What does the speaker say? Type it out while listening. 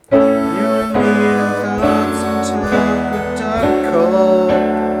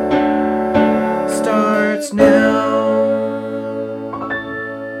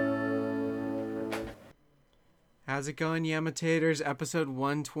it going, Yamitators? Episode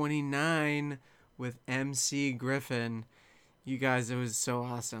 129 with MC Griffin. You guys, it was so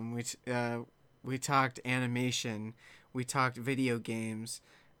awesome. We talked animation, we talked video games,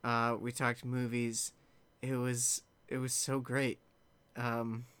 we talked movies. It was so great.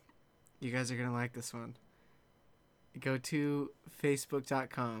 You guys are gonna like this one. Go to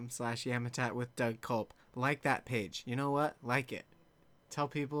facebook.com/Yamatat with Doug Culp. Like that page. You know what? Like it. Tell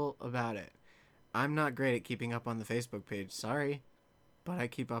people about it. I'm not great at keeping up on the Facebook page. Sorry. But I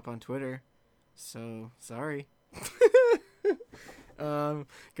keep up on Twitter. So, sorry. Go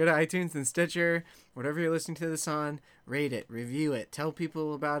to iTunes and Stitcher. Whatever you're listening to this on, rate it, review it, tell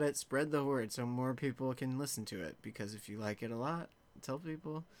people about it, spread the word so more people can listen to it. Because if you like it a lot, tell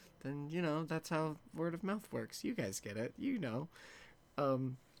people, then, that's how word of mouth works. You guys get it. You know.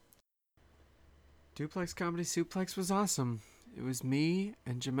 Duplex Comedy Suplex was awesome. It was me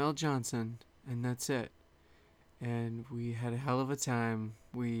and Jamel Johnson, and that's it. And we had a hell of a time.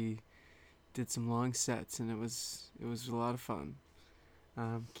 We did some long sets, and it was a lot of fun.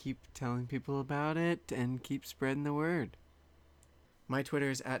 Keep telling people about it, and keep spreading the word. My Twitter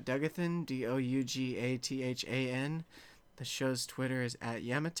is @Dougathan, DOUGATHAN. The show's Twitter is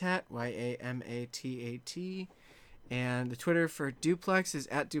 @Yamatat, YAMATAT. And the Twitter for Duplex is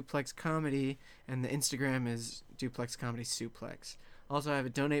 @DuplexComedy, and the Instagram is Duplex Comedy Suplex. Also, I have a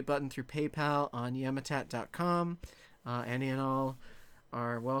donate button through PayPal on yamatat.com. Any and all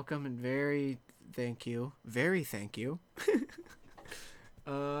are welcome and very thank you. Very thank you.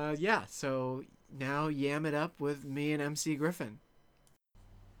 Yeah, so now yam it up with me and MC Griffin.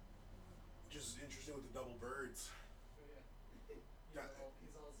 Just interesting with the double birds. Yeah.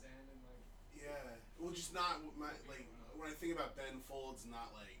 He's all zen and like... Yeah. Well, just not... when I think about Ben Folds,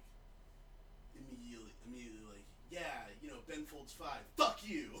 not like... Immediately like, yeah, Ben Folds 5. Fuck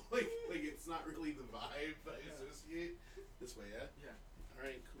you! like it's not really the vibe I associate. This way, yeah? Yeah.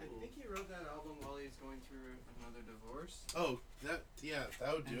 Alright, cool. I think he wrote that album while he was going through another divorce. Oh, that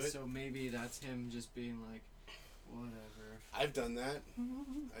would do it. So maybe that's him just being like, whatever. I've done that.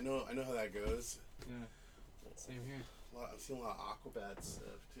 I know how that goes. Yeah. Same here. I'm feeling a lot of Aquabat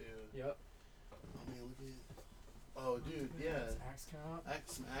stuff too. Yep. Oh man, look at it. Oh dude, yeah. Axe Cop.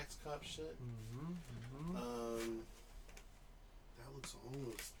 Some Axe Cop shit. That looks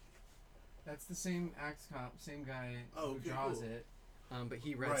almost... That's the same Axe Cop, same guy who okay, draws cool. it. But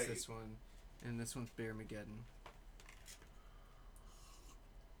he writes this one. And this one's Bear Mageddon.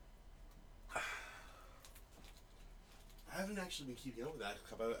 I haven't actually been keeping up with that.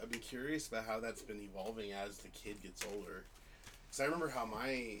 I've been curious about how that's been evolving as the kid gets older. Because I remember how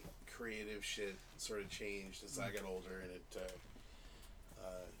my creative shit sort of changed as I got older, and it,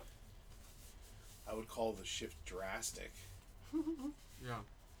 I would call the shift drastic. Yeah.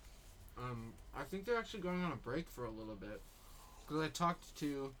 I think they're actually going on a break for a little bit. Because I talked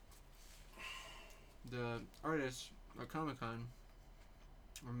to the artists at Comic-Con,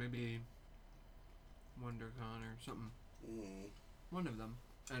 or maybe WonderCon or something. One of them.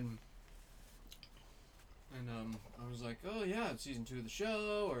 And I was like, oh yeah, it's season 2 of the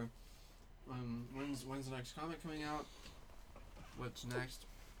show, or when's the next comic coming out? What's next?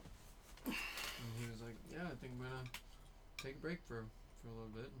 And he was like, yeah, I think I'm gonna take a break for a little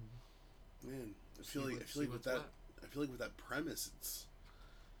bit. Man, I feel like with that premise, it's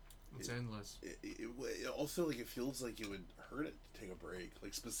endless. It also like it feels like it would hurt it to take a break,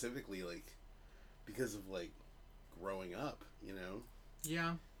 like specifically like because of like growing up,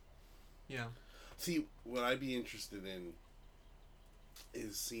 Yeah. Yeah. See, what I'd be interested in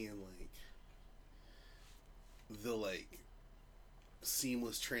is seeing like the like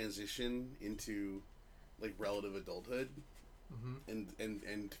seamless transition into like relative adulthood,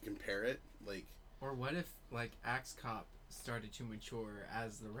 and to compare it like. Or what if like Axe Cop started to mature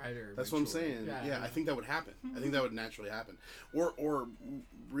as the writer? That's matured. What I'm saying. Yeah, I think that would happen. I think that would naturally happen. Or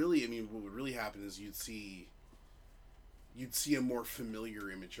really, I mean, what would really happen is you'd see a more familiar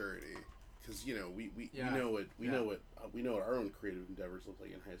immaturity, because we know what our own creative endeavors look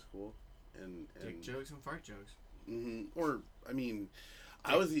like in high school, and dick jokes and fart jokes. Or I mean,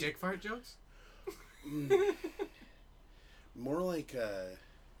 I was dick fart jokes. More like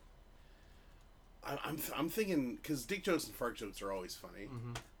I'm thinking, because dick jokes and fart jokes are always funny.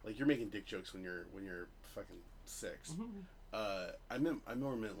 Like you're making dick jokes when you're fucking 6. I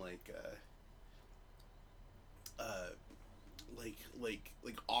more meant like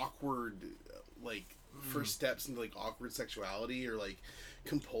awkward like first steps into like awkward sexuality or like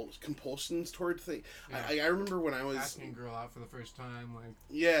compulsions toward things. I remember when I was asking a girl out for the first time, like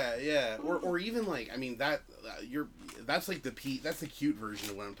or even like I mean that's like that's the cute version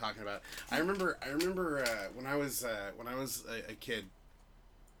of what I'm talking about. I remember when I was a kid,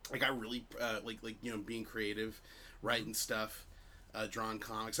 I got really like you know, being creative, writing stuff, drawing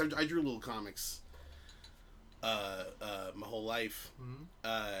comics. I drew little comics my whole life.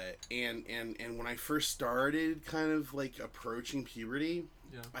 And when I first started kind of like approaching puberty,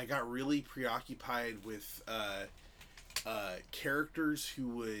 I got really preoccupied with characters who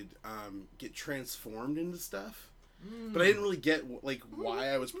would get transformed into stuff. But I didn't really get like why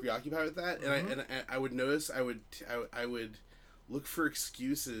I was preoccupied with that. And I would notice I would look for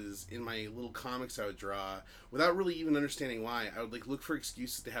excuses in my little comics I would draw without really even understanding why. I would like look for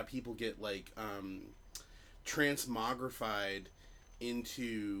excuses to have people get like transmogrified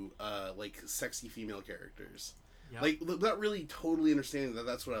into like sexy female characters. Like not really totally understanding that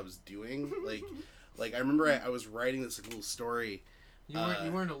that's what I was doing. like I remember I was writing this like, little story. You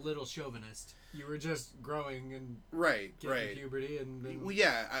weren't a little chauvinist. You were just growing and getting puberty and then... Well,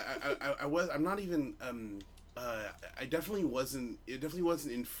 yeah, I was. I'm not even. I definitely wasn't. It definitely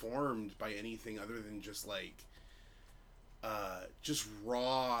wasn't informed by anything other than just like, just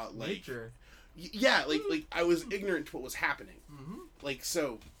raw like nature. Yeah, like I was ignorant to what was happening. Like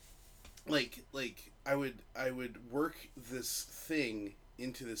so, like I would work this thing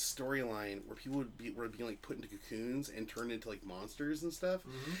into this storyline where people were being like put into cocoons and turned into like monsters and stuff.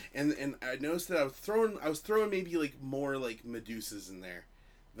 And I noticed that I was throwing maybe like more like Medusas in there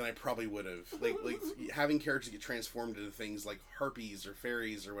than I probably would have. Like having characters get transformed into things like harpies or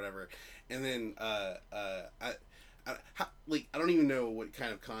fairies or whatever. And then I don't even know what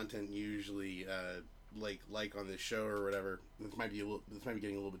kind of content usually like on this show or whatever. This might be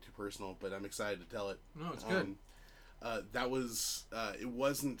getting a little bit too personal, but I'm excited to tell it. No, it's good. That was it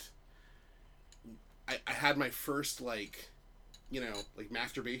wasn't. I had my first like, you know, like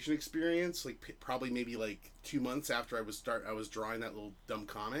masturbation experience like probably maybe like 2 months after I was drawing that little dumb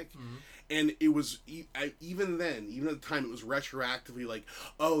comic, and it was even then, even at the time, it was retroactively like,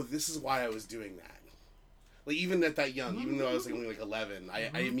 oh, this is why I was doing that. Like even at that young, even though I was like only like 11, I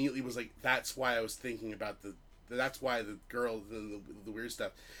immediately was like, that's why I was thinking about that's why the girl the weird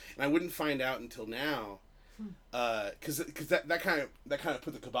stuff, and I wouldn't find out until now. Because that kind of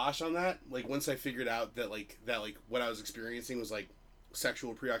put the kibosh on that. Like once I figured out that what I was experiencing was like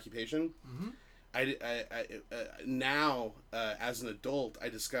sexual preoccupation. I now as an adult I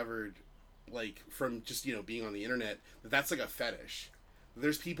discovered, like from just, you know, being on the internet, that's like a fetish.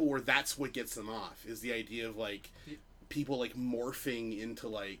 There's people where that's what gets them off, is the idea of like people like morphing into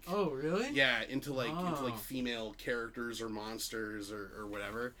like, oh really? Yeah, into like female characters or monsters or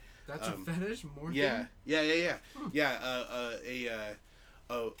whatever. That's a fetish, morphing? Yeah.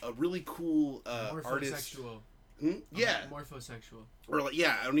 A really cool artist. Yeah. Morphosexual. Or like,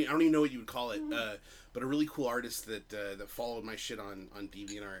 yeah, I don't even know what you would call it. But a really cool artist that followed my shit on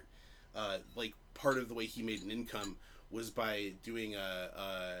DeviantArt. Like part of the way he made an income was by doing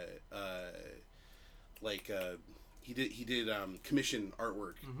he did commission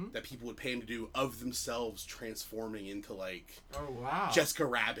artwork that people would pay him to do of themselves transforming into like, oh wow, Jessica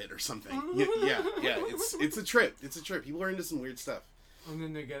Rabbit or something. yeah. It's a trip. People are into some weird stuff. And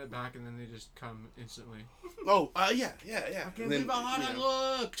then they get it back, and then they just come instantly. Oh, yeah. I can't believe how hot I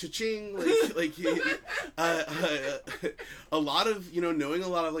look. Cha-ching, a lot of, you know, knowing a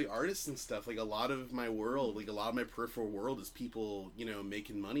lot of like artists and stuff. Like a lot of my world, like a lot of my peripheral world is people, you know,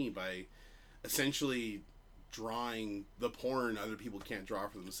 making money by essentially drawing the porn other people can't draw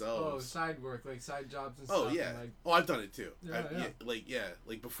for themselves. Oh, side work, like side jobs and stuff. Oh yeah. Like... Oh, I've done it too. Yeah.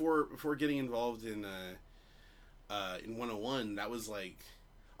 Like before getting involved in 101, that was like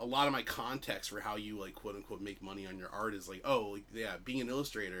a lot of my context for how you like quote unquote make money on your art is like, oh like, yeah, being an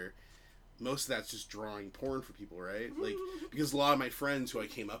illustrator, most of that's just drawing porn for people, right? Like because a lot of my friends who I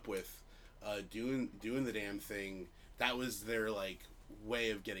came up with doing the damn thing, that was their like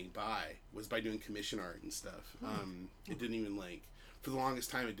way of getting by, was by doing commission art and stuff. It didn't even like, for the longest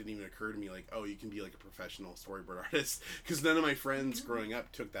time it didn't even occur to me like, oh, you can be like a professional storyboard artist, because none of my friends growing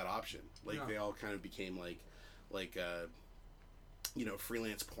up took that option. Like they all kind of became like you know,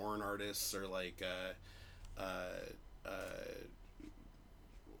 freelance porn artists or like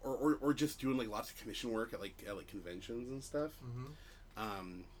or just doing like lots of commission work at conventions and stuff.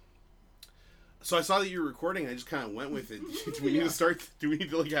 So I saw that you were recording. I just kind of went with it. Do we need to start? Do we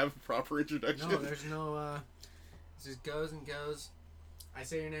need to like have a proper introduction? No, there's no. It just goes and goes. I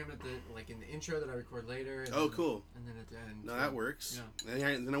say your name at the in the intro that I record later. And Oh, then, cool. And then at the end. No, that works. Yeah.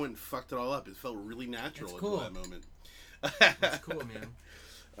 And then I went and fucked it all up. It felt really natural It's cool. at that moment. It's cool,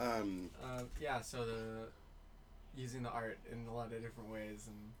 man. Yeah. So using the art in a lot of different ways,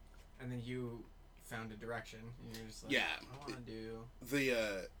 and then you found a direction. You're just like, yeah. I want to do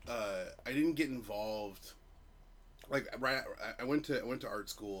I didn't get involved. Like I went to art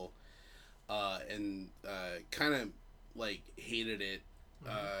school, and kind of like hated it.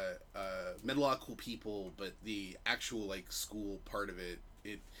 Met a lot of cool people, but the actual like school part of it,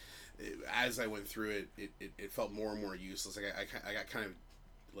 as I went through it felt more and more useless. Like I got kind of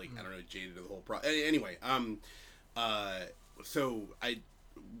like I don't know, jaded to the whole anyway. So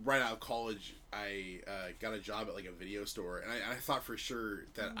right out of college I got a job at like a video store, and I thought for sure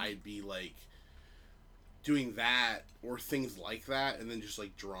that I'd be like doing that or things like that, and then just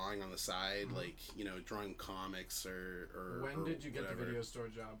like drawing on the side, like, you know, drawing comics or when did you get the video store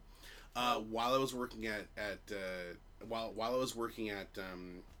job? While I was working at while I was working at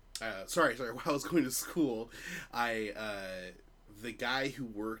sorry, while I was going to school, the guy who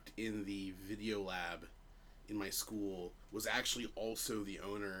worked in the video lab in my school was actually also the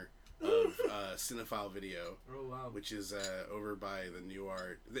owner of Cinephile Video. Oh, wow. Which is over by the New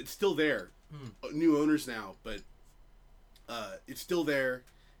Art. It's still there. New owners now, but it's still there.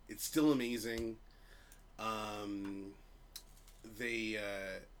 It's still amazing. They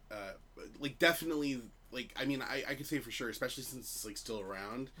like definitely, like, I mean, I could say for sure, especially since it's like still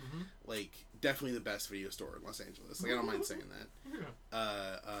around, like definitely the best video store in Los Angeles. Like, I don't mind saying that.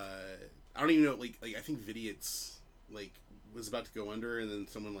 I don't even know, like I think Vidiot's like was about to go under, and then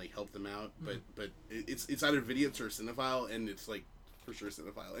someone like helped them out, but it's either Vidiot's or Cinephile, and it's like for sure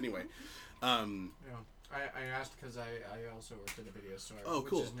Cinephile. Anyway, yeah, I asked because I also worked at a video store. Oh,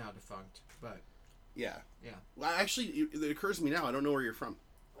 cool. Which is now defunct, but yeah. Yeah. Well, actually, it occurs to me now. I don't know where you're from.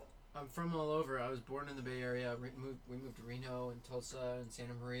 I'm from all over. I was born in the Bay Area. We moved to Reno and Tulsa and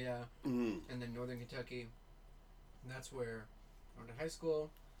Santa Maria, and then Northern Kentucky. And that's where I went to high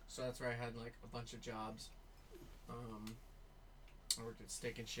school. So that's where I had like a bunch of jobs. I worked at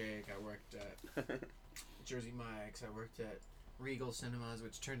Steak and Shake. I worked at Jersey Mike's. I worked at Regal Cinemas,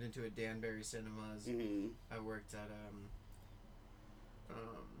 which turned into a Danbury Cinemas. I worked at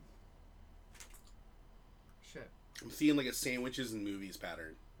shit. I'm seeing like a sandwiches and movies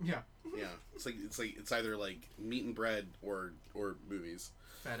pattern. Yeah. Yeah. It's either like meat and bread or movies.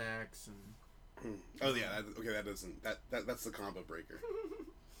 FedEx and. Oh yeah. That's the combo breaker.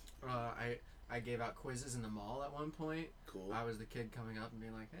 I gave out quizzes in the mall at one point. Cool. I was the kid coming up and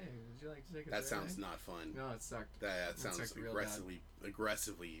being like, "Hey, would you like to take a That survey?" sounds not fun. No, it sucked. That sounds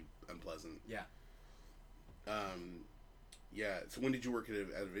aggressively unpleasant. Yeah. Yeah. So when did you work at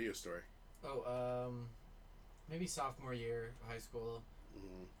a video store? Oh, maybe sophomore year of high school,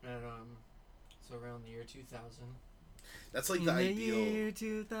 and so around the year 2000. That's like the ideal. Year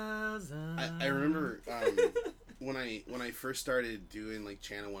 2000. I remember when I first started doing like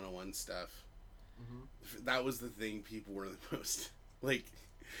Channel 101 stuff. That was the thing people were the most like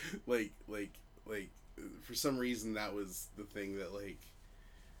for some reason that was the thing that, like,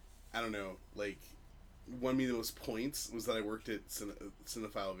 I don't know, like, won me the most points was that I worked at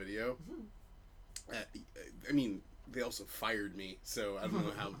Cinephile Video. I mean, they also fired me, so I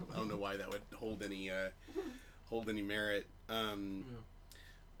don't know why that would hold any merit.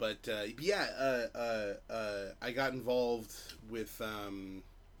 But yeah, I got involved with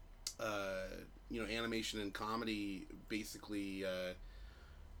you know, animation and comedy. Basically,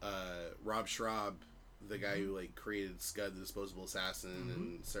 Rob Schraub, the guy who like created Scud the Disposable Assassin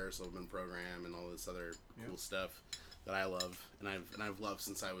and Sarah Silverman Program and all this other cool stuff that I love and I've loved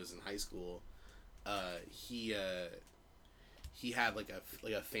since I was in high school. He had like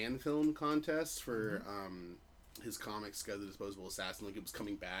a fan film contest for his comic Scud the Disposable Assassin. Like, it was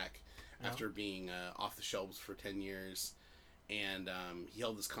coming back after being off the shelves for 10 years, and he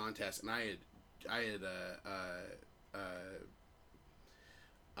held this contest, and I'd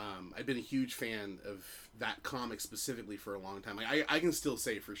been a huge fan of that comic specifically for a long time. Like, I can still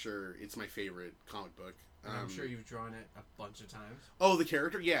say for sure it's my favorite comic book. And I'm sure you've drawn it a bunch of times. Oh, the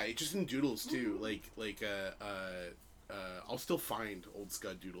character? Yeah, it's just in doodles too. I'll still find old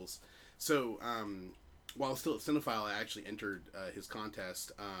Scud doodles. So, while still at Cinephile, I actually entered his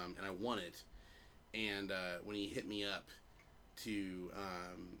contest, and I won it. And when he hit me up to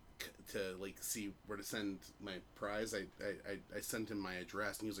like see where to send my prize, I sent him my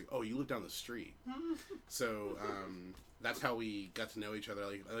address, and he was like, "Oh, you live down the street." So that's how we got to know each other.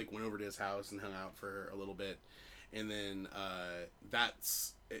 Like, I like went over to his house and hung out for a little bit, and then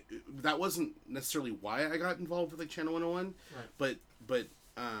that wasn't necessarily why I got involved with like Channel 101, right. but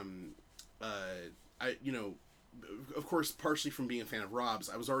I of course, partially from being a fan of Rob's,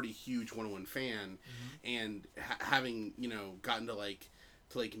 I was already a huge 101 fan, and having gotten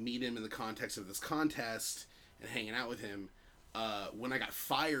to meet him in the context of this contest and hanging out with him. When I got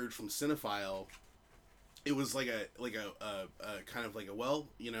fired from Cinephile, it was like a kind of like a, well,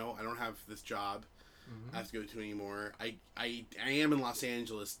 I don't have this job I have to go to anymore. I am in Los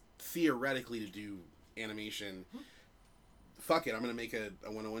Angeles theoretically to do animation. Fuck it, I'm gonna make a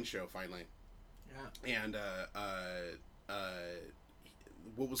 101 show finally. Yeah. And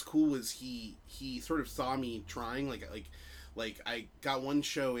what was cool was he sort of saw me trying, like I got one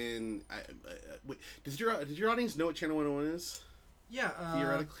show in. Did your audience know what Channel 101 is? Yeah,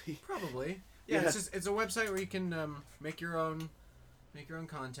 theoretically, probably. Yeah, it's a website where you can make your own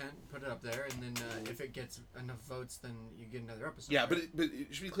content, put it up there, and then if it gets enough votes, then you get another episode. Yeah, right? but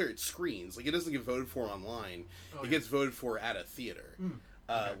it should be clear. It screens. Like, it doesn't get voted for online. It gets voted for at a theater.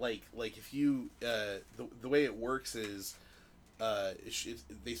 Okay. Like if you the way it works is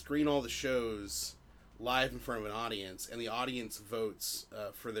they screen all the shows live in front of an audience, and the audience votes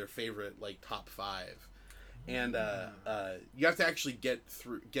for their favorite top 5, and you have to actually get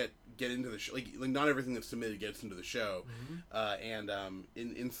into the show. Like not everything that's submitted gets into the show, and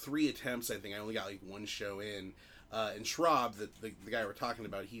in 3 attempts, I think I only got one show in. And Schraub, the guy we're talking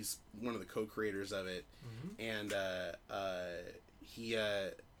about, he's one of the co-creators of it, and he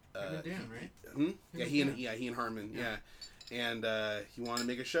and Dan, right? he and Harmon, and he wanted to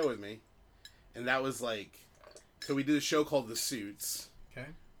make a show with me, and that was so we did a show called The Suits,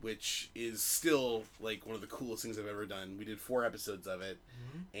 which is still one of the coolest things I've ever done. We did 4 episodes of it,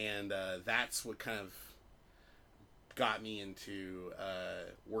 and that's what kind of got me into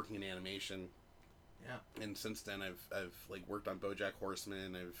working in animation. Yeah. And since then, I've worked on BoJack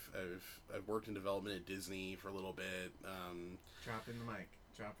Horseman. I've worked in development at Disney for a little bit. Dropping the mic.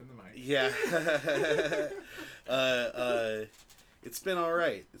 Yeah. It's been all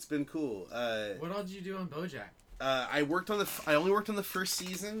right. It's been cool. What all did you do on BoJack? I only worked on the first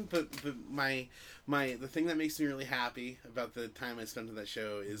season, but the thing that makes me really happy about the time I spent on that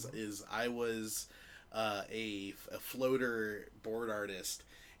show is I was a floater board artist.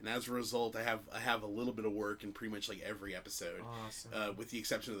 And as a result, I have a little bit of work in pretty much every episode, awesome. With the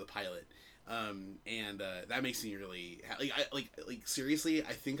exception of the pilot, and that makes me really seriously.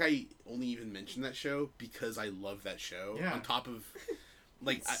 I think I only even mentioned that show because I love that show. Yeah. On top of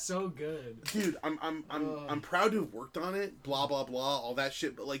it's so good, dude. I'm proud to have worked on it. Blah blah blah, all that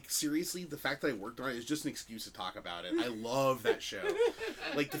shit. But seriously, the fact that I worked on it is just an excuse to talk about it. I love that show.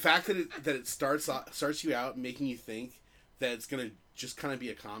 The fact that it starts you out making you think that it's gonna just kind of be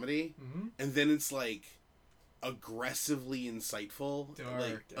a comedy, and then it's aggressively insightful.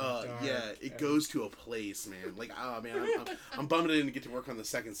 Dark, it goes to a place, man. I'm bummed I didn't get to work on the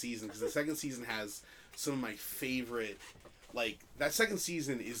second season, because the second season has some of my favorite. That second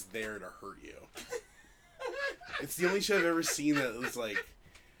season is there to hurt you. It's the only show I've ever seen that was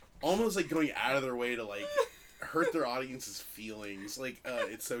almost going out of their way to hurt their audience's feelings.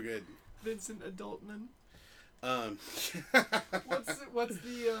 It's so good. Vincent Adultman. What's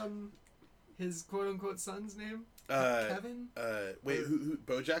his quote unquote son's name? Kevin? Wait, who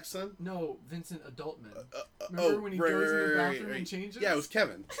BoJack's son? No, Vincent Adultman. Remember when he goes in the bathroom and changes? Yeah, it was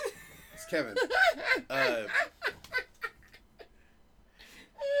Kevin. It's Kevin.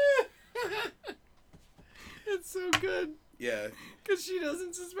 It's so good. Yeah. Because she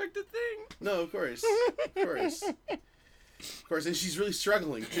doesn't suspect a thing. No, of course. Of course, and she's really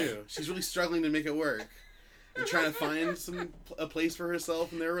struggling too. She's really struggling to make it work. And trying to find a place for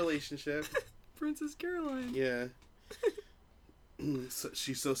herself in their relationship. Princess Caroline. Yeah. So,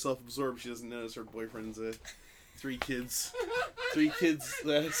 she's so self-absorbed she doesn't notice her boyfriend's 3 kids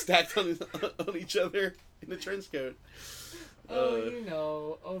stacked on each other in a trench coat.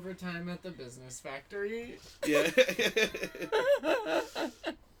 overtime at the business factory. Yeah.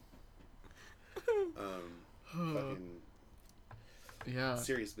 Fucking. Yeah.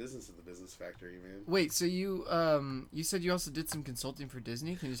 Serious business at the business factory, man. Wait, so you said you also did some consulting for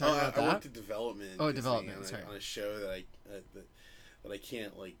Disney? Can you talk about that? I worked at development. Development. Sorry. On a show that I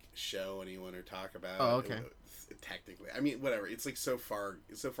can't show anyone or talk about. Oh, okay. Technically, I mean, whatever. It's so far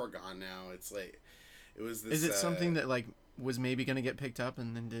gone now. It's it was this. Is it something that was maybe gonna get picked up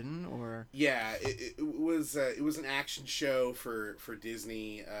and then didn't, or? Yeah, it was an action show for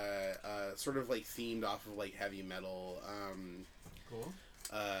Disney, sort of themed off of heavy metal. Cool.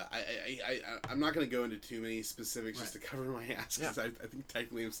 I'm not going to go into too many specifics just to Right. cover my ass because I think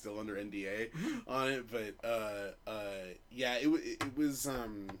technically I'm still under NDA Mm-hmm. on it, but yeah, it was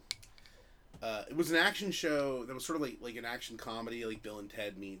it was an action show that was sort of like an action comedy, like Bill and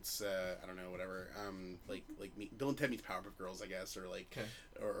Ted meets I don't know, whatever, Bill and Ted meets Powerpuff Girls, I guess, or like Okay.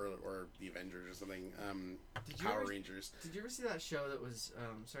 or the Avengers or something. Did you Power ever- Rangers. Did you ever see that show that was?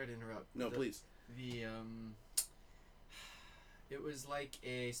 Sorry to interrupt. No, please. It was like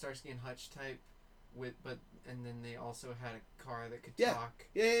a Starsky and Hutch type, and then they also had a car that could Yeah. talk.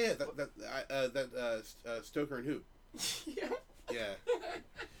 Yeah. That Stoker and Hoop. Yeah. Yeah.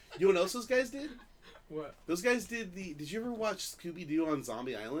 You know what else those guys did? What? Those guys did the. Did you ever watch Scooby Doo on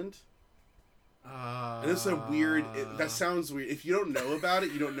Zombie Island? And And it's a weird. That sounds weird. If you don't know about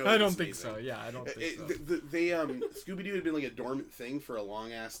it, you don't know. I don't it's think amazing. so. Yeah, I don't think so. They Scooby Doo had been like a dormant thing for a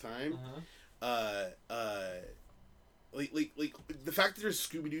long ass time. Like the fact that there's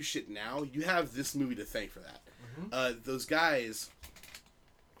Scooby Doo shit now, you have this movie to thank for that. Mm-hmm. Those guys.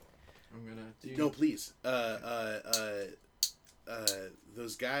 I'm gonna. Do No, please.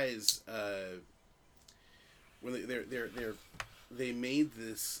 Those guys. When they made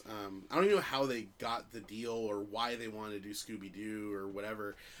this. I don't even know how they got the deal or why they wanted to do Scooby Doo or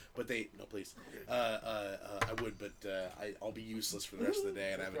whatever. But they no, please. I would, but I'll be useless for the rest of the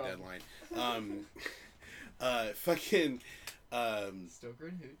day, and I have a deadline. Fucking. Stoker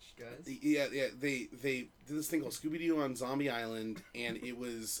and Hooch, guys. Yeah. They did this thing called Scooby Doo on Zombie Island, and it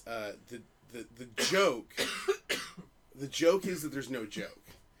was the joke. The joke is that there's no joke.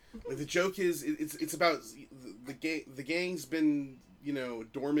 Like the joke is it's about the gang's been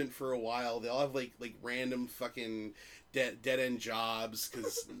dormant for a while. They all have like random fucking dead end jobs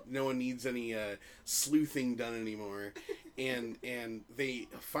because no one needs any sleuthing done anymore, and they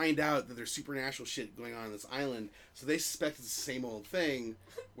find out that there's supernatural shit going on this island, so they suspect it's the same old thing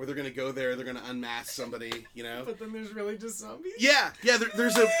where they're gonna go there, they're gonna unmask somebody, But then there's really just zombies. Yeah.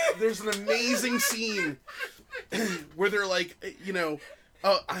 There's an amazing scene where they're like,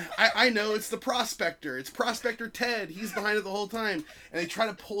 oh, I know, it's the Prospector. It's Prospector Ted. He's behind it the whole time. And they try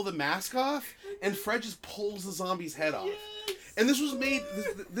to pull the mask off, and Fred just pulls the zombie's head off. Yes. And this was made,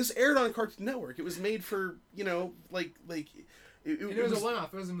 this aired on Cartoon Network. It was made for, It was a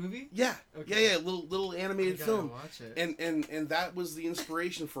one-off. It was a movie. Yeah. Okay. Yeah. Little animated I gotta film. watch it. And that was the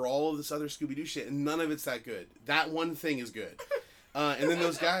inspiration for all of this other Scooby-Doo shit, and none of it's that good. That one thing is good. And then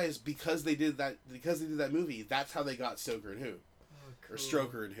those guys, because they did that movie, that's how they got Stoker and Hoop. Oh, cool. Or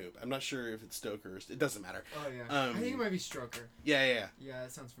Stroker and Hoop. I'm not sure if it's Stoker. It doesn't matter. Oh yeah. I think it might be Stroker. Yeah. Yeah,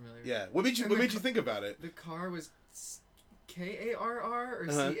 that sounds familiar. Yeah. What made you think about it? The car was Karr or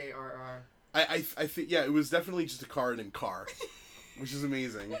Uh-huh. Carr? I think it was definitely just a car named Car, which is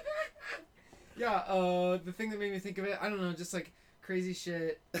amazing. Yeah. The thing that made me think of it, I don't know, just like crazy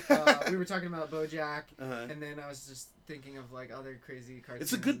shit. We were talking about BoJack, and then I was just thinking of like other crazy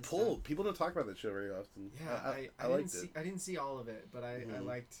cartoons. It's a good pull. People don't talk about that show very often. Yeah, I liked it. I didn't see all of it, but I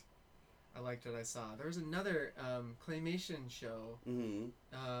liked what I saw. There was another claymation show.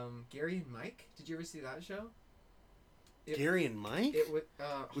 Mm-hmm. Gary and Mike. Did you ever see that show? Gary and Mike? It was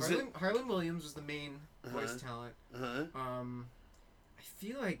Was Harlan Williams was the main voice talent. Uh-huh. I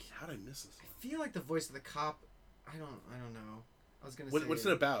feel like How did I miss this I feel like the voice of the cop. I don't know. I was gonna one? say. What's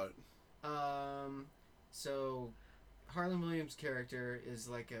it about? So Harlan Williams' character is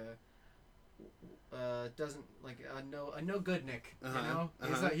like doesn't like a no good Nick.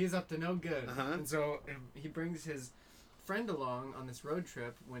 He's up to no good, and so he brings his friend along on this road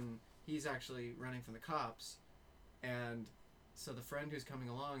trip when he's actually running from the cops, and so the friend who's coming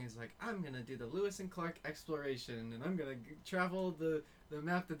along is like, I'm gonna do the Lewis and Clark exploration, and I'm gonna travel the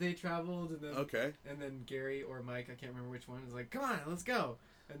map that they traveled, and then and then Gary or Mike, I can't remember which one, is like, come on, let's go,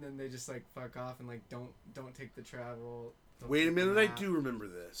 and then they just like fuck off and like don't take the travel. Wait a minute, I do remember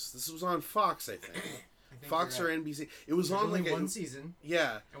this. This was on Fox, I think. I think Fox you're or right. NBC. It was There's on only like one season.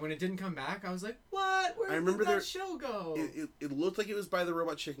 Yeah. And when it didn't come back, I was like, what? Where remember did that there- show go? It looked like it was by the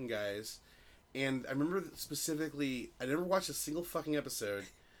Robot Chicken guys. And I remember specifically, I never watched a single fucking episode,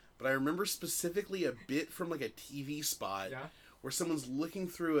 but I remember specifically a bit from like a TV spot where someone's looking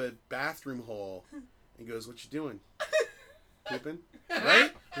through a bathroom hole and goes, "What you doing? Pooping?"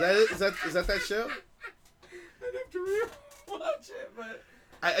 Right? Is that show? I'd have to rewatch it, but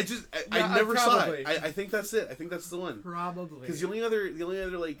I never saw it. I think that's it. I think that's the one. probably Because the only other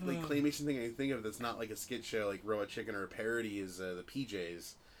like claymation thing I can think of that's not like a skit show like Robot Chicken or a parody is the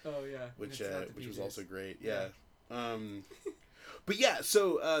PJs. Oh yeah, Which It's not the which was PJs. also great. Yeah. But yeah,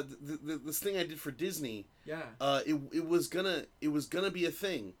 so this thing I did for Disney, it was gonna be a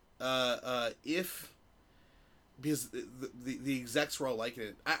thing. If because the execs were all liking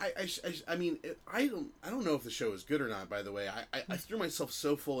it. I mean, I don't know if the show is good or not. By the way, I threw myself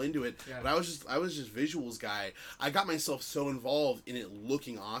so full into it, but I was just visuals guy. I got myself so involved in it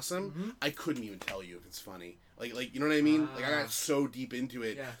looking awesome. I couldn't even tell you if it's funny. Like you know what I mean? Like I got so deep into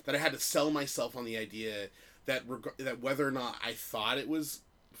it that I had to sell myself on the idea that that whether or not I thought it was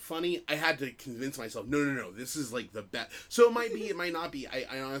funny, I had to convince myself, no, this is like the best. So it might be, it might not be.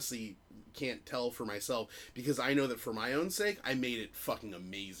 I honestly can't tell for myself, because I know that for my own sake, I made it fucking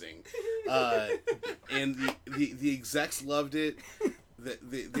amazing. And the execs loved it.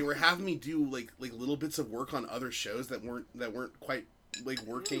 They were having me do like little bits of work on other shows that weren't quite like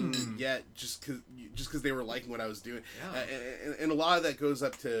working yet, just because they were liking what I was doing. And a lot of that goes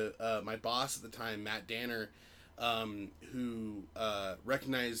up to my boss at the time, Matt Danner, who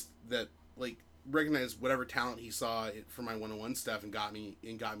recognized whatever talent he saw for my 101 stuff and got me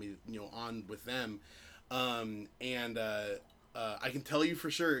on with them. I can tell you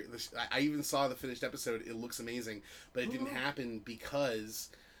for sure, I even saw the finished episode. It looks amazing, but it didn't happen because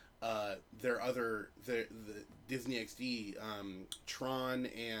the Disney XD, Tron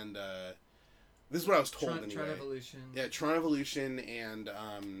and this is what I was told anyway. Tron Evolution. Yeah, Tron Evolution and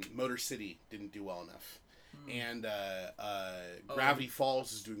Motor City didn't do well enough. And Gravity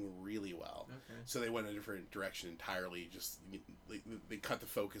Falls is doing really well. Okay. So they went in a different direction entirely. Just they cut the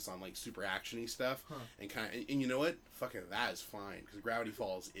focus on like super actiony stuff, and and you know what? Fucking that is fine, because Gravity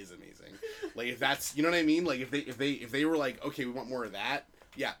Falls is amazing. Like if that's, you know what I mean? Like if they were like, okay, we want more of that.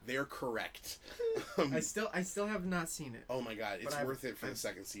 Yeah, they're correct. I still have not seen it. Oh my god, it's worth it for the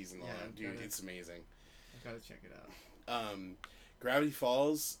second season. Yeah, dude, it's amazing. I gotta check it out. Gravity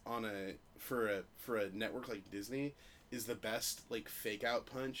Falls for a network like Disney is the best like fake out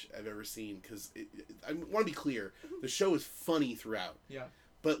punch I've ever seen, because I want to be clear, the show is funny throughout. Yeah.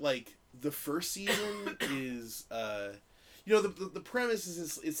 But like the first season is the premise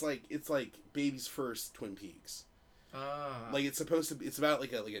is it's like baby's first Twin Peaks. Like it's about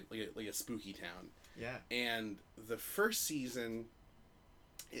like a spooky town. Yeah. And the first season,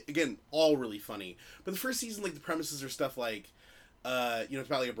 again, all really funny, but the first season, like the premises are stuff like it's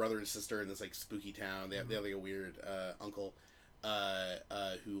about like a brother and sister in this like spooky town. They have like a weird uncle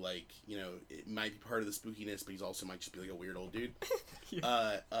who like, it might be part of the spookiness, but he's also might just be like a weird old dude.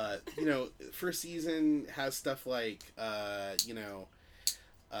 First season has stuff like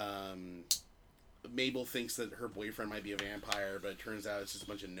Mabel thinks that her boyfriend might be a vampire, but it turns out it's just a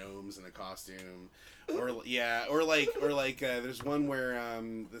bunch of gnomes in a costume. Or there's one where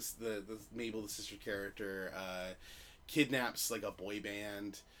the Mabel, the sister character, kidnaps like a boy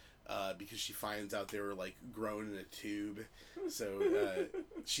band because she finds out they were like grown in a tube. So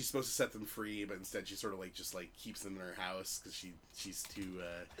she's supposed to set them free, but instead she sort of like just like keeps them in her house because she's too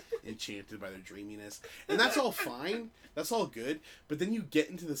enchanted by their dreaminess. And that's all fine. That's all good. But then you get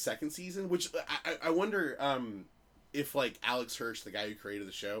into the second season, which I wonder if like Alex Hirsch, the guy who created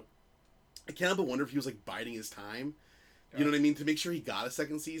the show, I can't help but wonder if he was like biding his time. You know what I mean? To make sure he got a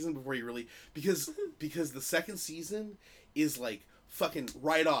second season before he really... Because the second season is like fucking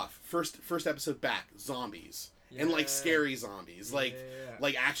right off. First episode back, zombies. Yeah. And like scary zombies. Like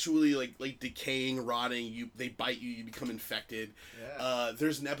actually like decaying, rotting, they bite you, you become infected. Yeah.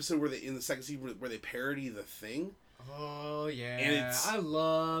 There's an episode where in the second season where they parody The Thing. Oh yeah, and I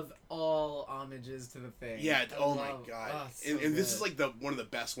love all homages to The Thing. Yeah, my god, and this is like one of the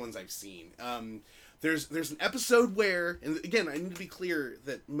best ones I've seen. There's an episode where, and again, I need to be clear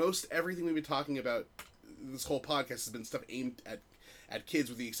that most everything we've been talking about this whole podcast has been stuff aimed at kids,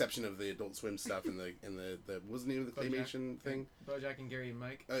 with the exception of the Adult Swim stuff and the what was the name of the claymation thing? BoJack and Gary and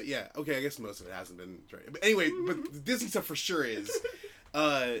Mike. Yeah, okay, I guess most of it hasn't been right. But anyway, but the Disney stuff for sure is.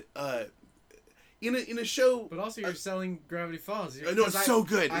 In a show, but also you're selling Gravity Falls. No, it's so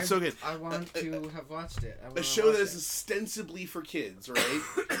good. It's so good. I want to have watched it. A show that is ostensibly for kids, right?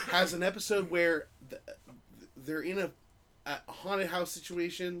 Has an episode where they're in a haunted house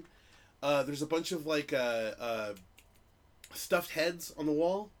situation. There's a bunch of like stuffed heads on the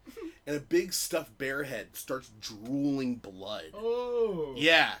wall, and a big stuffed bear head starts drooling blood. Oh,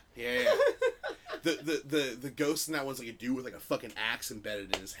 yeah. The ghost in that one's like a dude with like a fucking axe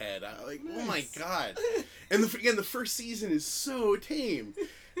embedded in his head. I'm like, nice. Oh my god! And the first season is so tame,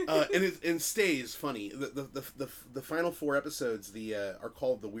 and stays funny. The final 4 episodes are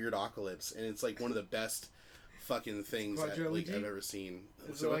called the Weird Apocalypse, and it's like one of the best fucking things I've ever seen.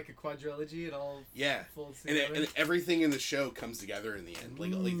 Is it like a quadrilogy? It all folds together? And everything in the show comes together in the end.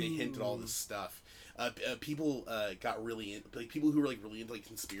 Like they hint at all this stuff. People got really into, like, people who were like really into like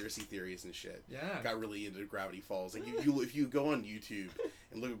conspiracy theories and shit. Yeah, got really into Gravity Falls. Like if you go on YouTube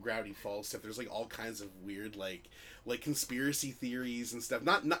and look at Gravity Falls stuff. There's like all kinds of weird like conspiracy theories and stuff.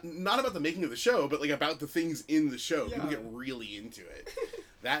 Not about the making of the show, but like about the things in the show. Yeah. People get really into it.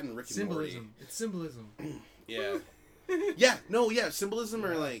 That and Rick and Symbolism. Morty. It's symbolism. Yeah. Yeah. No. Yeah. Symbolism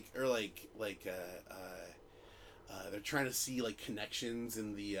or they're trying to see like connections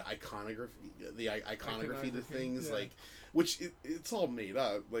in the iconography to things like, which it's all made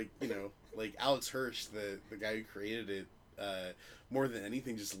up. Like, you know, like Alex Hirsch, the guy who created it, more than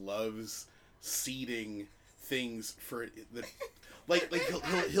anything, just loves seeding things for the, like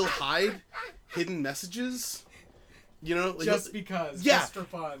he'll hide hidden messages. You know, like just because, yeah, just for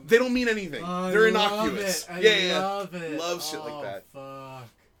fun. They don't mean anything. They're innocuous. I love it. Love shit like that. Fuck.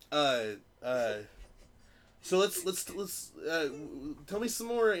 So let's tell me some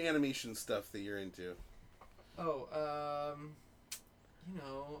more animation stuff that you're into. Oh, you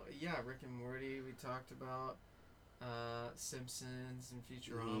know, yeah, Rick and Morty we talked about, Simpsons and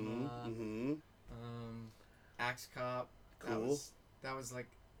Futurama, Axe Cop. Cool. That was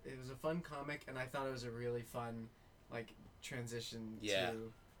like, it was a fun comic, and I thought it was a really fun like transition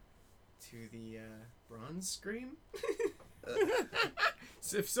to the bronze screen.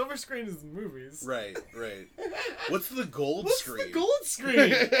 So if silver screen is movies, right. What's the gold screen? What's the gold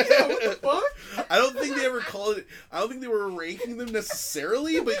screen? Yeah, what the fuck? I don't think they ever called it. I don't think they were ranking them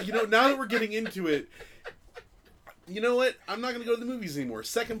necessarily. But you know, now that we're getting into it, you know what? I'm not gonna go to the movies anymore.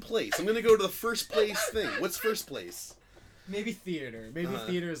 Second place. I'm gonna go to the first place thing. What's first place? Maybe theater. Maybe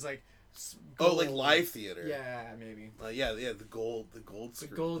theater is like. Gold. Oh, like live theater. Yeah, maybe. Yeah. The gold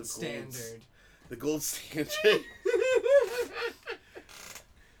screen. The gold standard. The gold standard.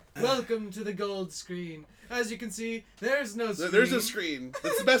 Welcome to the gold screen. As you can see, there's no screen. There's no screen.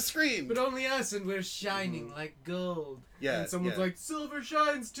 That's the best screen. But only us, and we're shining like gold. Yeah. And someone's like, silver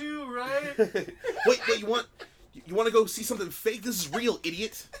shines too, right? Wait, you want to go see something fake? This is real,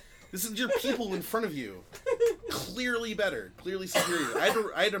 idiot. This is your people in front of you. Clearly better. Clearly superior.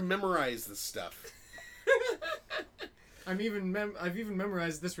 I had to memorize this stuff. I've even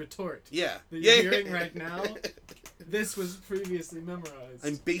memorized this retort. Yeah. That you're hearing right now. This was previously memorized.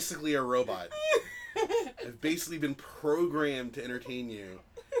 I'm basically a robot. I've basically been programmed to entertain you.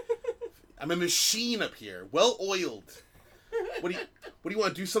 I'm a machine up here, well oiled. What do you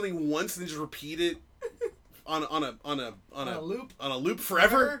want to do something once and then just repeat it on a loop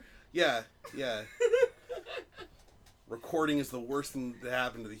forever? Yeah. Recording is the worst thing that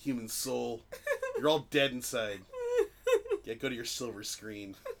happened to the human soul. You're all dead inside. Yeah, go to your silver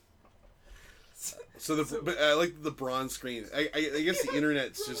screen. But I like the bronze screen. I guess the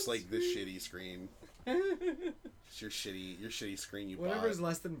internet's just like this shitty screen. It's your shitty screen you bought. Whatever's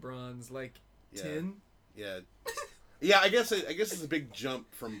less than bronze, like tin. Yeah. Yeah, I guess it's a big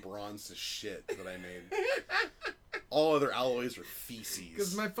jump from bronze to shit that I made. All other alloys are feces.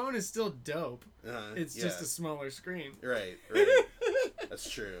 Because my phone is still dope. It's just a smaller screen. Right. That's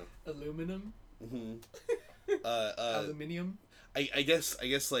true. Aluminum. Mm-hmm. Aluminium. I guess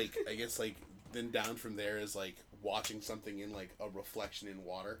then down from there is like watching something in like a reflection in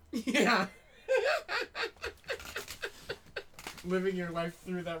water. Yeah. Living your life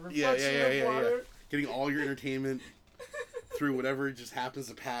through that reflection of water. Yeah. Getting all your entertainment through whatever just happens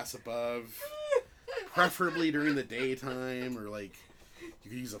to pass above. Preferably during the daytime, or like you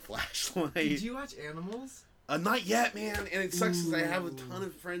could use a flashlight. Did you watch Animals? Not yet, man. And it sucks because I have a ton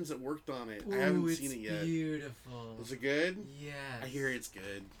of friends that worked on it. I haven't seen it yet. It's beautiful. Is it good? Yes. I hear it's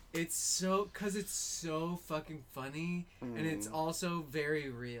good. It's so fucking funny, and it's also very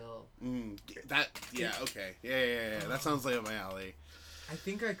real. Okay. Yeah. That sounds like up my alley. I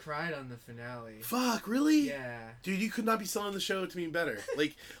think I cried on the finale. Fuck, really? Yeah. Dude, you could not be selling the show to me better.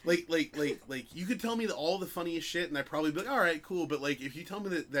 Like you could tell me all the funniest shit, and I'd probably be like, all right, cool. But like, if you tell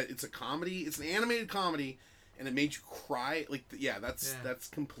me that it's a comedy, it's an animated comedy, and it made you cry, like, that's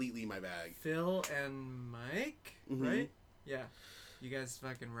completely my bag. Phil and Mike, right? Yeah. You guys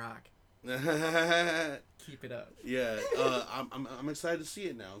fucking rock. Keep it up. Yeah. I'm excited to see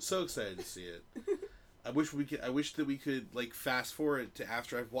it now. I'm so excited to see it. I wish that we could like fast forward to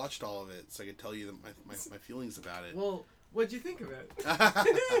after I've watched all of it, so I could tell you my feelings about it. Well, what'd you think of it?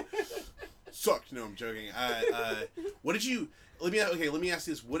 Sucked. No, I'm joking. What did you? Let me ask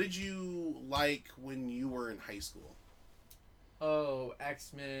you this. What did you like when you were in high school? Oh,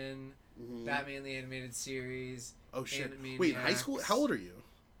 X-Men, Batman the Animated Series. Oh shit! Wait, high school? How old are you?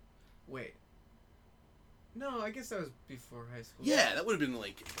 Wait. No, I guess that was before high school. Yeah, that would have been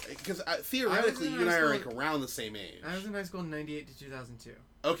like, because theoretically you and I are like around the same age. I was in high school in '98 to 2002.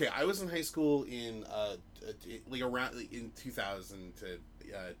 Okay, I was in high school in like around in 2000 to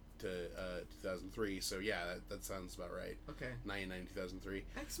to 2003. So yeah, that sounds about right. Okay. 99, 2003.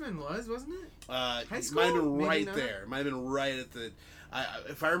 X-Men wasn't it? High school? Might have been Maybe right not. there. Might have been right at the.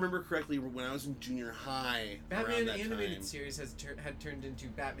 If I remember correctly, when I was in junior high, Batman around the that animated time, series had turned into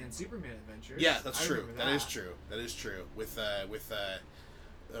Batman Superman Adventures. yeah, that's I true. remember That is true. That is true. With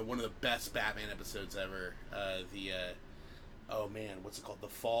one of the best Batman episodes ever. Oh man, what's it called? The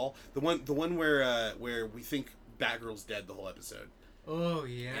Fall. The one where we think Batgirl's dead the whole episode. Oh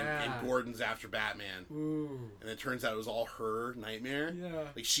yeah. And Gordon's after Batman. Ooh. And it turns out it was all her nightmare. Yeah.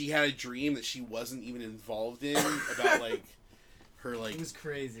 Like she had a dream that she wasn't even involved in about like her like it was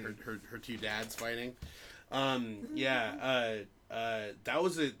crazy. Her two dads fighting. Yeah.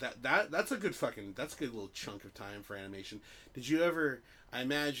 That's a good little chunk of time for animation. Did you ever? I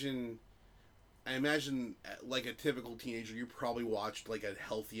imagine like a typical teenager, you probably watched like a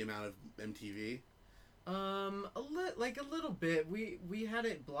healthy amount of MTV. A little bit. We had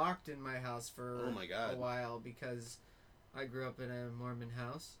it blocked in my house for Oh my God. a while because I grew up in a Mormon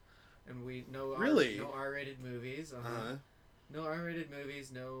house, and no R-rated movies. No R-rated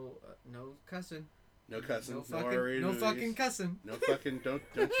movies. No cussing. No cussing. No fucking cussing. No fucking don't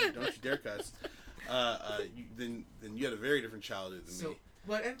you dare cuss. Then you had a very different childhood than me.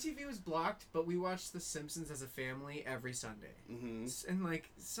 But MTV was blocked, but we watched The Simpsons as a family every Sunday. Mm-hmm. And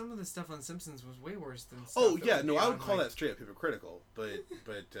like some of the stuff on Simpsons was way worse than. Oh yeah, no, I would call that straight up hypocritical, but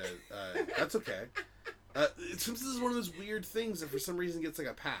that's okay. Simpsons is one of those weird things that for some reason gets like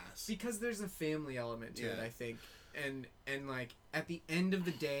a pass. Because there's a family element to it, Yeah. I think, and like at the end of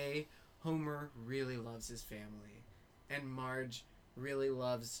the day, Homer really loves his family, and Marge really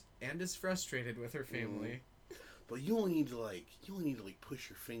loves and is frustrated with her family. But you only need to push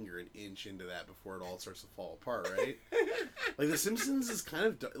your finger an inch into that before it all starts to fall apart, right? Like The Simpsons is kind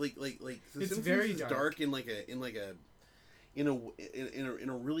of like The It's Simpsons very is dark. dark in a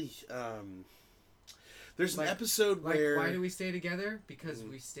really there's an episode where why do we stay together? Because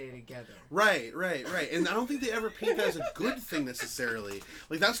we stay together. Right. And I don't think they ever paint that as a good thing necessarily.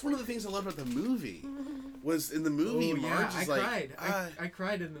 Like that's one of the things I loved about the movie. Was in the movie Marge is like cried. I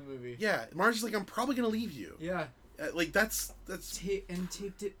cried in the movie. Yeah, Marge is like, I'm probably gonna leave you. Yeah. Like that's and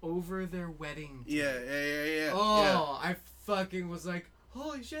taped it over their wedding. Yeah. Oh, I fucking was like,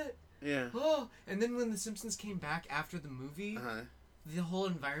 holy shit. Yeah. Oh, and then when The Simpsons came back after the movie, the whole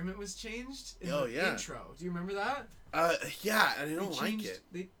environment was changed. In the intro. Do you remember that? Yeah, and I don't like it.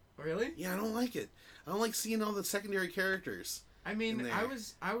 Really? Yeah, I don't like it. I don't like seeing all the secondary characters. I mean, I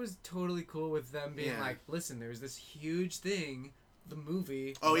was totally cool with them being like, listen, there's this huge thing, the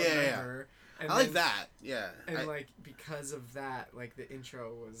movie. Oh yeah. And I like that. Yeah. And because of that, like the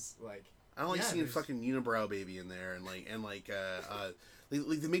intro was like. I don't like seeing fucking Unibrow Baby in there, and they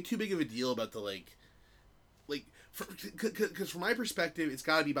make too big of a deal about the because from my perspective, it's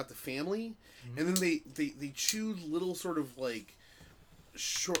got to be about the family, and then they choose little sort of like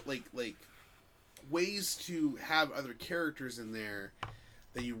short like ways to have other characters in there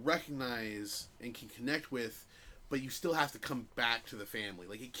that you recognize and can connect with, but you still have to come back to the family.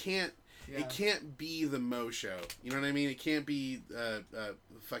 Like it can't be the Mo Show. You know what I mean? It can't be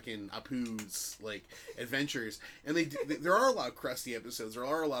fucking Apu's like adventures. And there are a lot of Krusty episodes. There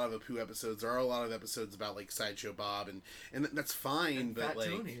are a lot of Apu episodes. There are a lot of episodes about like Sideshow Bob, and that's fine. And but Fat like,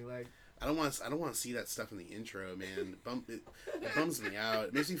 Tony, like. I don't want to see that stuff in the intro, man. It bums me out.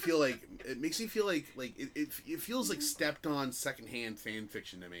 It makes me feel like it feels like stepped on secondhand fan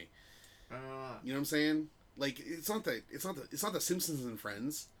fiction to me. You know what I'm saying? Like it's not the Simpsons and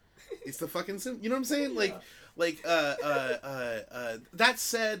Friends. It's the fucking you know what I'm saying? Yeah. That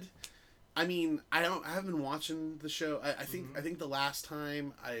said, I mean, I haven't been watching the show. I think the last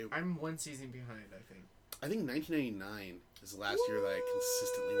time I'm one season behind, I think 1999 is the last year that I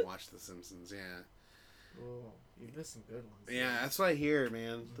consistently watched The Simpsons. Yeah. Oh, you missed some good ones. Yeah, that's what I hear,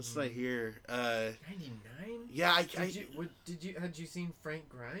 man. That's what I hear. 99? Yeah, had you seen Frank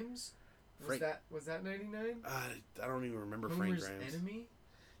Grimes? Was that 99? I don't even remember Homer's Frank Grimes. Enemy?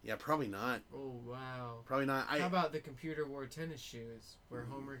 Yeah, probably not. Oh wow. Probably not. How about the computer wore tennis shoes, where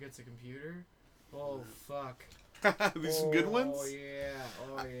Homer gets a computer? Oh fuck. There's some good ones. Oh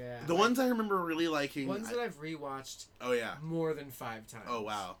yeah. The ones I remember really liking. Ones that I've rewatched. Oh yeah. More than 5 times. Oh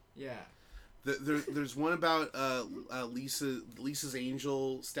wow. Yeah. There's one about Lisa's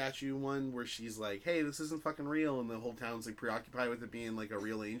angel statue one where she's like, hey, this isn't fucking real, and the whole town's like preoccupied with it being like a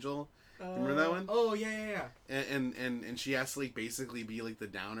real angel. Remember that one? Oh yeah. And she has to like basically be like the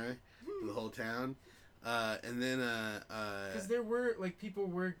downer for the whole town. And then because there were like people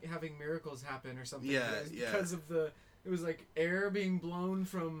were having miracles happen or something. Yeah. Because of it was like air being blown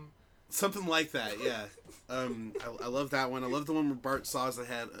from Something like that, yeah. I love that one. I love the one where Bart saws the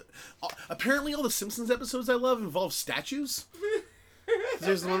head. Apparently, all the Simpsons episodes I love involve statues.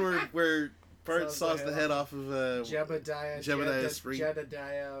 There's the one where Bart saws the head off of Jebediah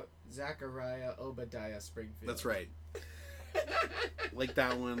Zachariah Obadiah Springfield. That's right. Like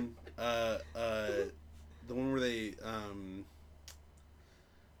that one. The one where they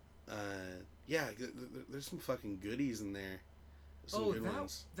yeah, there's some fucking goodies in there. Some good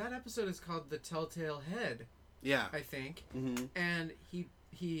ones. That episode is called The Telltale Head. Yeah. I think. Mm-hmm. And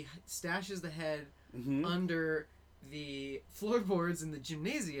he stashes the head under the floorboards in the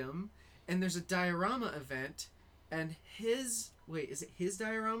gymnasium, and there's a diorama event, and is it his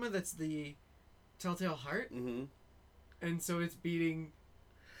diorama that's the Telltale Heart? Mm-hmm. And so it's beating...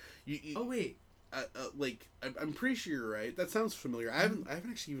 oh, wait. Like, I'm pretty sure you're right. That sounds familiar. I haven't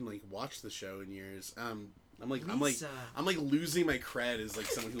actually even, like, watched the show in years. I'm like losing my cred as like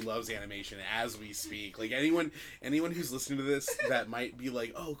someone who loves animation as we speak. Like anyone who's listening to this that might be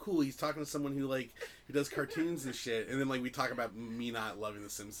like, oh cool, he's talking to someone who does cartoons and shit, and then like we talk about me not loving The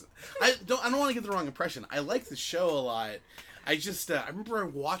Simpsons. I don't want to get the wrong impression. I like the show a lot. I just I remember I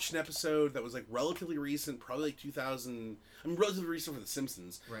watched an episode that was like relatively recent, probably like 2000. I mean, relatively recent for The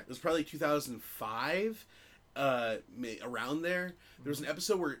Simpsons. Right. It was probably 2005, around there. There was an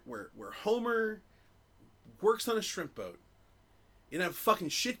episode where Homer works on a shrimp boat. It didn't have fucking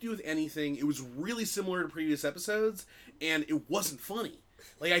shit to do with anything. It was really similar to previous episodes, and it wasn't funny.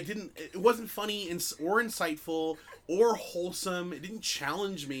 Like, it wasn't funny or insightful or wholesome. It didn't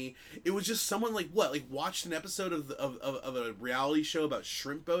challenge me. It was just someone watched an episode of a reality show about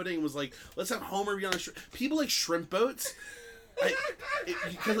shrimp boating and was like, let's have Homer be on a shrimp. People like shrimp boats. What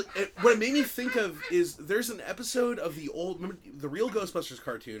it made me think of is there's an episode of remember the real Ghostbusters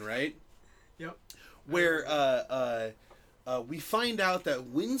cartoon, right? Yep. Where we find out that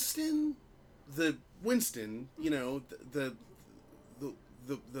Winston, you know, the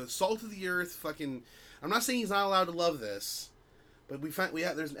salt of the earth, fucking. I'm not saying he's not allowed to love this, but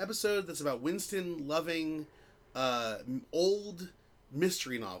there's an episode that's about Winston loving old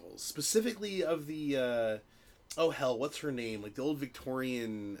mystery novels, specifically of the what's her name? Like the old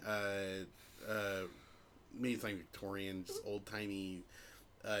Victorian, maybe it's not Victorian, just old timey.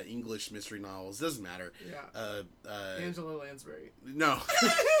 English mystery novels. Doesn't matter. Yeah. Angela Lansbury. No.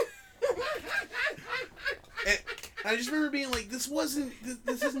 And I just remember being like, this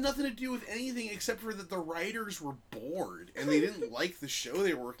has nothing to do with anything except for that the writers were bored and they didn't like the show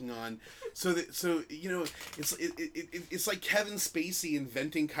they were working on. So you know, it's like Kevin Spacey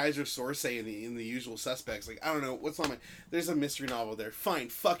inventing Kaiser Soze in the Usual Suspects. Like, I don't know what's on my. There's a mystery novel there. Fine,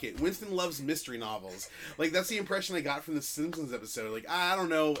 fuck it. Winston loves mystery novels. Like, that's the impression I got from the Simpsons episode. Like, I don't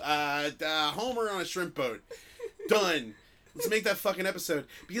know, Homer on a shrimp boat. Done. Let's make that fucking episode,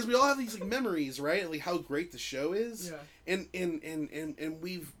 because we all have these like memories, right? Like how great the show is, yeah. And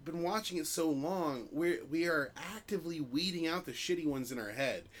we've been watching it so long, we are actively weeding out the shitty ones in our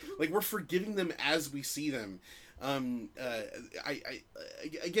head. Like we're forgiving them as we see them.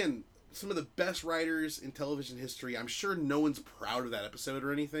 Again, some of the best writers in television history. I'm sure no one's proud of that episode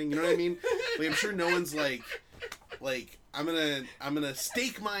or anything. You know what I mean? Like I'm sure no one's like. I'm gonna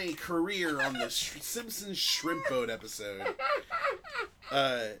stake my career on the Simpsons shrimp boat episode.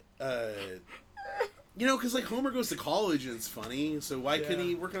 You know, because like Homer goes to college and it's funny, so why couldn't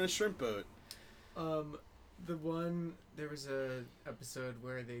he work on a shrimp boat? There was a episode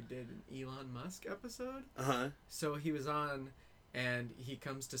where they did an Elon Musk episode. Uh-huh. So he was on, and he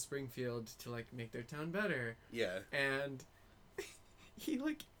comes to Springfield to like make their town better. Yeah. And he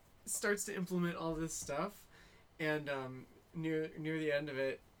like starts to implement all this stuff. And near the end of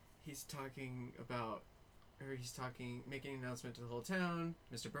it, making an announcement to the whole town.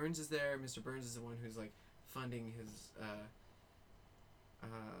 Mr. Burns is there. Mr. Burns is the one who's like funding his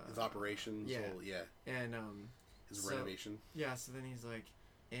operations. Yeah. And his renovation. Yeah. So then he's like,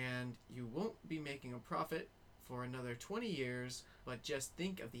 and you won't be making a profit for another 20 years, but just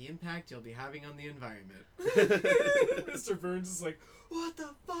think of the impact you'll be having on the environment. Mr. Burns is like, what the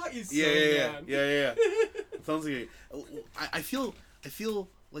fuck? He's yeah. Sounds like I feel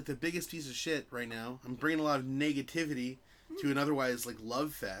like the biggest piece of shit right now. I'm bringing a lot of negativity to an otherwise like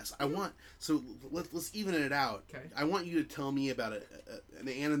love fest. Let's even it out. Okay. I want you to tell me about an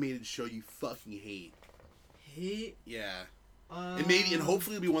animated show you fucking hate. Hate? Yeah. And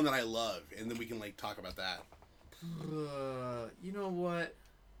hopefully it'll be one that I love, and then we can like talk about that. You know what?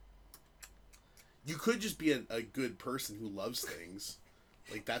 You could just be a good person who loves things.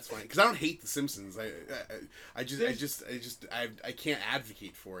 Like, that's fine. Because I don't hate The Simpsons. I can't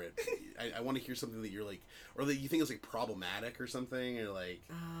advocate for it. I want to hear something that you're like, or that you think is like problematic or something, or like.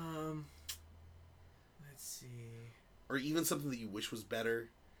 Let's see. Or even something that you wish was better.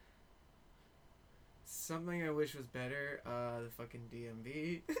 Something I wish was better. The fucking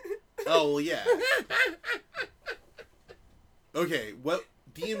DMV. Oh well, yeah. Okay, what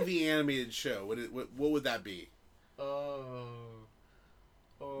DMV animated show? What would that be?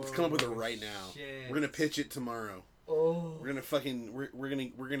 Let's come up with it right now. Shit. We're gonna pitch it tomorrow. We're gonna fucking we're gonna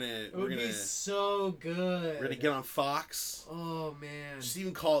It would be so good. We're gonna get on Fox. Oh man. Just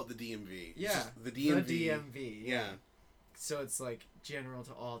even call it the DMV. Yeah. Just the DMV. The DMV. Yeah. So it's like general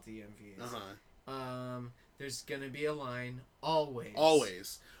to all DMVs. Uh-huh. There's gonna be a line always.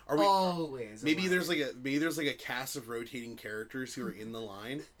 Always. Are we always? Maybe there's like a cast of rotating characters who are in the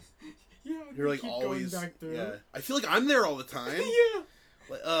line. Yeah. You're like always. Back through. Yeah. I feel like I'm there all the time. Yeah.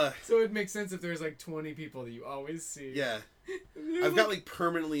 Like, so it makes sense if there's like 20 people that you always see. Yeah. I've got like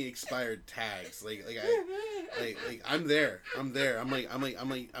permanently expired tags. Like I'm there. I'm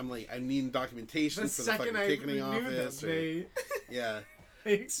needing documentation for the fucking ticketing office. Yeah.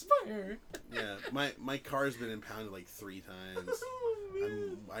 They expire. Yeah. My car's been impounded like 3 times.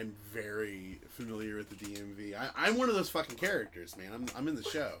 I'm very familiar with the DMV. I'm one of those fucking characters, man. I'm in the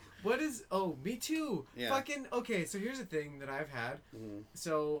show. What is? Oh, me too. Yeah. Fucking okay. So here's a thing that I've had. Mm-hmm.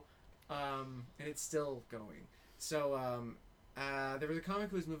 So, and it's still going. So, there was a comic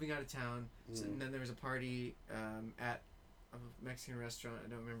who was moving out of town, and then there was a party at a Mexican restaurant. I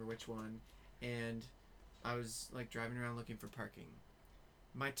don't remember which one, and I was like driving around looking for parking.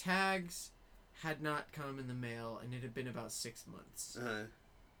 My tags had not come in the mail, and it had been about 6 months. Uh-huh.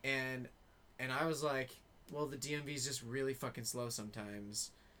 And I was like, well, the DMV is just really fucking slow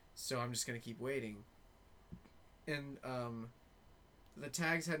sometimes, so I'm just gonna keep waiting. And the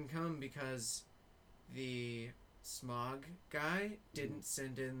tags hadn't come because the smog guy didn't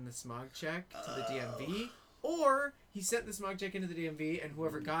send in the smog check to the DMV, or he sent the smog check into the DMV, and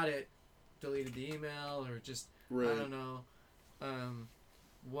whoever got it deleted the email, or just I don't know.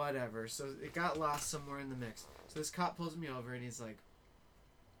 Whatever. So it got lost somewhere in the mix. So this cop pulls me over and he's like,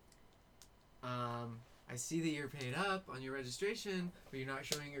 I see that you're paid up on your registration, but you're not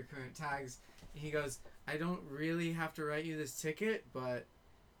showing your current tags. And he goes, I don't really have to write you this ticket, but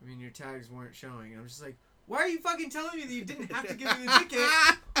I mean, your tags weren't showing. And I'm just like, why are you fucking telling me that you didn't have to give me the ticket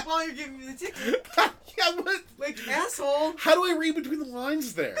while you're giving me the ticket? Yeah, what? Like, asshole. How do I read between the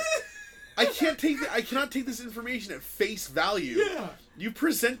lines there? I cannot take this information at face value. Yeah. You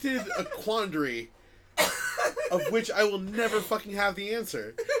presented a quandary of which I will never fucking have the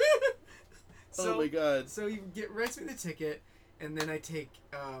answer. So, oh my god. So you writes me the ticket, and then I take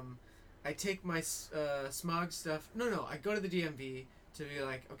my smog stuff. No, I go to the DMV to be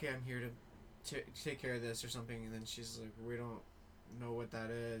like, okay, I'm here to take care of this or something, and then she's like, we don't know what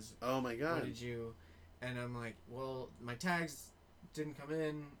that is. Oh my god. What did you? And I'm like, well, my tags didn't come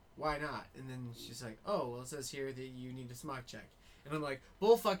in. Why not? And then she's like, oh, well, it says here that you need a smog check. And I'm like,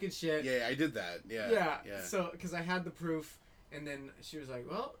 bull fucking shit. Yeah, I did that. Yeah. Yeah. So, because I had the proof, and then she was like,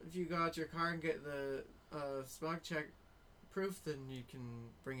 well, if you go out to your car and get the smog check proof, then you can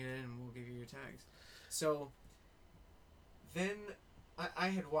bring it in and we'll give you your tags. So, then I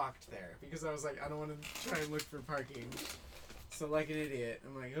had walked there because I was like, I don't want to try and look for parking. So, like an idiot,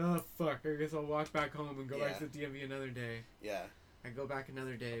 I'm like, oh, fuck, I guess I'll walk back home and go back to the DMV another day. Yeah. I go back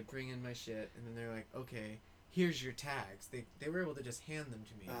another day, bring in my shit, and then they're like, okay, here's your tags. They were able to just hand them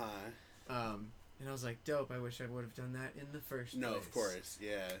to me. Uh-huh. And I was like, dope, I wish I would have done that in the first place. No, of course,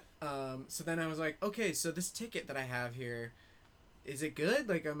 yeah. So then I was like, okay, so this ticket that I have here, is it good?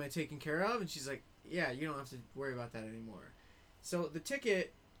 Like, am I taken care of? And she's like, yeah, you don't have to worry about that anymore. So the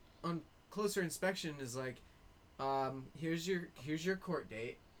ticket, on closer inspection, is like, here's your court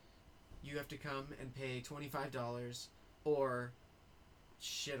date. You have to come and pay $25, or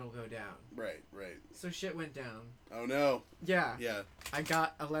shit'll go down. Right. So shit went down. Oh no. Yeah. Yeah. I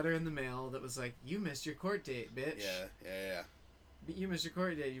got a letter in the mail that was like, you missed your court date, bitch. Yeah. You missed your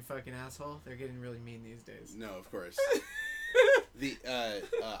court date, you fucking asshole. They're getting really mean these days. No, of course.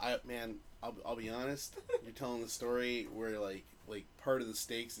 I'll be honest. You're telling the story where like part of the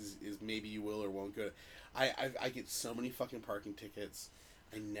stakes is maybe you will or won't go. I get so many fucking parking tickets.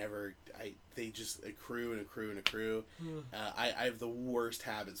 They just accrue and accrue and accrue. I have the worst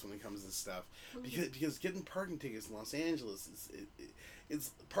habits when it comes to this stuff because getting parking tickets in Los Angeles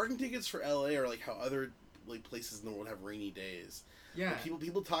it's parking tickets for LA are like how other like places in the world have rainy days. Yeah. Like,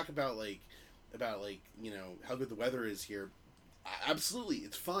 people talk about you know how good the weather is here. Absolutely,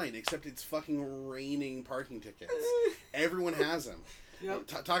 it's fine except it's fucking raining parking tickets. Everyone has them.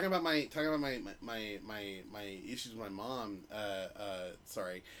 Yep. Talking about my issues with my mom.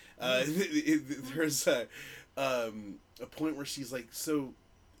 Sorry. There's a point where she's like, so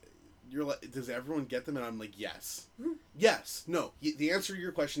you're like, does everyone get them? And I'm like, yes. Yes. No. The answer to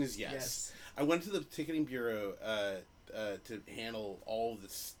your question is yes. I went to the ticketing bureau to handle all of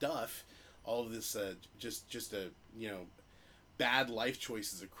this stuff, all of this just a bad life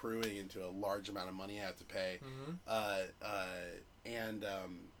choices accruing into a large amount of money I have to pay. And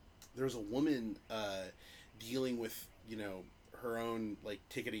there was a woman dealing with her own like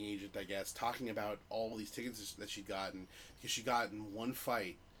ticketing agent, I guess, talking about all these tickets that she'd gotten because she got in one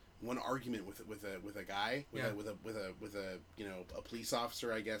argument with a guy with a a police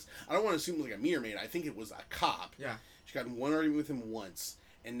officer, I guess. I don't want to assume it was like a mirror maid. I think it was a cop. Yeah. She got in one argument with him once,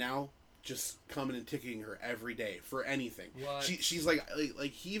 and now just coming and ticketing her every day for anything. What? She's like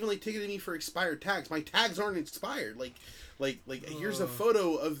he even like ticketed me for expired tags. My tags aren't expired. Here's a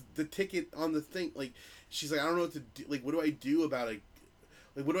photo of the ticket on the thing. Like she's like, I don't know what to do. Like, what do I do about it?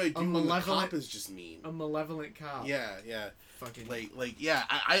 Like, what do I do when the cop is just mean? A malevolent cop. Yeah. Fucking. Yeah.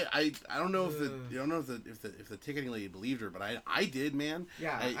 I don't know if the ticketing lady believed her, but I did, man.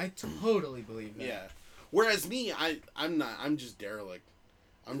 Yeah, I totally believe that. Yeah. Whereas me, I'm not. I'm just derelict.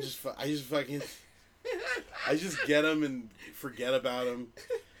 I just get them and forget about them.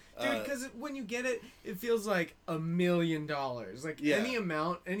 Dude, because when you get it, it feels like $1 million. Like any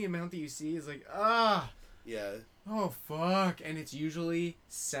amount that you see is like Yeah. Oh fuck! And it's usually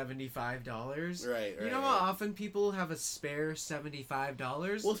 $75. Right. You know how often people have a spare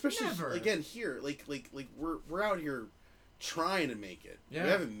 $75? Well, especially never. Again here, like we're out here trying to make it. Yeah. We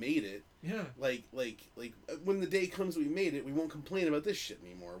haven't made it. Yeah. Like when the day comes we made it, we won't complain about this shit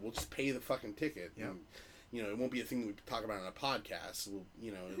anymore. We'll just pay the fucking ticket. Yeah. It won't be a thing that we talk about on a podcast.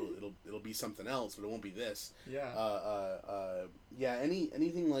 It'll be something else, but it won't be this. Yeah.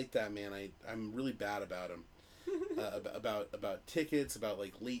 Anything like that, man. I'm really bad about them. About tickets, about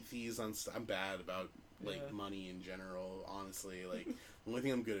like late fees on stuff. I'm bad about money in general. Honestly, like the only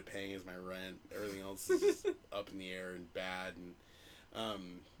thing I'm good at paying is my rent. Everything else is just up in the air and bad. And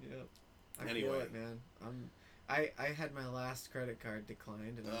I feel it, man. I had my last credit card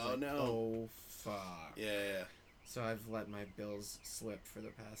declined, and I was no. Oh fuck. Yeah. So I've let my bills slip for the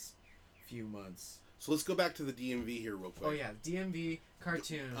past few months. So let's go back to the DMV here real quick. Oh yeah, DMV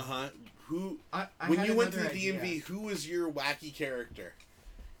cartoon. Who? I when you went to the idea. DMV, who was your wacky character?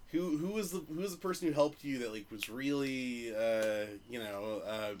 Who was the person who helped you that like was really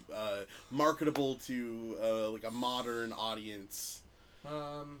marketable to like a modern audience?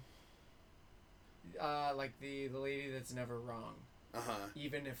 Like the lady that's never wrong.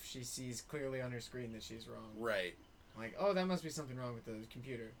 Even if she sees clearly on her screen that she's wrong. Right. Like, oh, that must be something wrong with the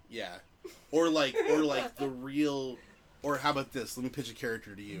computer. Yeah. Or like the real, or how about this? Let me pitch a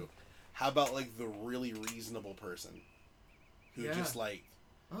character to you. How about like the really reasonable person who just like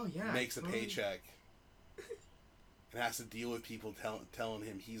makes a paycheck and has to deal with people telling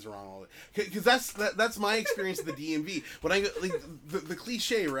him he's wrong all the because that's my experience at the DMV. When I go, like the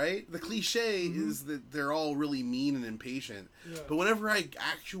cliche, right? The cliche is that they're all really mean and impatient. Yeah. But whenever I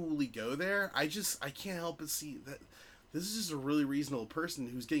actually go there, I can't help but see that this is just a really reasonable person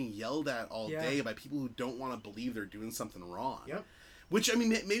who's getting yelled at all day by people who don't want to believe they're doing something wrong. Yep. Which, I mean,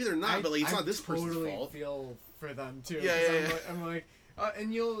 maybe they're not, but like it's not this person's fault. I totally feel for them too. Yeah. I'm like,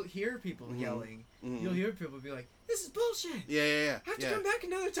 and you'll hear people yelling. You'll hear people be like, "This is bullshit." Yeah. I have to come back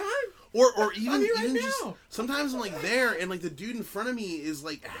another time. Or even I'm here right just now. sometimes I'm like there and like the dude in front of me is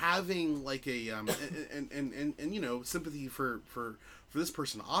like having like a and sympathy for this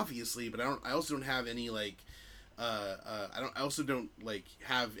person obviously, but I also don't have any like I also don't like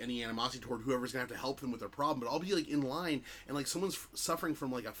have any animosity toward whoever's gonna have to help them with their problem. But I'll be like in line and like someone's suffering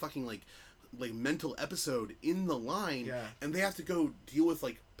from like a fucking like mental episode in the line, and they have to go deal with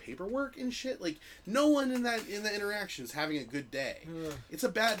like paperwork and shit. Like no one in that interaction is having a good day. It's a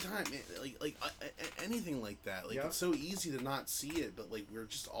bad time. Like anything like that. Like it's so easy to not see it, but like we're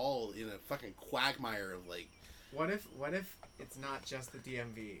just all in a fucking quagmire of like. What if it's not just the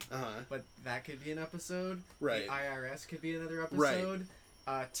DMV, but that could be an episode. Right. The IRS could be another episode.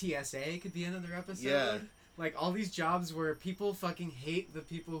 Right. TSA could be another episode. Yeah. Like all these jobs where people fucking hate the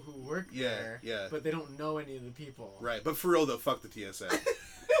people who work there. Yeah. But they don't know any of the people. Right. But for real though, fuck the TSA.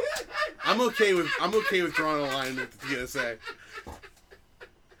 I'm okay with drawing a line with the TSA.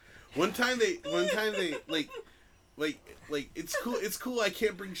 One time they like it's cool. I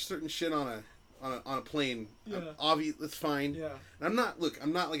can't bring certain shit on a plane. Yeah. Obvious, that's fine. Yeah. And I'm not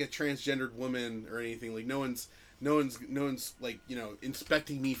like a transgendered woman or anything. Like no one's like,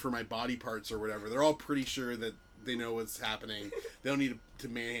 inspecting me for my body parts or whatever. They're all pretty sure that They know what's happening. They don't need to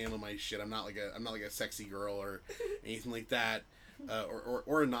manhandle my shit. I'm not like a sexy girl or anything like that.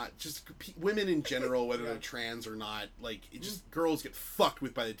 Or not, just women in general, whether they're trans or not, like, it just, girls get fucked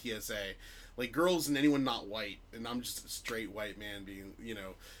with by the TSA. Like, girls and anyone not white, and I'm just a straight white man being, you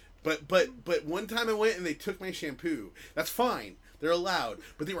know. But one time I went and they took my shampoo. That's fine. They're allowed.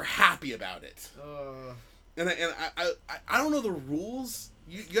 But they were happy about it. And I don't know the rules.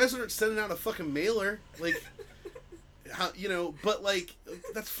 You guys aren't sending out a fucking mailer. Like, how, you know, but, like,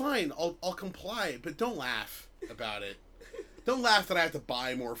 that's fine. I'll comply. But don't laugh about it. Don't laugh that I have to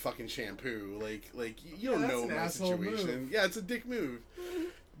buy more fucking shampoo. Like you don't know my situation. Move. Yeah, it's a dick move.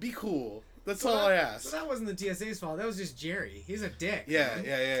 Be cool. That's all I ask. So that wasn't the TSA's fault. That was just Jerry. He's a dick. Yeah.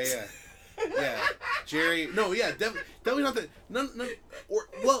 Jerry. No, yeah, definitely not that. None. Or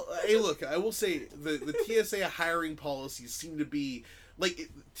well, hey, look. I will say the TSA hiring policies seem to be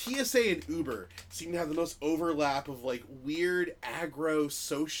like TSA and Uber seem to have the most overlap of like weird, aggro,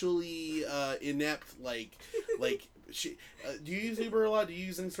 socially inept like. Do you use Uber a lot? Do you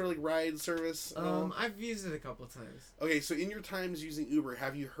use any sort of like ride service? I've used it a couple of times. Okay, so in your times using Uber,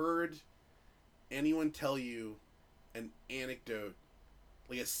 have you heard anyone tell you an anecdote,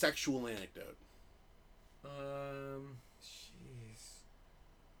 like a sexual anecdote? Jeez,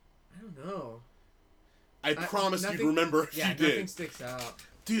 I don't know. I promise you'd remember if you did. Nothing sticks out.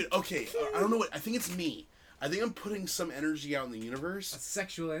 Dude, okay, I don't know what. I think it's me. I think I'm putting some energy out in the universe. That's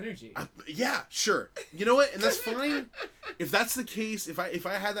sexual energy. Yeah, sure. You know what? And that's fine. If that's the case, if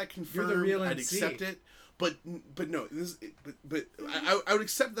I had that confirmed, I'd accept it. But no, I would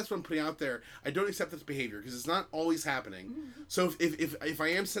accept that's what I'm putting out there. I don't accept this behavior because it's not always happening. So if I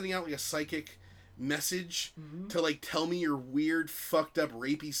am sending out like a psychic message to like tell me your weird, fucked up,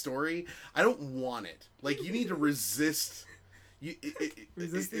 rapey story, I don't want it. Like, you need to resist.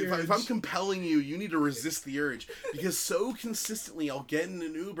 If I'm compelling you, you need to resist the urge, because so consistently I'll get in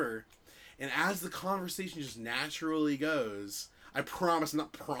an Uber, and as the conversation just naturally goes, I promise I'm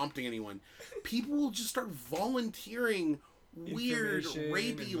not prompting anyone, people will just start volunteering weird,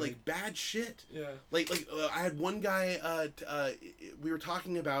 rapey, like bad shit. Yeah. Like I had one guy. We were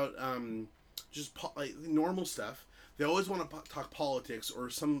talking about just like normal stuff. They always want to talk politics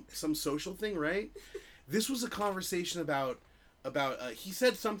or some social thing, right? This was a conversation about he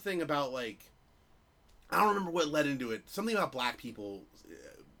said something about, like, I don't remember what led into it. Something about black people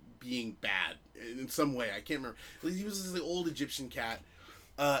being bad in some way. I can't remember. He was this old Egyptian cat,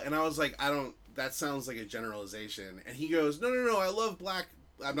 and I was like, that sounds like a generalization. And he goes, no, I love black.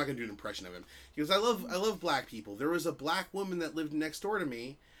 I'm not gonna do an impression of him. He goes, I love black people. There was a black woman that lived next door to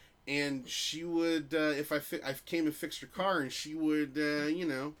me, and she would, if I came and fixed her car, and she would,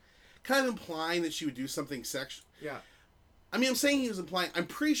 kind of implying that she would do something sexual. Yeah. I mean, I'm saying he was implying. I'm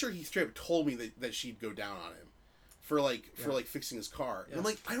pretty sure he straight up told me that she'd go down on him for fixing his car. Yeah. And I'm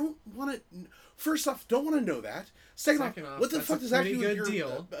like, I don't want to. First off, don't want to know that. Second off, what the fuck does that have to do with your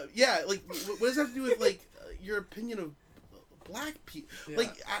deal? Yeah, like, what does that have to do with like your opinion of black people? Yeah.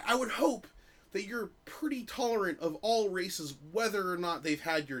 Like, I would hope that you're pretty tolerant of all races, whether or not they've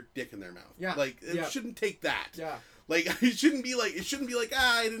had your dick in their mouth. Yeah. Like, it shouldn't take that. Yeah. Like, it shouldn't be like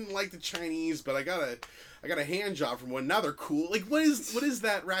I didn't like the Chinese, but I got a hand job from one. Now they're cool. Like, what is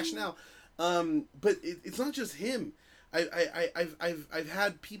that rationale? But it's not just him. I've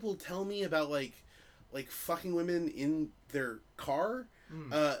had people tell me about like fucking women in their car.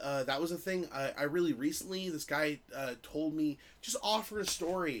 That was a thing. I really recently, this guy told me, just offered a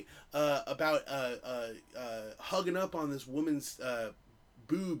story about hugging up on this woman's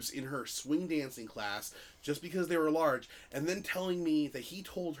boobs in her swing dancing class just because they were large, and then telling me that he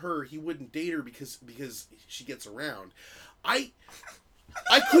told her he wouldn't date her because she gets around. I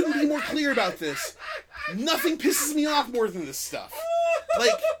couldn't be more clear about this. Nothing pisses me off more than this stuff.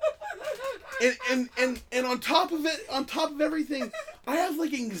 Like, and on top of everything, I have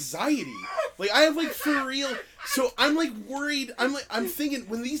like anxiety. Like, I have like, for real. So I'm like worried. I'm thinking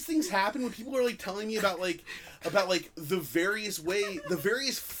when these things happen, when people are like telling me about the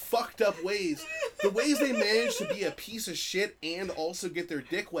various fucked up ways, the ways they manage to be a piece of shit and also get their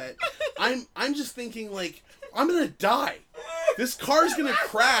dick wet. I'm just thinking, like, I'm gonna die. This car's gonna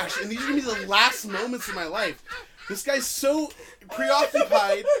crash, and these are gonna be the last moments of my life. This guy's so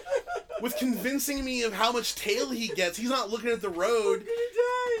preoccupied with convincing me of how much tail he gets. He's not looking at the road.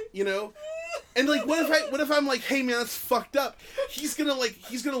 You know? And like, what if I'm like, hey man, that's fucked up. He's gonna look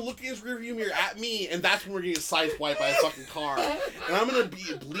in his rearview mirror at me, and that's when we're gonna get sideswiped by a fucking car, and I'm gonna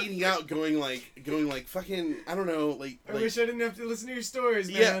be bleeding out, going like fucking, I don't know, like. I wish I didn't have to listen to your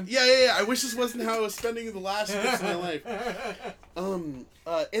stories, man. Yeah. I wish this wasn't how I was spending the last bits of my life. And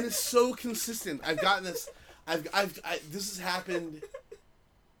it's so consistent. I've gotten this. This has happened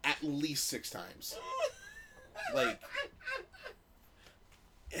at least 6 times. Like,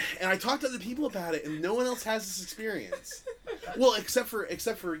 and I talked to other people about it, and no one else has this experience. Well, except for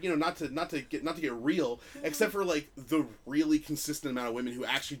not to get real, except for like the really consistent amount of women who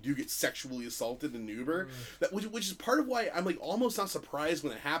actually do get sexually assaulted in Uber. Which is part of why I'm like almost not surprised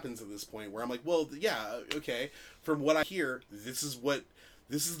when it happens at this point, where I'm like, well, yeah, okay. From what I hear, this is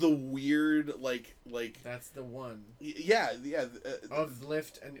the weird like. That's the one. Yeah. Of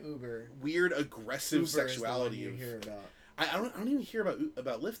Lyft and Uber. Weird aggressive Uber sexuality. Is the one you hear about. I don't even hear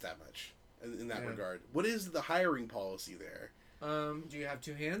about Lyft that much in that regard. What is the hiring policy there? Do you have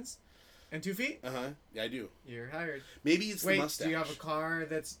 2 hands and 2 feet? Yeah, I do. You're hired. Maybe it's the mustache. Do you have a car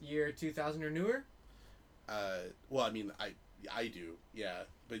that's year 2000 or newer? Well, I mean, I do. Yeah,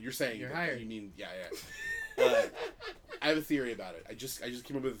 but you're saying you're hired. You mean yeah. I have a theory about it. I just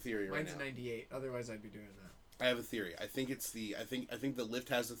came up with a theory right now. Mine's 98. Otherwise, I'd be doing that. I have a theory. I think the Lyft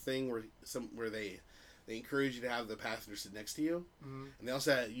has a thing where they encourage you to have the passenger sit next to you, and they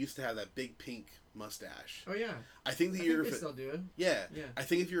also used to have that big pink mustache. Oh yeah. I think they still do it. Yeah. I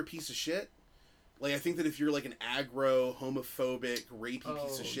think if you're a piece of shit, like I think that if you're like an aggro, homophobic, rapey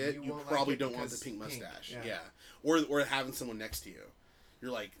piece of shit, you probably don't want the pink mustache. Yeah. Or having someone next to you.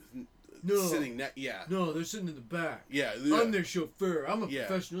 You're like sitting next. Yeah. No, they're sitting in the back. Yeah. I'm their chauffeur. I'm a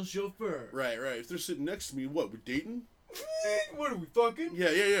professional chauffeur. Right. If they're sitting next to me, what? We're dating? What are we fucking?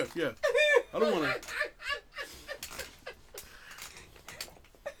 Yeah. I don't want to.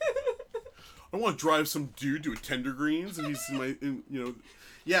 I want to drive some dude to a Tender Greens, and he's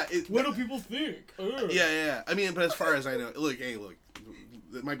yeah. What do people think? Yeah. I mean, but as far as I know, look, it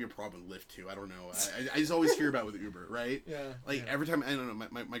might be a problem with Lyft too. I don't know. I just always hear about with Uber, right? Yeah. Like every time, I don't know.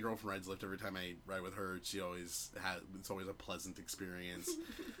 My girlfriend rides Lyft. Every time I ride with her, it's always a pleasant experience.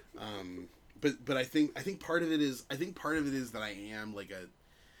 But I think part of it is that I am like a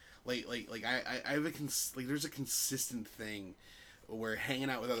I have there's a consistent thing where hanging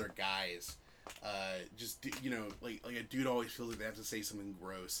out with other guys, just like a dude always feels like they have to say something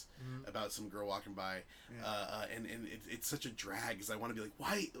gross about some girl walking by, and it's such a drag because I want to be like,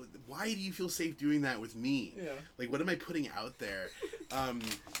 why do you feel safe doing that with me? Yeah. Like, what am I putting out there?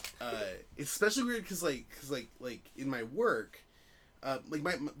 It's especially weird because in my work,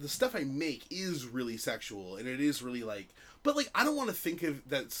 the stuff I make is really sexual, and it is really but I don't want to think of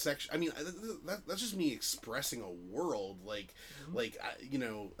that I mean, that's just me expressing a world,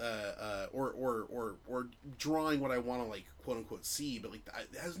 or drawing what I want to quote unquote see, but it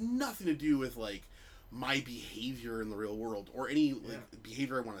has nothing to do with my behavior in the real world or any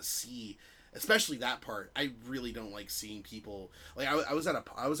behavior I want to see. Especially that part, I really don't like seeing people. I was at a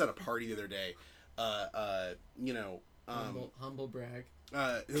party the other day, humble brag.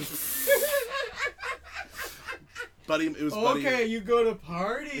 Buddy, it was okay. Buddy. You go to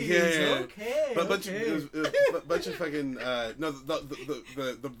parties. Yeah. Okay. But it was a bunch of fucking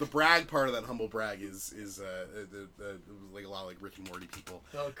the brag part of that humble brag is it was a lot of Rick and Morty people.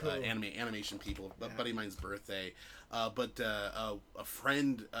 Oh, cool. Animation people. But buddy of mine's birthday, but a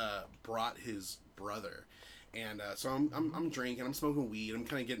friend brought his brother. And so I'm drinking, I'm smoking weed, I'm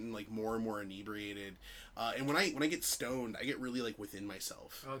kind of getting more and more inebriated, and when I get stoned, I get really within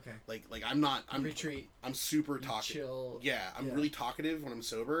myself. Okay. I'm retreat. I'm super talkative. Chill. Yeah, I'm really talkative when I'm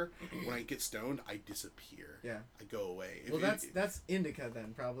sober. When I get stoned, I disappear. Yeah. I go away. Well, that's indica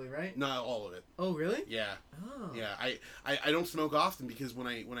then, probably, right? Not all of it. Oh, really? Yeah. Oh. Yeah. I don't smoke often because when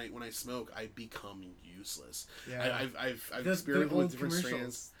I smoke, I become useless. Yeah. I've experimented with different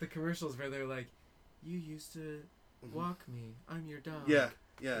strands. The commercials where they're like, you used to walk me. I'm your dog. Yeah.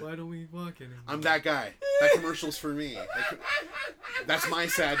 Why don't we walk anymore? I'm that guy. That commercial's for me. That's my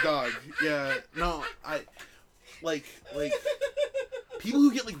sad dog. Yeah. No, I people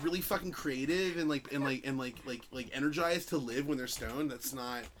who get really fucking creative and energized to live when they're stoned. That's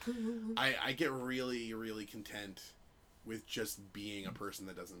not. I get really really content with just being a person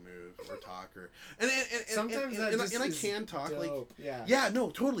that doesn't move or talk and sometimes I can talk dope. No,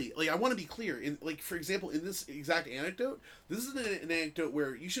 totally. I want to be clear. For example, in this exact anecdote, this is an anecdote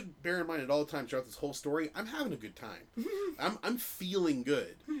where you should bear in mind at all times throughout this whole story, I'm having a good time. I'm feeling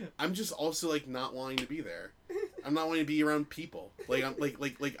good. I'm just also not wanting to be there. I'm not wanting to be around people.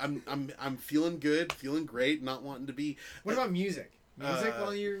 I'm feeling good, feeling great, not wanting to be. What about music? Music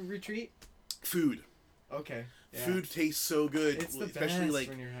while you retreat? Food. Okay. Yeah. Food tastes so good. It's the especially best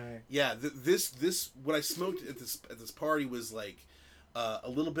when you're high. Yeah, this what I smoked at this party was a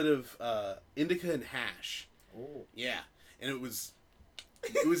little bit of indica and hash. Oh. Yeah, and it was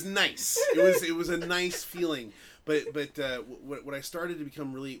nice. It was a nice feeling. But what I started to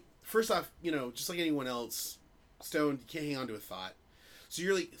become really first off, just like anyone else, stoned, you can't hang on to a thought.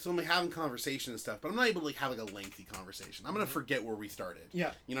 So I'm like having conversation and stuff, but I'm not able to like have like a lengthy conversation. I'm gonna forget where we started.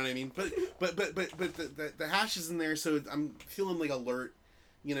 Yeah. You know what I mean? But the hash is in there, so I'm feeling like alert.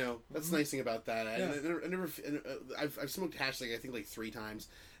 That's the nice thing about that. I've smoked hash like I think like 3 times.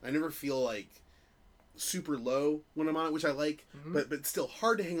 I never feel like super low when I'm on it, which I like, but still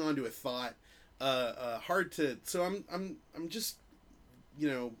hard to hang on to a thought. Hard to. So I'm just.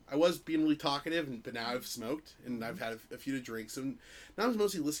 I was being really talkative, but now I've smoked and I've had a few to drink. So now I'm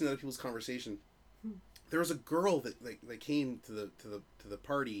mostly listening to other people's conversation. There was a girl that came to the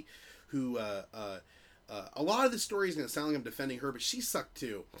party, who a lot of the story is going to sound like I'm defending her, but she sucked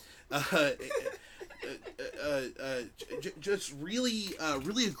too. Just really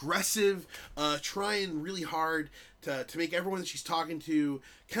aggressive, trying really hard to make everyone that she's talking to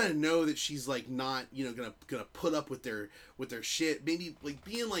kind of know that she's like not gonna put up with their shit. Maybe like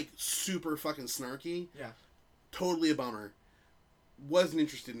being like super fucking snarky. Yeah. Totally a bummer. Wasn't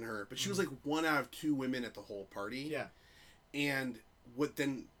interested in her, but she was like 1 out of 2 women at the whole party. Yeah. And what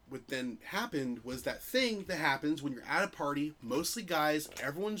then happened was that thing that happens when you're at a party, mostly guys,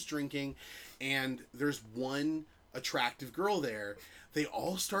 everyone's drinking, and there's one attractive girl there. They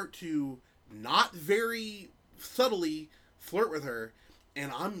all start to not very subtly flirt with her,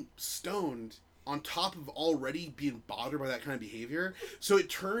 and I'm stoned on top of already being bothered by that kind of behavior. So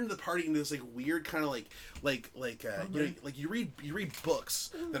it turned the party into this like weird kind of like you read books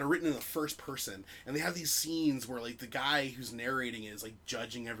that are written in the first person, and they have these scenes where like the guy who's narrating it is like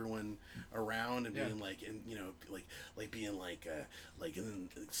judging everyone around and being like, and being like and then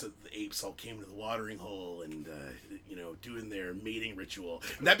so the apes all came to the watering hole and doing their mating ritual.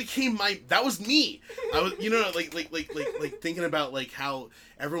 And that was me. I was like thinking about like how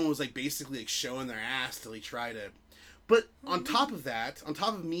everyone was like basically like showing their ass to like try to. But on top of that, on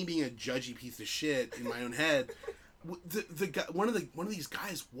top of me being a judgy piece of shit in my own head, the guy, one of these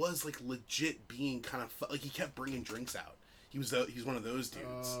guys was like legit being kind of like he kept bringing drinks out. He's one of those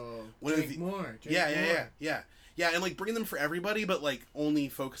dudes. Oh, Drink more. Yeah, and like bringing them for everybody, but like only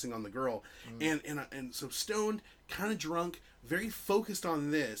focusing on the girl. And so stoned, kind of drunk, very focused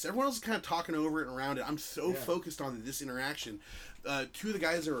on this. Everyone else is kind of talking over it and around it. I'm so focused on this interaction. 2 of the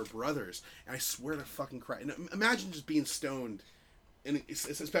guys are brothers, and I swear to fucking Christ. And imagine just being stoned, and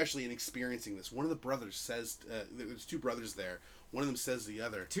especially in experiencing this. One of the brothers says, there's 2 brothers there. One of them says to the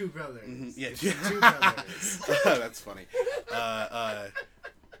other. 2 brothers. Mm-hmm, yeah, it's 2 brothers. That's funny.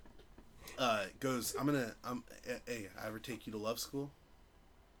 Goes, hey, I ever take you to love school?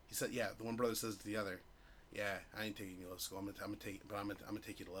 He said, yeah. The one brother says to the other, yeah, I ain't taking you to love school. I'm gonna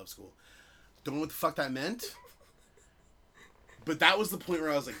take you to love school. Don't know what the fuck that meant. But that was the point where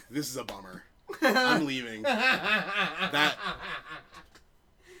I was like, this is a bummer. I'm leaving. That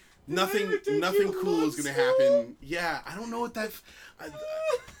nothing cool is gonna happen. Yeah, I don't know what that.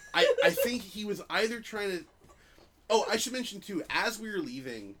 I think he was either trying to. Oh, I should mention too. As we were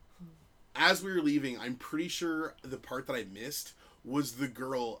leaving, I'm pretty sure the part that I missed was the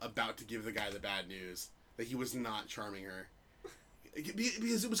girl about to give the guy the bad news that he was not charming her.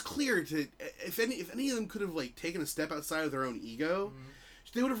 Because it was clear to if any of them could have like taken a step outside of their own ego,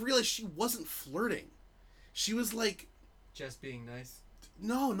 they would have realized she wasn't flirting. She was like just being nice.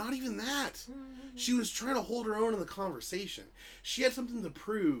 No, not even that. She was trying to hold her own in the conversation. She had something to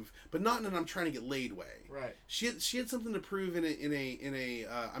prove, but not in an I'm trying to get laid way. Right. She had something to prove in a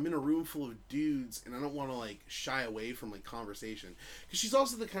I'm in a room full of dudes and I don't want to like shy away from like conversation. Because she was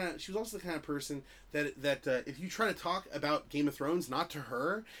also the kind of person that if you try to talk about Game of Thrones, not to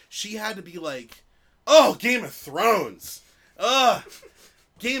her, she had to be like, oh, Game of Thrones. Ugh.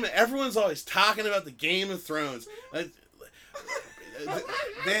 Everyone's always talking about the Game of Thrones.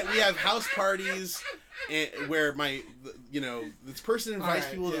 We have house parties where this person invites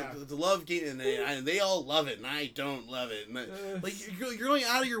people to love game and they all love it and I don't love it and like you're going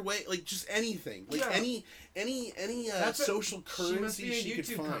out of your way like just anything like any social currency she could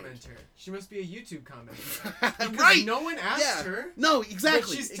find. Commenter. She must be a YouTube commenter. Right. No one asked her. No,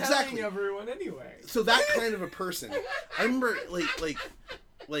 exactly. But she's telling everyone anyway. So that kind of a person. I remember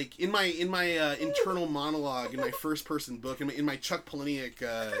like in my internal monologue in my first person book in my Chuck Palahniuk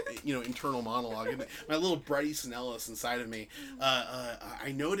internal monologue in my little Bret Easton Ellis inside of me,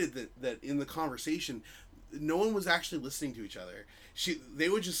 I noted that in the conversation no one was actually listening to each other. They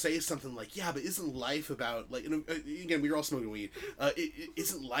would just say something like, yeah, but isn't life about like, again, we were all smoking weed,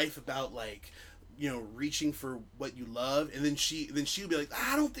 isn't life about like reaching for what you love? And then she would be like,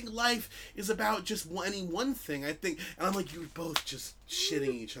 I don't think life is about just any one thing. I think, and I'm like, you're both just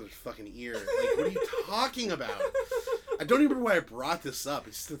shitting each other's fucking ear. Like, what are you talking about? I don't even remember why I brought this up.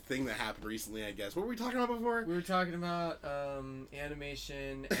 It's just a thing that happened recently, I guess. What were we talking about before? We were talking about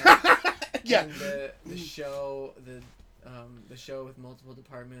animation and, Yeah. and the show the show with multiple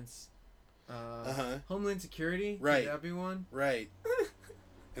departments. Homeland Security. Right. Could that be one? Right.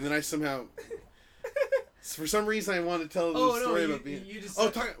 And then I somehow, for some reason, I wanted to tell the story about being. You just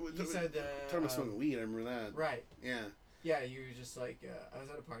talking said about smoking weed. I remember that. Right. Yeah. Yeah, you were just like, I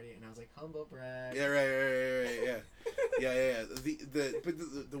was at a party and I was like, humble brag. Yeah. Right. Yeah.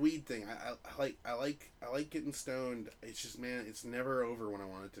 The weed thing. I like getting stoned. It's just, man, it's never over when I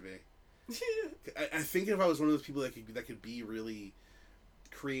want it to be. I think if I was one of those people that could be really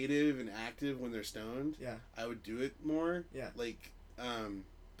creative and active when they're stoned, yeah, I would do it more. Yeah. Like,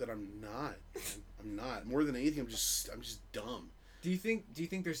 but I'm not. I'm not. More than anything, I'm just dumb. Do you think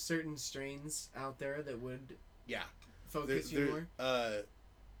there's certain strains out there that would focus you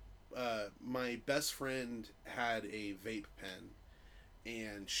more? My best friend had a vape pen,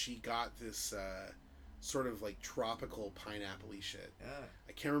 and she got this sort of like tropical pineapple-y shit. Yeah.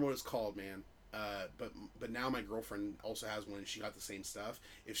 I can't remember what it's called, man. But now my girlfriend also has one, and she got the same stuff.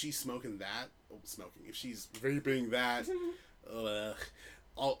 If she's smoking that, if she's vaping that,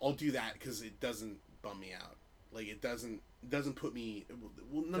 I'll do that because it doesn't bum me out. Like, it doesn't put me.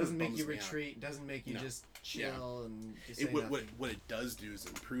 Well, doesn't make you retreat. Doesn't make you just chill and just say nothing. What it does do is it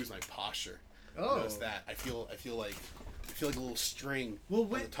improves my posture. Oh, notice that. I feel like a little string on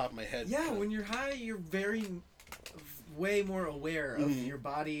the top of my head. Yeah, when you're high, you're way more aware of your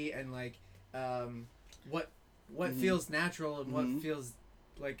body and like what feels natural and what feels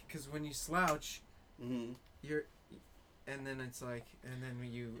like, because when you slouch, you're. And then it's like, and then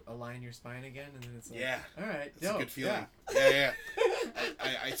you align your spine again, and then it's like, all right, it's a good feeling. Yeah.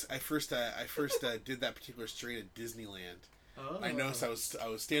 I first did that particular strain at Disneyland. Oh. I noticed I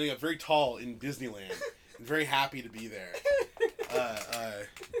was standing up very tall in Disneyland and very happy to be there.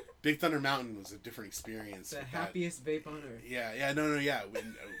 Big Thunder Mountain was a different experience. The happiest vape on earth. Yeah.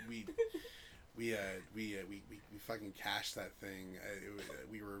 We fucking cashed that thing.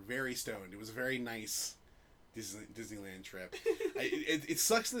 We were very stoned. It was a very nice Disneyland trip. It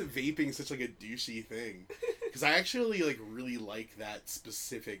sucks that vaping is such like a douchey thing, because I actually like really like that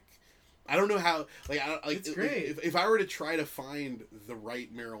specific. I don't know how. It's great. If I were to try to find the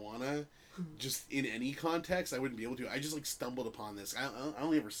right marijuana, just in any context, I wouldn't be able to. I just like stumbled upon this. I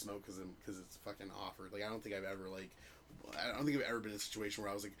only ever smoke because it's fucking offered. Like, I don't think I've ever been in a situation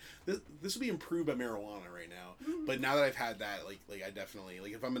where I was like, this would be improved by marijuana right now. But now that I've had that, like I definitely,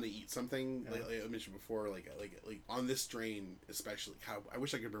 like, if I'm gonna eat something, like I mentioned before, like on this strain especially, I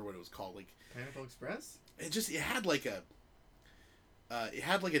wish I could remember what it was called. Like Pineapple Express. It had like a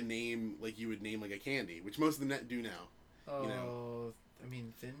name, like you would name like a candy, which most of them do now. Oh, you know? I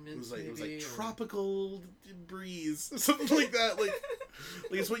mean, Thin Mints. It was like tropical breeze, something like that. Like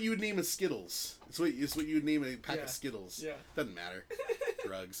it's what you would name a Skittles. It's what you would name a pack of Skittles. Yeah. Doesn't matter.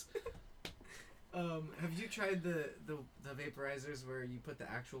 Drugs. Have you tried the vaporizers where you put the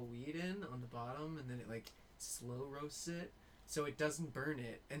actual weed in on the bottom and then it like slow roasts it so it doesn't burn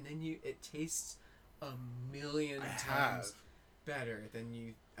it, and then it tastes a million times better than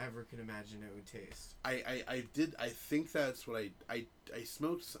you ever could imagine it would taste. I think that's what I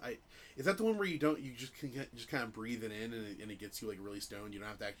smoked. Is that the one where you just kind of breathe it in and it gets you like really stoned? You don't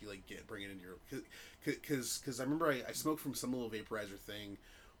have to actually like bring it into your, because I remember I smoked from some little vaporizer thing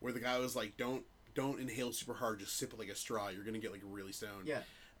where the guy was like, don't inhale super hard, just sip it like a straw, you're gonna get like really stoned. Yeah.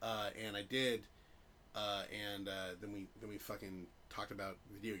 And I did, and then we fucking talked about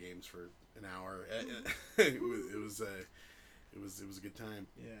video games for an hour. It was a good time.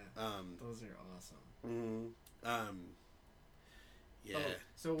 Yeah. Those are awesome. Yeah. Oh,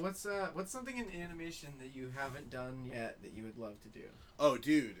 so what's something in animation that you haven't done yet that you would love to do? Oh,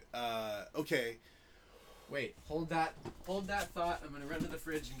 dude. Okay. Wait, hold that thought. I'm gonna run to the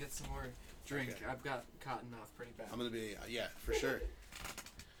fridge and get some more drink. Okay. I've got cotton mouth pretty bad. I'm gonna be for sure.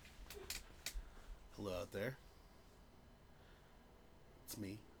 Hello out there. It's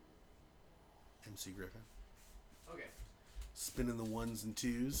me, MC Griffin. Okay. Spinning the ones and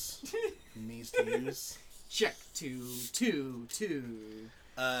twos. Me's to use. Check 2, 2, 2.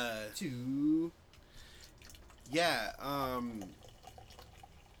 2. Yeah. I'm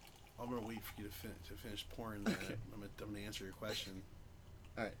gonna wait for you to finish pouring that. Okay. I'm gonna answer your question.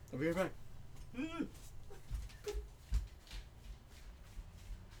 All right. I'll be right back.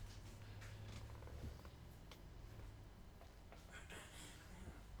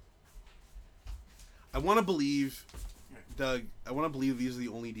 I want to believe, Doug. I want to believe these are the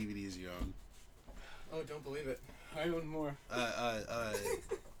only DVDs you own. Oh, don't believe it. I own more.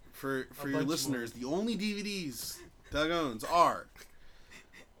 For your listeners, more. The only DVDs Doug owns are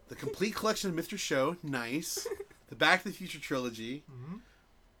the complete collection of Mr. Show, nice. The Back to the Future trilogy,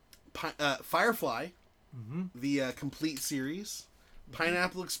 Firefly, the complete series,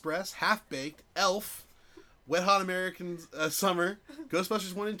 Pineapple Express, Half Baked, Elf, Wet Hot American Summer,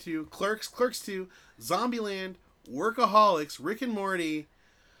 Ghostbusters 1 and 2, Clerks, Clerks 2, Zombieland, Workaholics, Rick and Morty,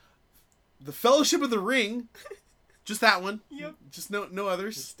 The Fellowship of the Ring, just that one. Yep. Just no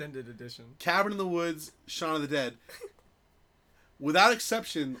others. Extended edition. Cabin in the Woods, Shaun of the Dead. Without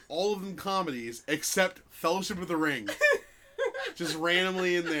exception, all of them comedies except Fellowship of the Ring. Just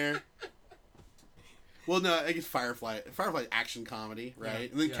randomly in there. Well, no, I guess Firefly action comedy, right? Yeah,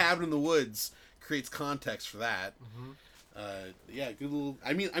 And then yeah. Cabin in the Woods creates context for that. Yeah, good little.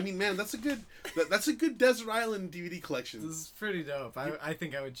 I mean, man, that's a good Desert Island DVD collection. This is pretty dope. I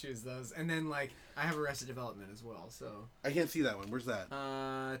think I would choose those. And then, like, I have Arrested Development as well, so... I can't see that one. Where's that?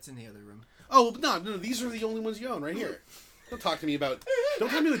 It's in the other room. Oh, no, these are the only ones you own right here. Don't talk to me about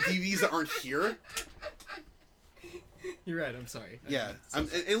DVDs that aren't here. You're right, I'm sorry. Yeah, and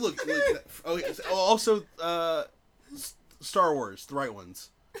look, also, Star Wars, the right ones.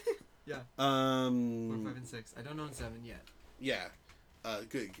 Yeah. 4, 5, and 6. I don't own 7 yet. Yeah.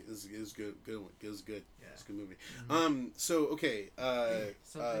 Good. It was good. Good one. It was good. Yeah. It's a good movie. So okay.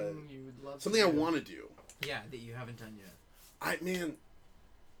 Something you would love. Something to I do. want to do. Yeah, that you haven't done yet. Man.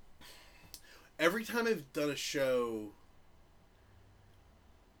 Every time I've done a show.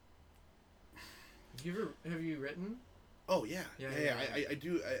 Have you written? Oh yeah. Yeah. I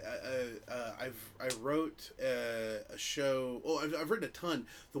do. I wrote a show. Oh, I've written a ton.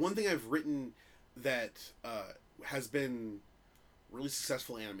 The one thing I've written that has been really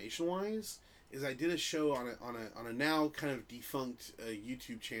successful animation wise is I did a show on a now kind of defunct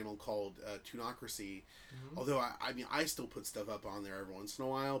YouTube channel called Toonocracy. Although I still put stuff up on there every once in a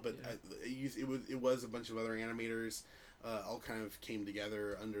while, but it was a bunch of other animators all kind of came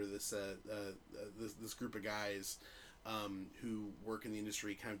together under this this group of guys who work in the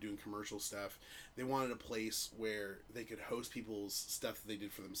industry, kind of doing commercial stuff. They wanted a place where they could host people's stuff that they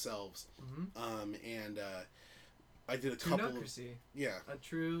did for themselves, and I did a couple of, a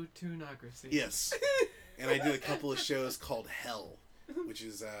true Toonocracy. Yes. And I did a couple of shows called Hell, which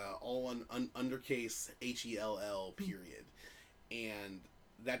is all on undercase HELL period, and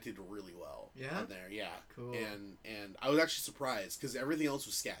that did really well on there. Yeah, cool. And I was actually surprised because everything else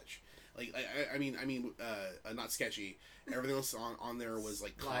was sketch. Like I mean, not sketchy. Everything else on there was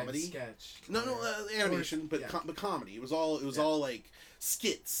like comedy. Live sketch. No, animation, but comedy. It was all like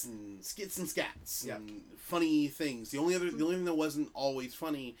skits and scats and funny things. The only thing that wasn't always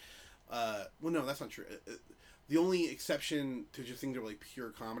funny. Well, no, that's not true. The only exception to just things that were like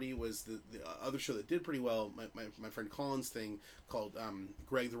pure comedy was the other show that did pretty well. My friend Colin's thing called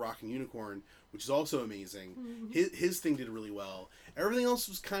Greg the Rockin' Unicorn, which is also amazing. His thing did really well. Everything else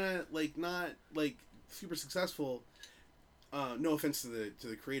was kind of like not like super successful. No offense to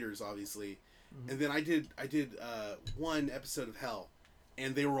the creators, obviously. And then I did one episode of Hell,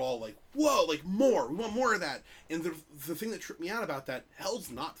 and they were all like, "Whoa, like more! We want more of that." And the thing that tripped me out about that,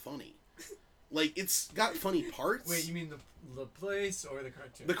 Hell's not funny. Like, it's got funny parts. Wait, you mean the place or the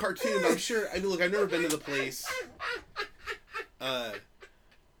cartoon? The cartoon, I'm sure. I mean, look, I've never been to the place. The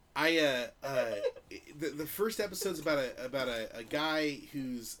first episode's about a guy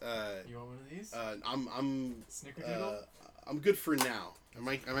who's you want one of these? I'm Snickerdoodle? I'm good for now. I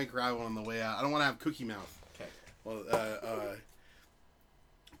might grab one on the way out. I don't want to have cookie mouth. Okay. Well,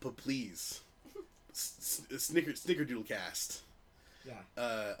 but please, Snickerdoodle cast. Yeah.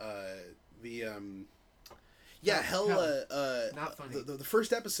 Hell. Not funny. The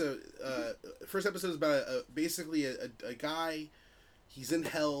first episode. First episode is about basically a guy. He's in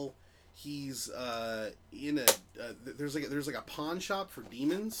hell. He's in there's like a pawn shop for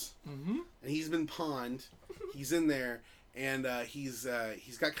demons, and he's been pawned. He's in there, and he's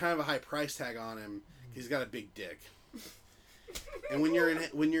got kind of a high price tag on him. He's got a big dick. And when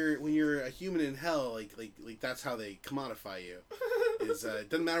you're a human in hell, like that's how they commodify you. Is it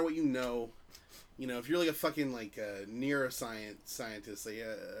doesn't matter what you know. You know, if you're like a fucking like scientist, like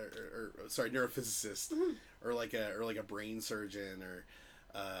neurophysicist, or like a brain surgeon, or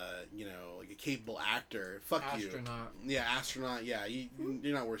like a capable actor. Fuck Astronaut. you. Yeah, astronaut. Yeah,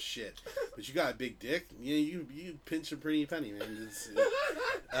 you're not worth shit. But you got a big dick. You pinch a pretty penny, man.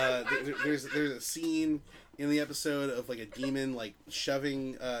 There's a scene in the episode of like a demon like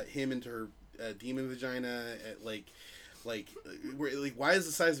shoving him into her demon vagina at like why does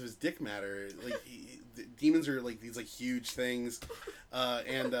the size of his dick matter? Like, demons are like these like huge things,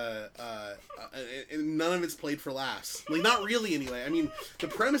 and none of it's played for laughs. Like, not really anyway. I mean, the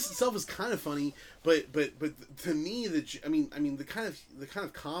premise itself is kind of funny, but to me, the kind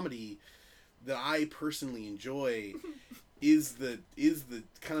of comedy that I personally enjoy is the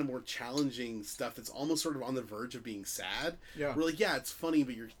kind of more challenging stuff that's almost sort of on the verge of being sad. Yeah. We're like, yeah, it's funny,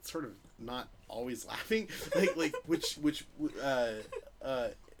 but you're sort of not always laughing. And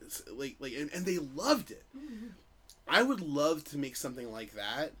they loved it. I would love to make something like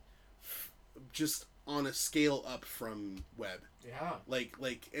that, just on a scale up from web. Yeah.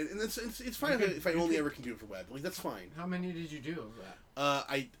 And it's fine if I only ever can do it for web. Like, that's fine. How many did you do of that?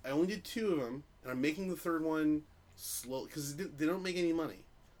 I only did 2 of them, and I'm making the third one slow because they don't make any money.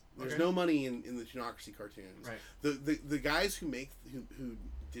 There's no money in the Toonocracy cartoons. Right. The guys who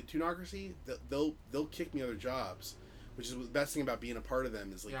did Toonocracy, they'll kick me other jobs, which is the best thing about being a part of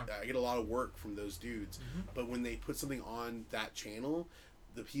them is I get a lot of work from those dudes. Mm-hmm. But when they put something on that channel,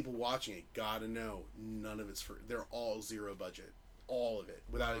 the people watching it gotta know none of it's they're all zero budget, all of it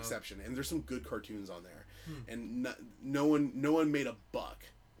without exception. And there's some good cartoons on there, and no one made a buck.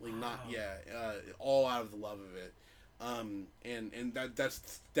 Like, all out of the love of it. And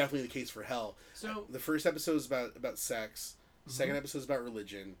that's definitely the case for Hell. So the first episode is about sex. The second episode is about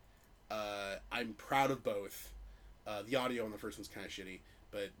religion. I'm proud of both. The audio on the first one's kind of shitty,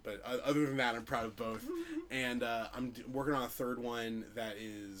 but other than that, I'm proud of both. And I'm working on a third one that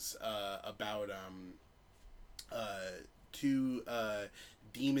is about 2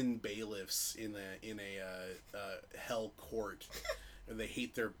 demon bailiffs in a hell court. And they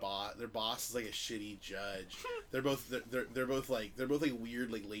hate their boss. Their boss is like a shitty judge. They're both like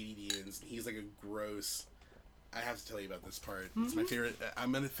weird like lady demons. And he's like a gross. I have to tell you about this part. It's my favorite.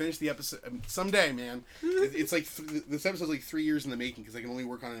 I'm gonna finish the episode someday, man. It's like this episode's like 3 years in the making because I can only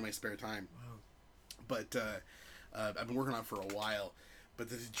work on it in my spare time. Wow. But I've been working on it for a while. But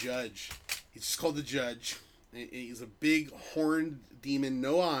this judge, he's just called the Judge. He's a big horned demon,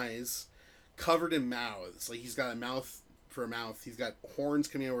 no eyes, covered in mouths. Like, he's got a mouth for a mouth. He's got horns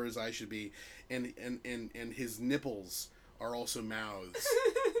coming out where his eyes should be, and his nipples are also mouths,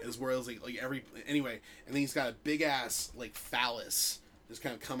 as well as like anyway. And then he's got a big ass like phallus just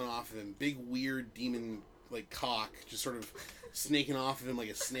kind of coming off of him, big weird demon like cock just sort of snaking off of him like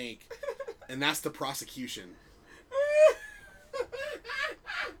a snake, and that's the prosecution.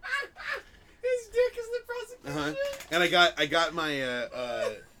 His dick is the prosecution. And I got my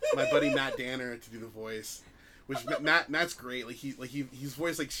my buddy Matt Danner to do the voice. Which Matt's great. He's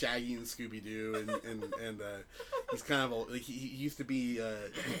voiced like Shaggy and Scooby Doo, and he's kind of like he used to be.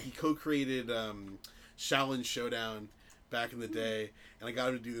 He co-created Shaolin Showdown back in the day, and I got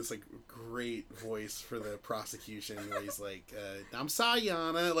him to do this like great voice for the prosecution where he's like, "I'm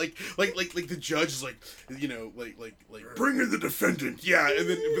Sayana," like the judge is like, like bring in the defendant, yeah, and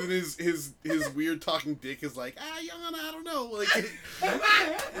then his weird talking dick is like, Yana, I don't know, like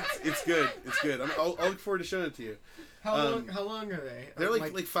it's good, I'll look forward to showing it to you. How long are they? They're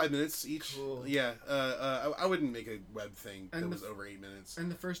like 5 minutes each. Cool. Yeah. I wouldn't make a web thing that was over 8 minutes.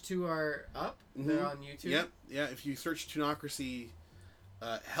 And the first 2 are up? Mm-hmm. They're on YouTube? Yep. Yeah, if you search Toonocracy,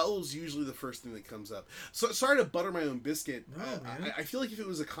 Hell's usually the first thing that comes up. So sorry to butter my own biscuit. No, I feel like if it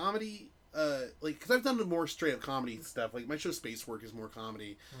was a comedy, because I've done the more straight up comedy stuff. Like, my show Space Work is more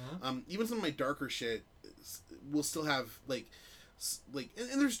comedy. Even some of my darker shit will still have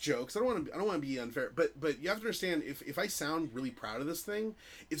and there's jokes. I don't want to be unfair, but you have to understand, if I sound really proud of this thing,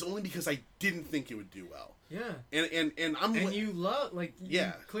 it's only because I didn't think it would do well. Yeah. And you love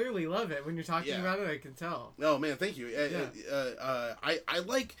you clearly love it when you're talking about it. I can tell. Oh man, thank you.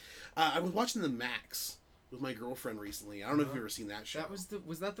 I was watching The Max with my girlfriend recently. I don't know if you've ever seen that show.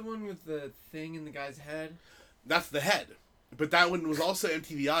 Was that the one with the thing in the guy's head? That's The Head, but that one was also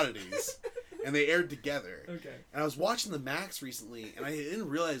MTV Oddities. And they aired together. Okay. And I was watching The Max recently, and I didn't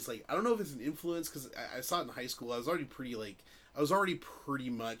realize, I don't know if it's an influence, because I saw it in high school. I was already pretty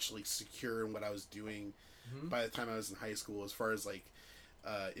much, secure in what I was doing by the time I was in high school, as far as,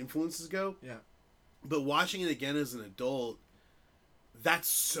 influences go. Yeah. But watching it again as an adult, that's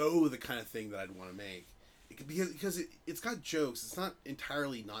so the kind of thing that I'd want to make. Because it's got jokes. It's not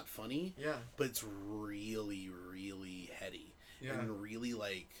entirely not funny. Yeah. But it's really, really heady. Yeah. And really,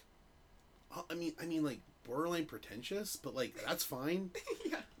 I mean, borderline pretentious, but that's fine.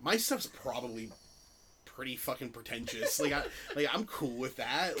 Yeah. My stuff's probably pretty fucking pretentious. I'm cool with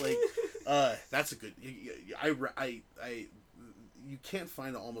that. That's a good. You can't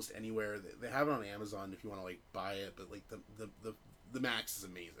find it almost anywhere. They have it on Amazon if you want to buy it, but the Max is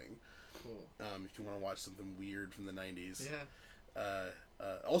amazing. Cool. If you want to watch something weird from the 90s. Yeah.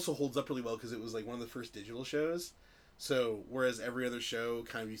 Also holds up really well because it was like one of the first digital shows. So whereas every other show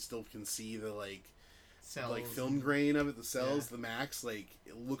kind of you still can see the like Cells like film grain of it, the cells, Yeah. the max, like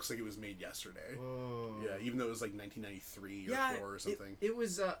it looks like it was made yesterday. Whoa. Yeah, even though it was like 1993 or Yeah, 4 or something. It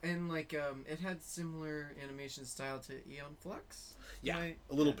was and like it had similar animation style to Eon Flux. Yeah, Right?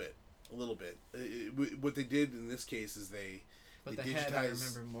 a little bit. What they did in this case is But they the head I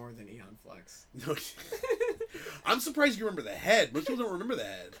digitized- remember more than Eon Flux. No, I'm surprised you remember the head. Most people don't remember the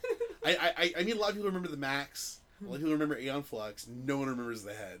head. I mean, a lot of people remember the Max. A lot of people remember Aeon Flux. No one remembers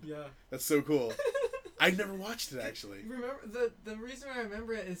the head. Yeah. That's so cool. I've never watched it actually. Remember the reason I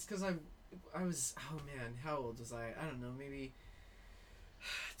remember it is because I was, oh man, how old was I? I don't know, maybe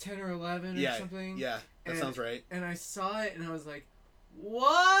 10 or 11 or something. Yeah, that sounds right. And I saw it and I was like,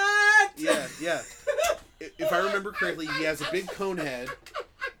 what? Yeah. If I remember correctly, he has a big cone head,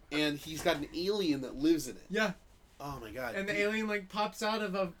 and he's got an alien that lives in it. Yeah. Oh my god. And the alien like pops out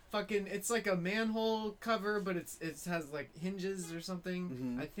of a fucking, it's like a manhole cover, but it has like hinges or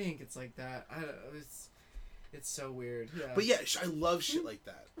something. Mhm. I think it's like that. I don't, it's so weird. Yeah. But yeah, I love shit like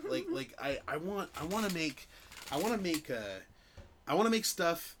that. Like I want to make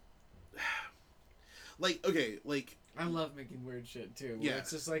stuff like okay, like I love making weird shit too. Yeah.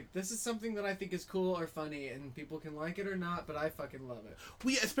 It's just like, this is something that I think is cool or funny and people can like it or not, but I fucking love it.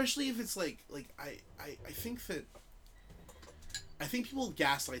 well, yeah, especially if it's like I think people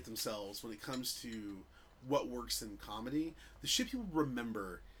gaslight themselves when it comes to what works in comedy. The shit people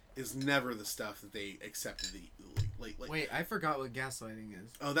remember is never the stuff that they accepted. Like Wait, I forgot what gaslighting is.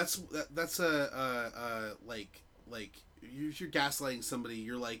 oh, that's like if you're gaslighting somebody,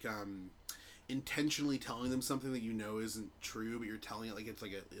 you're like intentionally telling them something that you know isn't true, but you're telling it like it's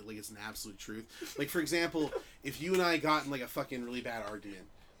it's an absolute truth. Like for example, if you and I got in like a fucking really bad argument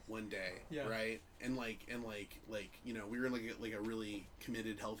one day, Yeah. right? And you know, we were in like a really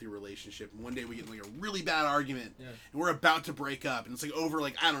committed, healthy relationship. And one day we get in like a really bad argument, Yeah. and we're about to break up, and it's like over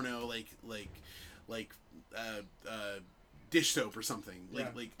like I don't know, dish soap or something, Yeah.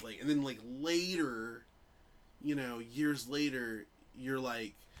 and then like later, you know, years later, you're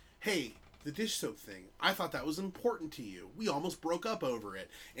like, hey, the dish soap thing, I thought that was important to you. We almost broke up over it.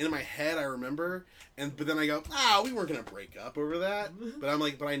 And in my head, I remember, but then I go, we weren't gonna break up over that. But I'm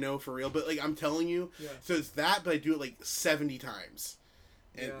like, but I know for real. But like, I'm telling you, Yeah. so it's that, but I do it like 70 times,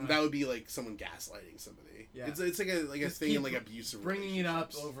 and Yeah. that would be like someone gaslighting somebody. Yeah. It's like a Just thing in keep like abusive bringing it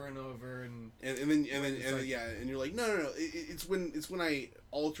up relationships. over and over and And then like- yeah, and you're like, no. It's when I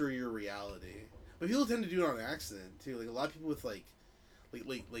alter your reality. But people tend to do it on accident too. Like a lot of people with like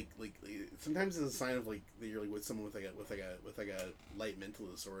sometimes it's a sign of like that you're like with someone with a light mental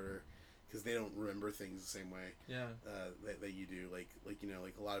disorder because they don't remember things the same way yeah. that you do. Like you know,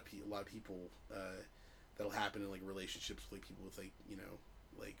 like a lot of people that'll happen in like relationships with like people with like, you know,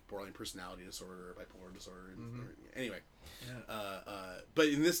 like borderline personality disorder or bipolar disorder. Mhm. Anyway. Yeah. But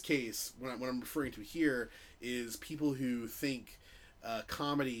in this case, what I'm referring to here is people who think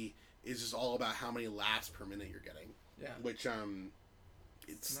comedy is just all about how many laughs per minute you're getting, Yeah. which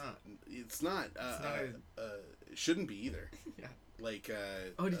it's not. It's not. It shouldn't be either. Yeah. Like.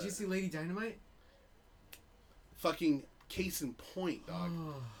 Oh, did you see Lady Dynamite? Fucking case in point, dog.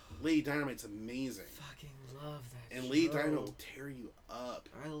 Oh, Lady Dynamite's amazing, fucking love that. and show. Lady Dynamite will tear you up.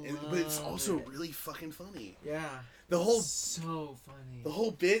 I love But it's also it. really fucking funny. Yeah. The whole so funny. The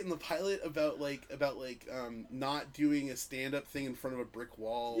whole bit in the pilot about not doing a stand up thing in front of a brick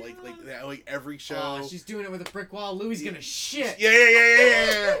wall, Yeah. like every show. Oh, she's doing it with a brick wall. Louis gonna shit.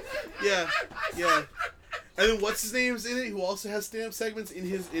 Yeah. And then what's his name's in it? Who also has stand up segments in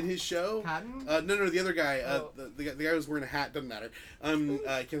his show? Patton? No, the other guy. Oh. The guy who's wearing a hat. Doesn't matter. I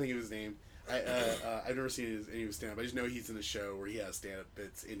can't think of his name. I've never seen any of his stand up. I just know he's in a show where he has stand up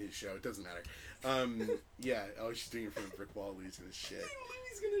bits in his show. It doesn't matter. Yeah. Oh, she's doing it in front of a brick wall. Louis gonna shit.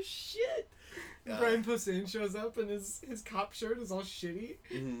 Louis gonna shit. Yeah. Brian Posehn shows up and his cop shirt is all shitty,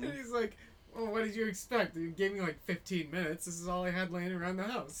 Mhm. and he's like, "Well, what did you expect? You gave me like 15 minutes. This is all I had laying around the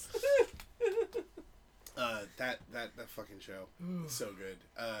house." That fucking show. It's so good.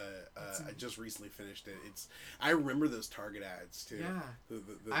 I just recently finished it. I remember those Target ads too. Yeah.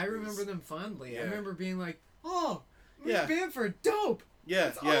 I I remember them fondly. I Yeah. remember being like, "Oh, Yeah. Bamford, dope." Yeah,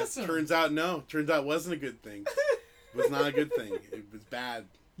 That's yeah. awesome. Turns out it wasn't a good thing. It was not a good thing. It was bad.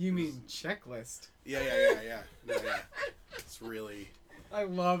 You mean checklist? Yeah. It's really. I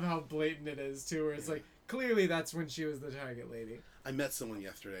love how blatant it is too. Where it's like, clearly that's when she was the target lady. I met someone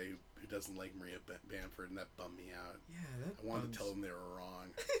yesterday who doesn't like Maria Bamford, and that bummed me out. Yeah, that. I wanted to tell them they were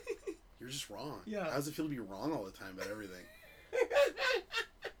wrong. You're just wrong. Yeah. How does it feel to be wrong all the time about everything?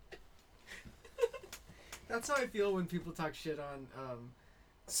 That's how I feel when people talk shit on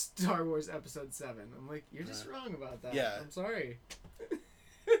Star Wars Episode 7. I'm like, you're just wrong about that. Yeah. I'm sorry. I'm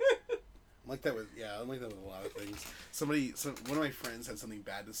like that with a lot of things. One of my friends had something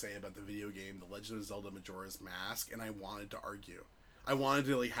bad to say about the video game The Legend of Zelda Majora's Mask, and I wanted to argue. I wanted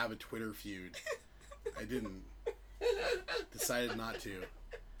to like have a Twitter feud. I didn't. Decided not to.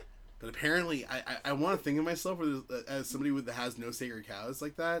 But apparently, I want to think of myself as somebody that has no sacred cows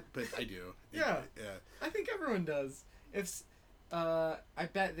like that, but I do. Yeah. Yeah. I think everyone does. I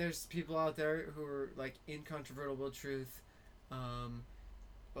bet there's people out there who are like incontrovertible truth.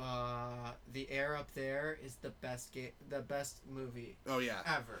 The Air Up There is the best movie. Oh yeah.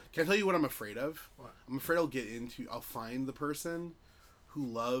 Ever. Can I tell you what I'm afraid of? What? I'm afraid I'll find the person who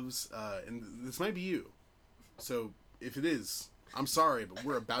loves, and this might be you. So if it is, I'm sorry, but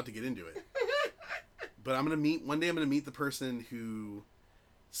we're about to get into it. But one day I'm gonna meet the person who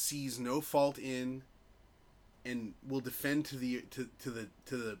sees no fault in, and will defend to the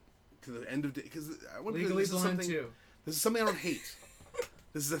end of day. Because Legally Blonde too. This is something I don't hate.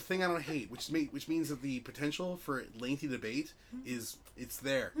 This is a thing I don't hate, which means that the potential for lengthy debate it's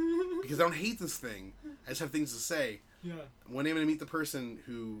there. Because I don't hate this thing. I just have things to say. Yeah. One day I'm going to meet the person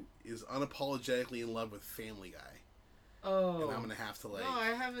who is unapologetically in love with Family Guy. Oh. And I'm going to have to like... No, I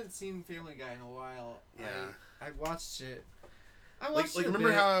haven't seen Family Guy in a while. Yeah. I watched it.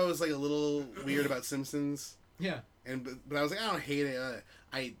 Remember how I was like a little weird about Simpsons? Yeah. But I was like, I don't hate it.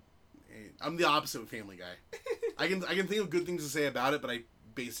 I'm the opposite with Family Guy. I can think of good things to say about it, but I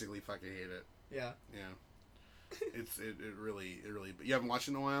basically fucking hate it. Yeah. Yeah. It really. But you haven't watched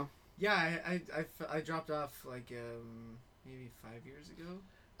it in a while? Yeah, I dropped off like maybe 5 years ago.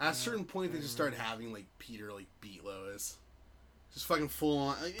 At a certain point, they just started having like Peter like beat Lois, just fucking full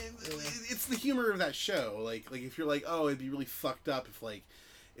on. It's the humor of that show. Like if you're like, oh, it'd be really fucked up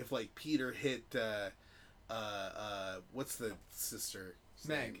if Peter hit what's the sister?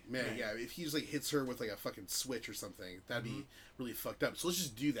 Meg. Yeah. If he just like hits her with like a fucking switch or something, that'd be really fucked up. So let's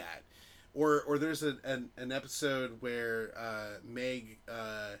just do that. Or there's an episode where Meg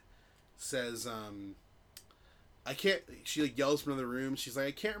says I can't. She like yells from another room. She's like,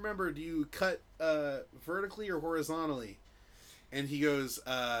 I can't remember. Do you cut vertically or horizontally? And he goes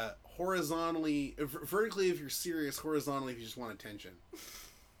horizontally. Vertically if you're serious. Horizontally if you just want attention.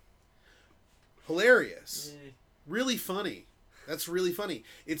 Hilarious. Really funny. That's really funny.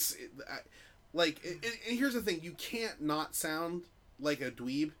 And here's the thing: you can't not sound like a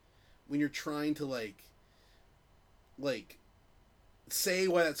dweeb when you're trying to like say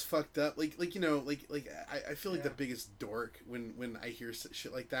why that's fucked up. I feel like the biggest dork when I hear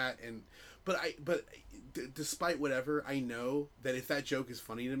shit like that. But despite whatever, I know that if that joke is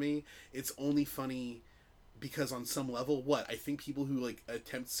funny to me, it's only funny because on some level, I think people who like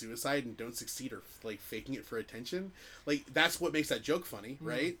attempt suicide and don't succeed are like faking it for attention. Like that's what makes that joke funny,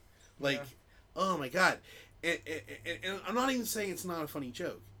 right? Oh my god. And I'm not even saying it's not a funny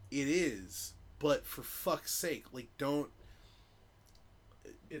joke. It is, but for fuck's sake, like don't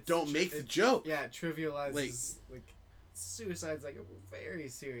make the joke. Yeah, it trivializes like suicide's like a very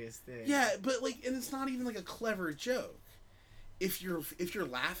serious thing. Yeah, but and it's not even like a clever joke. If you're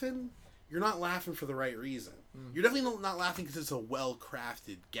laughing, you're not laughing for the right reason. You're definitely not laughing because it's a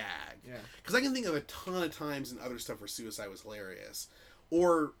well-crafted gag. Yeah. Because I can think of a ton of times in other stuff where suicide was hilarious,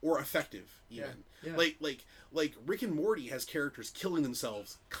 or effective even. Yeah. Like Rick and Morty has characters killing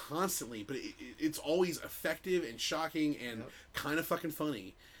themselves constantly, but it's always effective and shocking and kind of fucking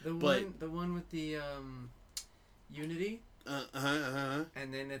funny. The one with the Unity.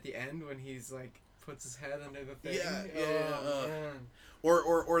 And then at the end when he's like puts his head under the thing. Man.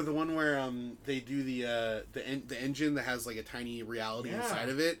 Or the one where they do the engine that has like a tiny reality inside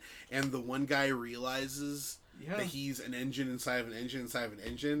of it, and the one guy realizes that he's an engine inside of an engine inside of an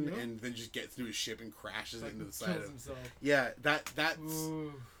engine, and then just gets through his ship and crashes into the side of himself. Yeah,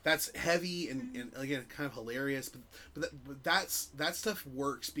 that's heavy and again kind of hilarious, but that stuff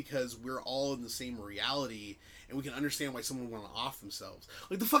works because we're all in the same reality. And we can understand why someone would want to off themselves.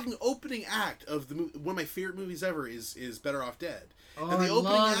 Like the fucking opening act of one of my favorite movies ever is Better Off Dead. And the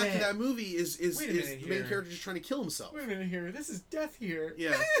opening act of that movie is the main character just trying to kill himself. Wait a minute here. This is death here.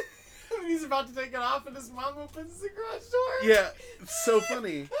 Yeah. And he's about to take it off and his mom opens the garage door. Yeah. It's so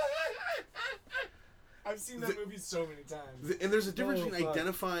funny. I've seen that movie so many times. And there's a difference between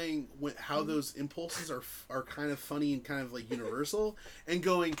identifying how those impulses are kind of funny and kind of like universal, and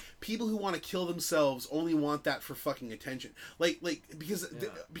going, people who want to kill themselves only want that for fucking attention. Because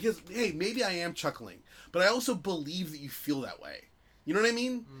hey, maybe I am chuckling, but I also believe that you feel that way. You know what I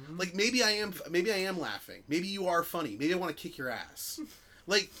mean? Mm-hmm. Like maybe I am laughing. Maybe you are funny. Maybe I want to kick your ass.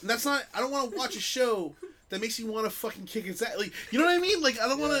 Like that's not. I don't want to watch a show that makes you want to fucking kick its ass. Like, you know what I mean? Like, I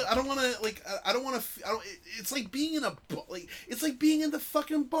don't want to, it's like being in it's like being in the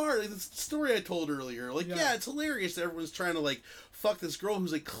fucking bar. Like, this story I told earlier. Like, yeah, it's hilarious that everyone's trying to, like, fuck this girl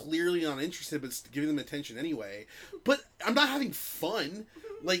who's, like, clearly not interested, but giving them attention anyway. But I'm not having fun.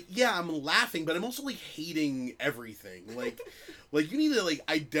 Like, yeah, I'm laughing, but I'm also, like, hating everything. Like, you need to, like,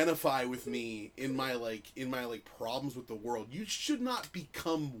 identify with me in my problems with the world. You should not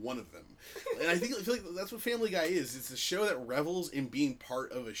become one of them. And I feel like that's what Family Guy is. It's a show that revels in being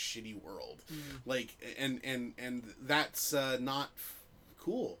part of a shitty world. Like, and that's not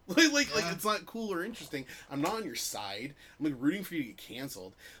cool. Like it's not cool or interesting. I'm not on your side. I'm, like, rooting for you to get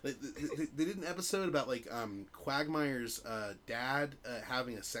canceled. Like, they did an episode about, like, Quagmire's dad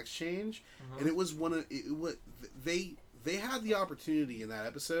having a sex change, and it was they had the opportunity in that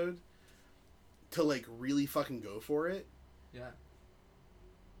episode to, like, really fucking go for it. Yeah.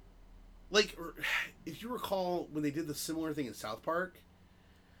 Like, if you recall when they did the similar thing in South Park,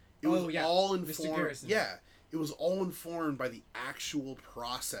 it was all informed. Yeah, it was all informed by the actual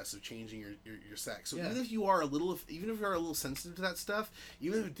process of changing your sex. So even if you are a little sensitive to that stuff,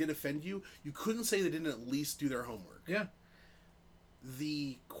 even if it did offend you, you couldn't say they didn't at least do their homework. Yeah.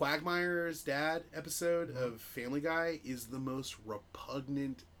 The Quagmire's dad episode of Family Guy is the most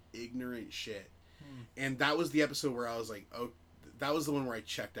repugnant, ignorant shit. And that was the episode where I was like, oh, that was the one where I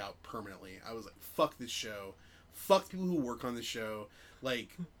checked out permanently. I was like, fuck this show. Fuck people who work on this show. Like,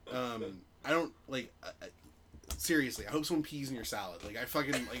 I don't, like, seriously, I hope someone pees in your salad. Like, I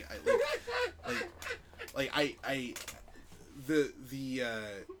fucking,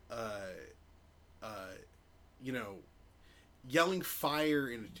 you know, yelling fire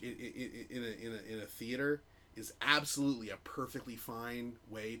in a theater is absolutely a perfectly fine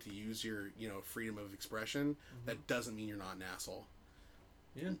way to use your, you know, freedom of expression. That doesn't mean you're not an asshole.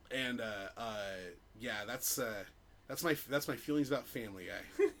 Yeah. And yeah, that's my feelings about Family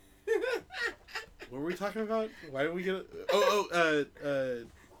Guy. What were we talking about? Why did we get?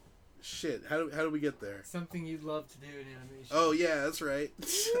 Shit. How do we get there? Something you'd love to do in animation. Oh yeah, that's right.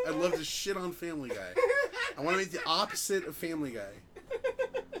 I'd love to shit on Family Guy. I want to make the opposite of Family Guy.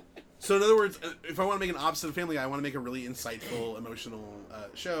 So in other words, if I want to make an opposite of Family Guy, I want to make a really insightful, emotional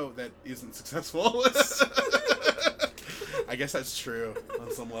show that isn't successful. I guess that's true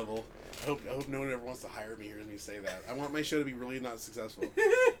on some level. I hope no one ever wants to hire me or hears me say that. I want my show to be really not successful.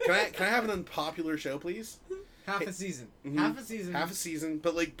 Can I have an unpopular show, please? Half a season. Mm-hmm. Half a season,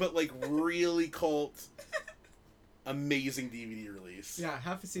 but really cult, amazing DVD release. Yeah,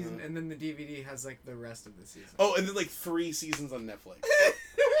 half a season, and then the DVD has, like, the rest of the season. Oh, and then, like, 3 seasons on Netflix.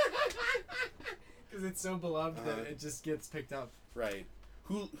 Because it's so beloved that it just gets picked up. Right.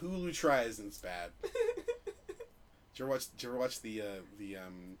 Hulu tries and it's bad. Did you ever watch the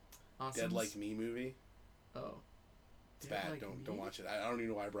Dead Like Me movie? Oh. It's bad. Like Don't watch it. I don't even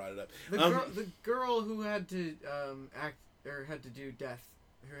know why I brought it up. The girl who had to act or had to do death.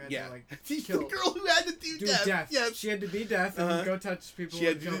 Who had to, like, kill. The girl who had to do death. Yeah, she had to be death and go touch people. She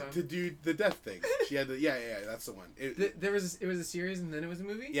had to do the death thing. She had to. Yeah, that's the one. It was a series and then it was a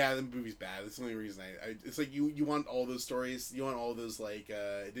movie. Yeah, the movie's bad. That's the only reason it's like you want all those stories. You want all those, like,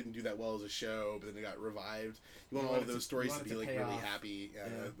 it didn't do that well as a show, but then it got revived. You want all of those stories to be, like, really happy. Yeah,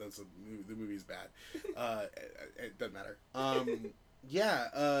 that's the movie's bad. It doesn't matter.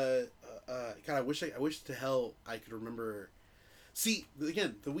 Yeah. God, I wish to hell I could remember. See,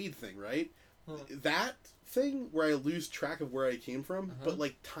 again, the weed thing, right? That thing where I lose track of where I came from, but,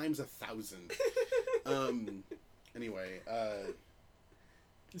 like, times 1,000. Anyway,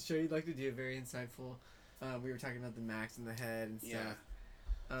 The show you'd like to do, very insightful. We were talking about the Max in the head and stuff.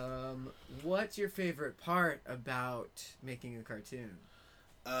 Yeah. What's your favorite part about making a cartoon?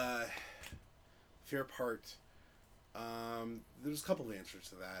 Favorite part... there's a couple of answers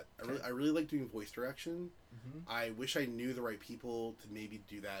to that. I really like doing voice direction. I wish I knew the right people to maybe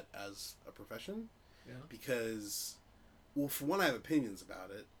do that as a profession. Yeah. Because, well, for one, I have opinions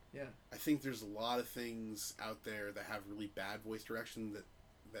about it. Yeah. I think there's a lot of things out there that have really bad voice direction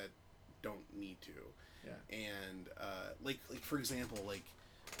that don't need to. Yeah. And like for example, like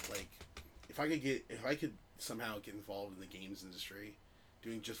if I could somehow get involved in the games industry,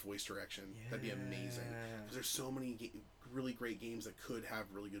 doing just voice direction, that'd be amazing. Because there's so many really great games that could have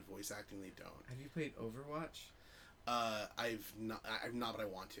really good voice acting. They don't. Have you played Overwatch? I've not, but I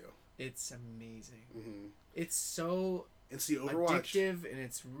want to. It's amazing. Mm-hmm. It's so Overwatch. Addictive, and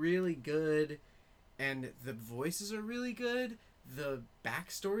it's really good, and the voices are really good. The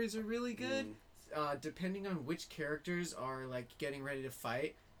backstories are really good. Depending on which characters are, like, getting ready to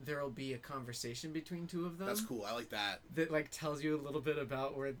fight, there'll be a conversation between two of them. That's cool. I like that. That like tells you a little bit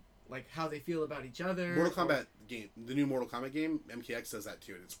about where like how they feel about each other. Mortal Kombat game, the new Mortal Kombat game, MKX does that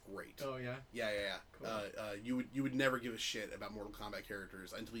too, and it's great. Oh yeah. Yeah. Cool. You would never give a shit about Mortal Kombat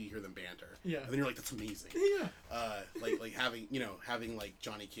characters until you hear them banter. Yeah. And then you're like, that's amazing. Yeah. Like having like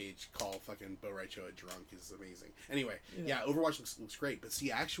Johnny Cage call fucking Bo Raicho a drunk is amazing. Anyway, yeah, Overwatch looks great, but see,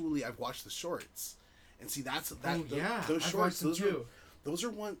 actually, I've watched the shorts, and see those shorts, those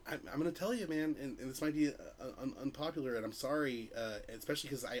are one. I'm gonna tell you, man, and this might be unpopular, and I'm sorry, especially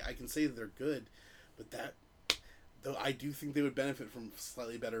because I can say that they're good, but though I do think they would benefit from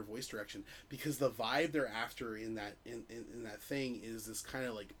slightly better voice direction, because the vibe they're after in that thing is this kind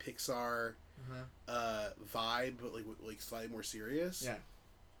of like Pixar vibe, but like slightly more serious. Yeah.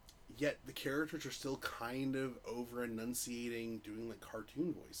 Yet the characters are still kind of over enunciating, doing like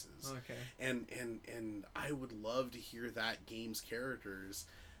cartoon voices. Okay. And I would love to hear that game's characters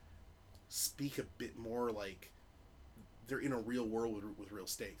speak a bit more like they're in a real world with real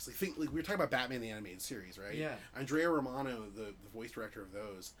stakes. Like we were talking about Batman the Animated Series, right? Yeah. Andrea Romano, the voice director of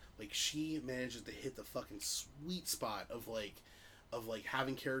those, like she manages to hit the fucking sweet spot of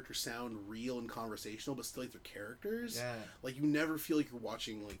having characters sound real and conversational, but still like they're characters. Yeah. Like you never feel like you're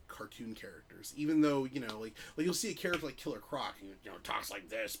watching like cartoon characters, even though like you'll see a character like Killer Croc, and talks like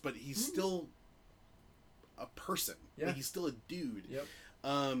this, but he's still a person. Yeah. Like he's still a dude. Yep.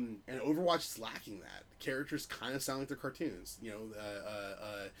 And Overwatch is lacking that. Characters kind of sound like they're cartoons.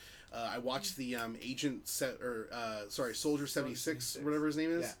 I watched the Soldier 76, whatever his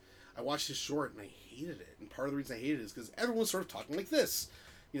name is. Yeah. I watched his short and I hated it. And part of the reason I hated it is because everyone's sort of talking like this.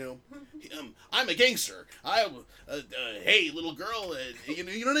 I'm a gangster. Hey, little girl. You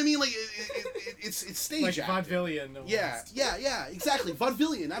know what I mean? Like it's stage like acting. vaudevillian. Almost. Yeah, exactly.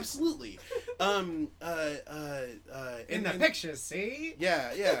 Vaudevillian, absolutely. In the pictures, see?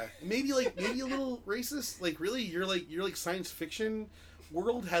 Yeah. Maybe a little racist. Like really, you're like science fiction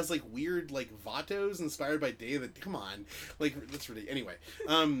world has like weird like vatos inspired by David. Come on, like that's ridiculous. Anyway,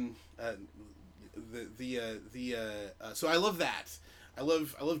 so I love that. I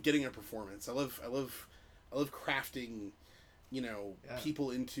love getting a performance. I love crafting,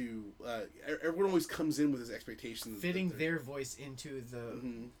 people into. Everyone always comes in with his expectations, fitting their voice into the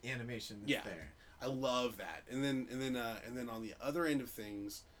animation that's there. I love that. And then on the other end of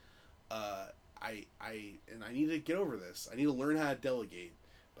things, I need to get over this. I need to learn how to delegate.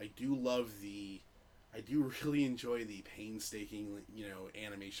 But I do really enjoy the painstaking,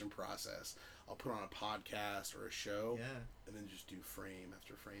 animation process. I'll put on a podcast or a show, and then just do frame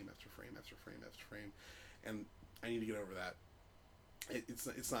after frame after frame after frame after frame, and I need to get over that.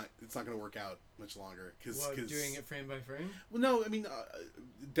 It's not going to work out much longer because doing it frame by frame. Well, no, I mean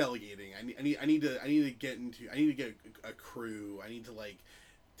delegating. I need to get a crew. I need to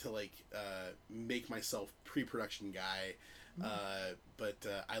make myself pre-production guy. But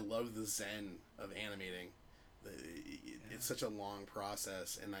I love the zen of animating. It's such a long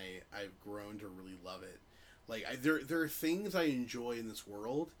process, and I've grown to really love it. Like there are things I enjoy in this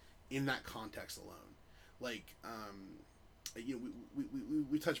world in that context alone. Like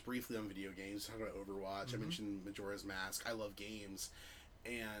we touched briefly on video games. Talked about Overwatch. I mentioned Majora's Mask. I love games,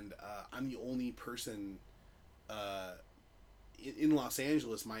 and I'm the only person in Los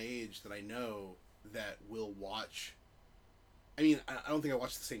Angeles my age that I know that will watch. I mean, I don't think I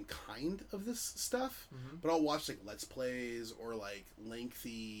watch the same kind of this stuff, but I'll watch like Let's Plays or like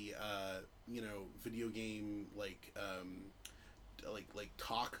lengthy, video game like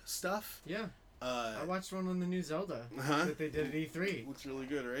talk stuff. Yeah. I watched one on the new Zelda that they did at E3. Looks really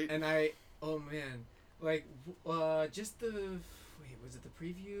good, right? And just was it the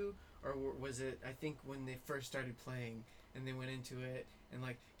preview or was it? I think when they first started playing and they went into it and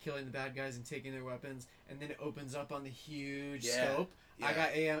like killing the bad guys and taking their weapons, and then it opens up on the huge scope. Yeah. I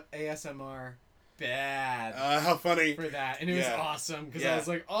got ASMR bad. How funny for that, and it was awesome because I was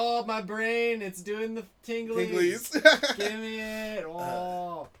like, "Oh, my brain, it's doing the tinglies. Give me it!"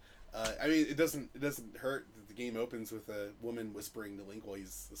 Oh. I mean, it doesn't hurt that the game opens with a woman whispering to Link while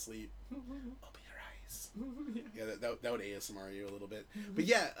he's asleep. Open your eyes. Yeah, that would ASMR you a little bit. But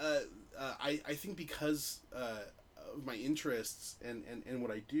yeah, I think because of my interests and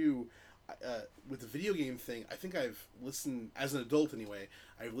what I do with the video game thing, I think I've listened, as an adult anyway,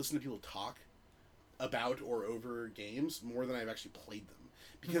 I've listened to people talk about or over games more than I've actually played them.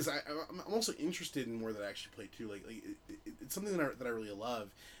 Because I'm also interested in more that I actually play too. Like it's something that I really love.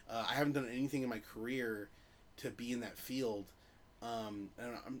 I haven't done anything in my career to be in that field. And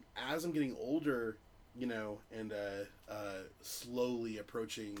as I'm getting older, and slowly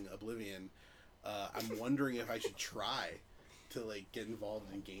approaching oblivion, I'm wondering if I should try to like get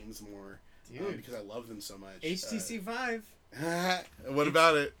involved in games more. Dude. Because I love them so much. HTC Vive. What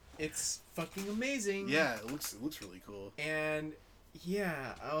about it? It's fucking amazing. Yeah, it looks really cool. And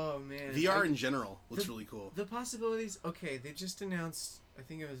yeah, oh man. VR in general looks really cool. The possibilities. Okay, they just announced. I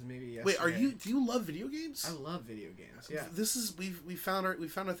think it was maybe yesterday. Wait, do you love video games? I love video games. Yeah. This is we found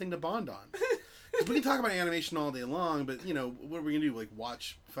a thing to bond on. We can talk about animation all day long, but you know what are we gonna do? Like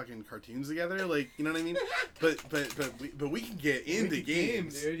watch fucking cartoons together? Like you know what I mean? But we can get into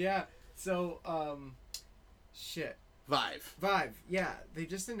games, dude. Yeah. So shit. Vive. Yeah, they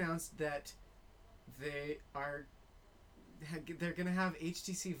just announced that they're gonna have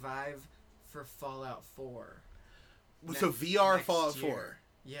HTC Vive for Fallout 4. So VR next Fallout year. 4.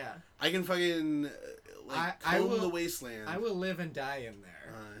 Yeah. I can fucking comb the wasteland. I will live and die in there.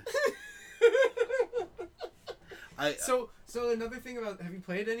 So another thing about, have you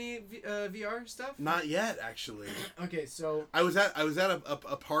played any VR stuff? Not yet, actually. Okay, so I was at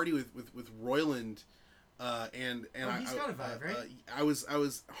a party with Royland, and he's got a Vive, right? I was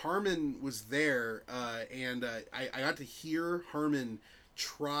Harmon was there, and I got to hear Harmon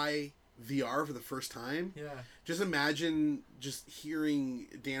try VR for the first time. Yeah. Just imagine just hearing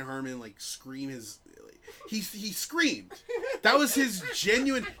Dan Harmon like scream his. He screamed. That was his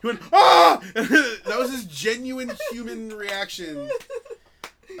genuine. He went ah. That was his genuine human reaction.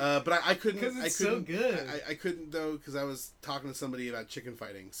 But I couldn't. Because it's so good. I couldn't though because I was talking to somebody about chicken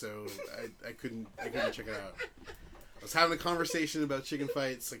fighting, so I couldn't check it out. I was having a conversation about chicken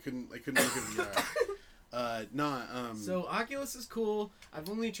fights. I couldn't look at VR. So Oculus is cool. I've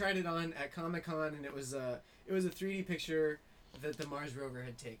only tried it on at Comic-Con, and it was a 3D picture that the Mars rover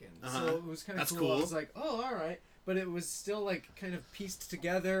had taken. So it was kind of cool. I was like, oh, all right, but it was still like kind of pieced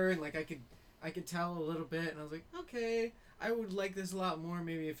together, and like I could tell a little bit, and I was like, okay, I would like this a lot more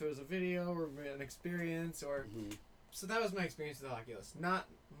maybe if it was a video or an experience or. Mm-hmm. So that was my experience with Oculus. Not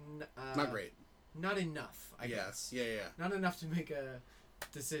great. Not enough, I guess. Yeah. Not enough to make a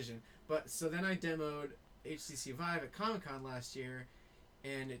decision. But so then I demoed HTC Vive at Comic-Con last year,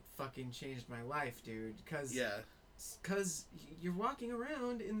 and it fucking changed my life, dude. Because you're walking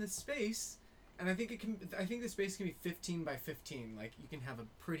around in this space, and I think the space can be 15 by 15. Like you can have a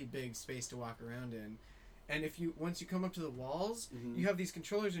pretty big space to walk around in, and once you come up to the walls, mm-hmm. you have these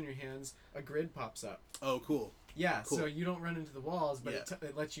controllers in your hands. A grid pops up. Oh, cool. Yeah, cool. So you don't run into the walls, but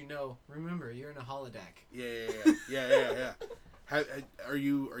it lets you know. Remember, you're in a holodeck. Yeah. Are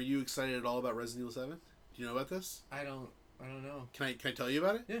you excited at all about Resident Evil 7? Do you know about this? I don't know. Can I tell you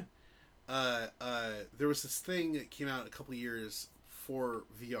about it? Yeah. There was this thing that came out a couple of years for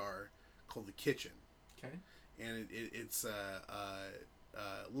VR called The Kitchen. Okay. And it's a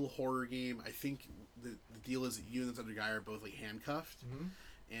little horror game. I think the deal is that you and this other guy are both like handcuffed. Mm-hmm.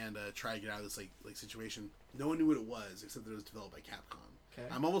 And try to get out of this like situation. No one knew what it was except that it was developed by Capcom. Okay.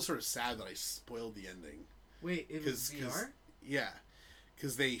 I'm almost sort of sad that I spoiled the ending. Wait, it was VR? Yeah,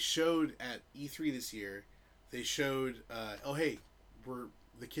 because they showed at E3 this year. They showed, the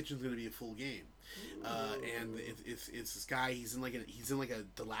kitchen's going to be a full game, and it's this guy. He's in like a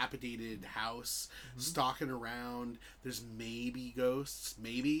dilapidated house, mm-hmm. stalking around. There's maybe ghosts.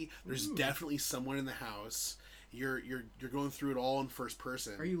 Maybe there's definitely someone in the house. You're going through it all in first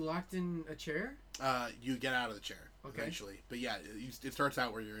person. Are you locked in a chair? You get out of the chair eventually, but yeah, it starts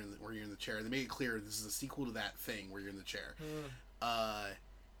out where you're in the chair. They make it clear this is a sequel to that thing where you're in the chair.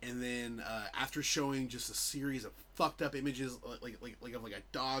 And then after showing just a series of fucked up images, like of like a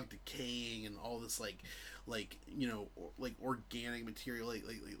dog decaying and all this like organic material, like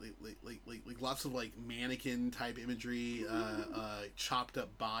lots of like mannequin type imagery, chopped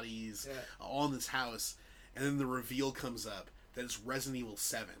up bodies, all in this house. And then the reveal comes up that it's Resident Evil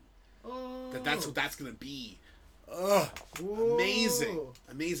 7. Oh. That's what that's gonna be. Ugh,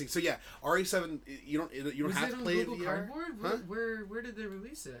 amazing. So yeah, RE7. You don't have to play it VR. Cardboard? Huh? Where did they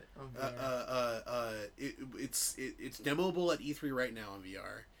release it? It's demoable at E3 right now on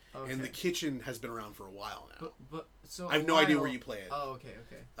VR. Okay. And The Kitchen has been around for a while now. But so I have no idea where you play it. Oh, okay.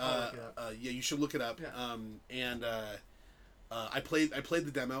 Yeah, you should look it up. Yeah. I played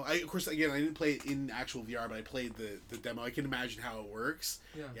the demo. Of course, again, I didn't play it in actual VR, but I played the demo. I can imagine how it works.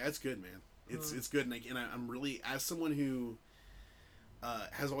 Yeah, it's good, man. It's good, and I'm really, as someone who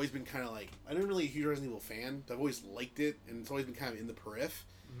has always been kind of like, I didn't really a huge Resident Evil fan, but I've always liked it, and it's always been kind of in the periph.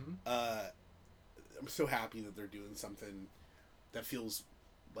 Mm-hmm. I'm so happy that they're doing something that feels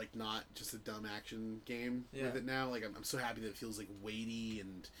like not just a dumb action game with it now. Like I'm so happy that it feels like weighty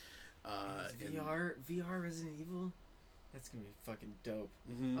and VR Resident Evil. That's gonna be fucking dope.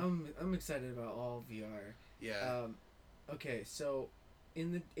 Mm-hmm. I'm excited about all VR. Yeah. Okay, so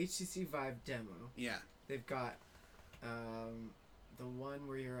in the HTC Vive demo, yeah, they've got The one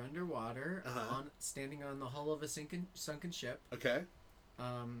where you're underwater, standing on the hull of a sunken ship. Okay.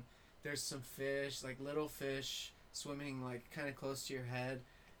 There's some fish, like little fish, swimming like kind of close to your head,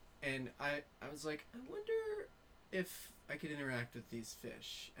 and I was like, I wonder if I could interact with these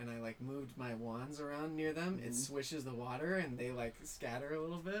fish, and I like moved my wands around near them. It swishes the water, and they like scatter a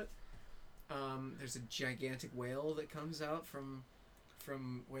little bit. There's a gigantic whale that comes out from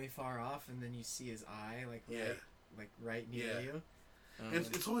way far off, and then you see his eye right near you. And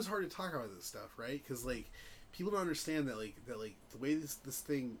it's always hard to talk about this stuff, right? Because like people don't understand that the way this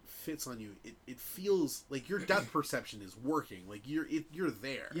thing fits on you, it feels like your depth perception is working. Like you're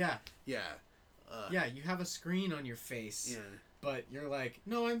there. Yeah. Yeah. You have a screen on your face. Yeah. But you're like,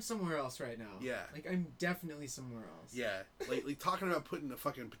 no, I'm somewhere else right now. Yeah. Like I'm definitely somewhere else. Yeah. Like talking about putting a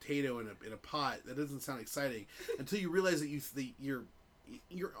fucking potato in a pot, that doesn't sound exciting until you realize that you're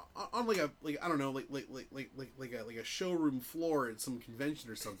on like I don't know, like a showroom floor at some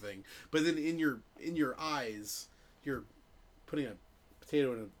convention or something. But then in your eyes, you're putting a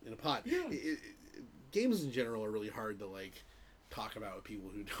potato in a pot. Yeah. Games in general are really hard to like talk about with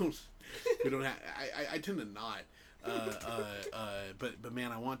people who don't have. I tend to not. But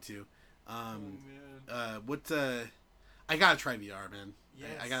man, I want to. I gotta try VR, man. Yes.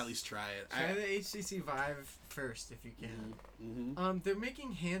 I gotta at least try it. Try the HTC Vive first if you can. Mm-hmm. They're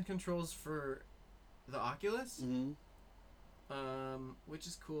making hand controls for the Oculus, which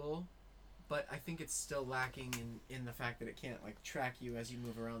is cool, but I think it's still lacking in the fact that it can't like track you as you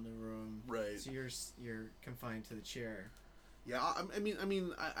move around the room. Right. So you're confined to the chair. Yeah,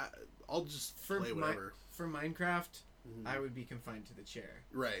 I'll just play whatever. For Minecraft, I would be confined to the chair.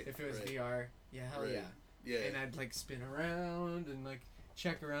 Right. If it was VR, hell yeah. Yeah. And I'd like spin around and like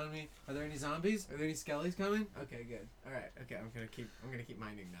check around me. Are there any zombies? Are there any skellies coming? Okay, good. All right. Okay, I'm gonna keep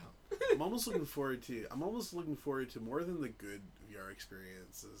mining now. I'm almost looking forward to more than the good VR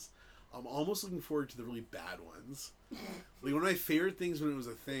experiences. I'm almost looking forward to the really bad ones. Like one of my favorite things when it was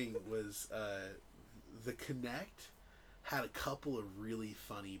a thing was the Kinect had a couple of really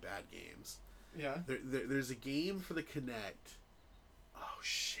funny bad games. Yeah. There's a game for the Kinect. Oh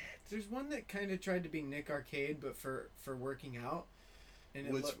shit. There's one that kind of tried to be Nick Arcade, but for working out, and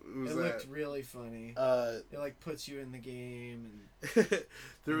it looked really funny. It like puts you in the game, and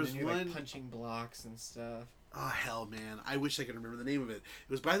there was you're, one like, punching blocks and stuff. Oh hell, man! I wish I could remember the name of it.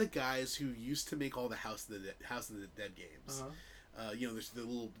 It was by the guys who used to make all the House of the Dead games. There's the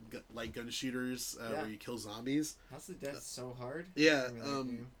little light gun shooters where you kill zombies. House of the Dead's so hard. Yeah.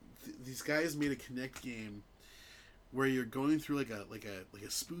 These guys made a Kinect game where you're going through like a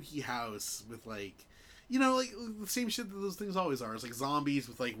spooky house with like the same shit that those things always are. It's like zombies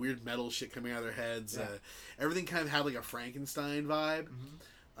with like weird metal shit coming out of their heads. Yeah. Everything kind of had like a Frankenstein vibe.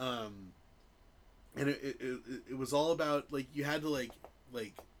 And it was all about like you had to like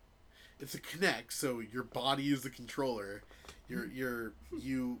it's a Kinect, so your body is the controller.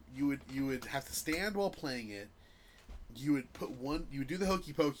 You would have to stand while playing it. You would do the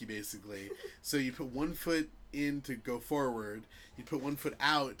hokey pokey basically. So you put one foot in to go forward. You put one foot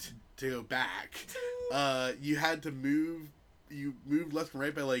out to go back. You had to move. You moved left and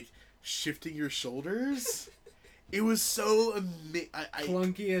right by like shifting your shoulders. It was so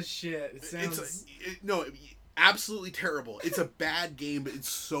clunky as shit. It sounds absolutely terrible. It's a bad game, but it's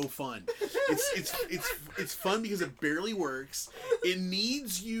so fun. It's fun because it barely works. It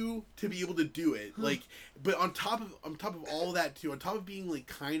needs you to be able to do it. Like, but on top of all that too, on top of being like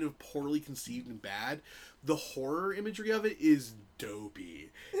kind of poorly conceived and bad, the horror imagery of it is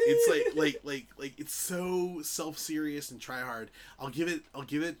dopey. It's like it's so self-serious and try hard. I'll give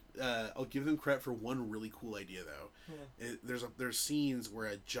them credit for one really cool idea though. Yeah. There's scenes where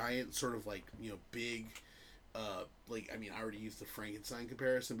a giant sort of like big. I already used the Frankenstein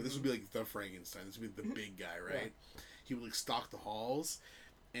comparison, but this would be like the Frankenstein. This would be the big guy, right? Yeah. He would like stalk the halls,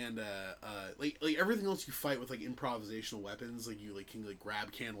 and like everything else you fight with like improvisational weapons. Like you can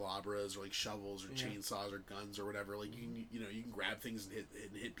grab candelabras or like shovels or chainsaws or guns or whatever. Like you can grab things and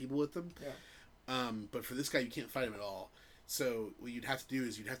hit people with them. Yeah. But for this guy, you can't fight him at all. So what you'd have to do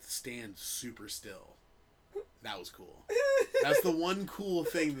is you'd have to stand super still. That was cool. That's the one cool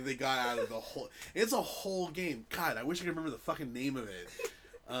thing that they got out of the whole. It's a whole game. God, I wish I could remember the fucking name of it.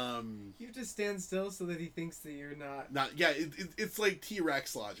 You have to stand still so that he thinks that you're not. Yeah, it's like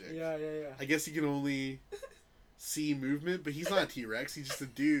T-Rex logic. Yeah. I guess he can only see movement, but he's not a T-Rex. He's just a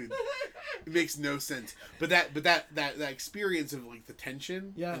dude. It makes no sense. But that experience of like the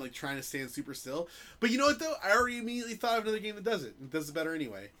tension and like trying to stand super still. But you know what though? I already immediately thought of another game that does it. It does it better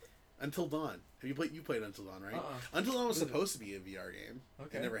anyway. Until Dawn. Have you played? You played Until Dawn, right? Until Dawn was supposed to be a VR game.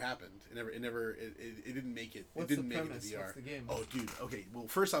 Okay. It never happened. It didn't make it. What's it didn't the make premise? it to VR. What's the game? Oh, dude. Okay. Well,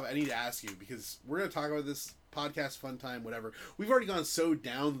 first off, I need to ask you because we're gonna talk about this podcast, fun time, whatever. We've already gone so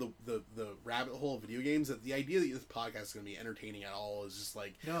down the rabbit hole of video games that the idea that this podcast is gonna be entertaining at all is just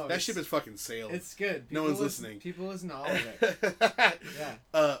like that ship is fucking sailed. It's good. No one's listening. People listen to all of it.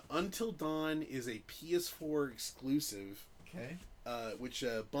 Yeah. Until Dawn is a PS4 exclusive. Okay. Which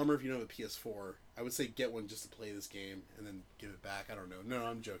bummer if you don't have a PS4. I would say get one just to play this game and then give it back. I don't know. No,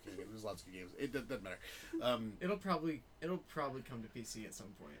 I'm joking. There's lots of good games. It doesn't matter. It'll probably come to PC at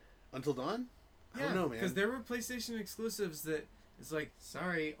some point. Until Dawn? Yeah, I don't know, man. Because there were PlayStation exclusives that it's like,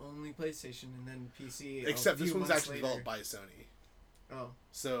 sorry, only PlayStation and then PC. Except this one's actually developed by Sony. Oh.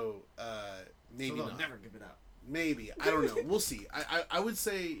 So maybe they'll not. never give it out. Maybe. I don't know. We'll see. I would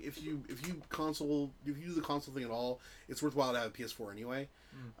say if you do the console thing at all, it's worthwhile to have a PS4 anyway.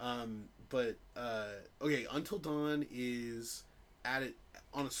 But okay, Until Dawn is at it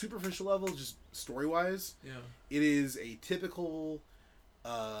on a superficial level, just story wise. Yeah. It is a typical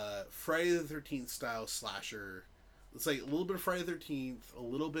Friday the 13th style slasher. It's like a little bit of Friday the 13th, a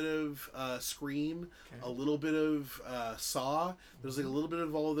little bit of Scream, a little bit of Saw. There's like a little bit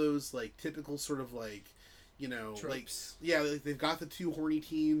of all those like typical sort of like, you know, tropes. like they've got the two horny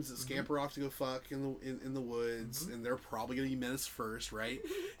teens that scamper off to go fuck in the woods, and they're probably gonna be menaced first, right?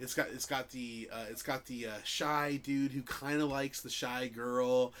 It's got the shy dude who kind of likes the shy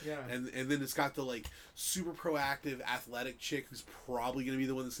girl, and then it's got the like super proactive athletic chick who's probably gonna be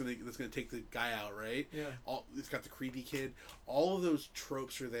the one that's gonna take the guy out, right? Yeah. It's got the creepy kid. All of those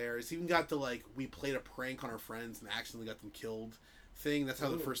tropes are there. It's even got the like we played a prank on our friends and accidentally got them killed thing. That's how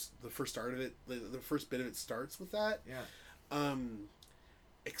the first start of it, the first bit of it starts with that. Yeah.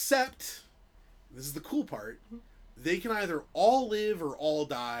 Except this is the cool part. They can either all live or all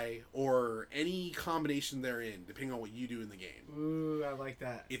die, or any combination therein, depending on what you do in the game. Ooh, I like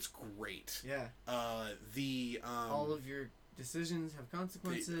that. It's great. Yeah. All of your decisions have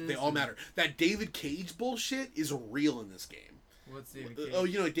consequences. They all matter. That David Cage bullshit is real in this game. What's David Cage? Oh,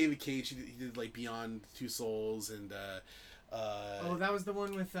 you know, like David Cage. He did like Beyond Two Souls and. That was the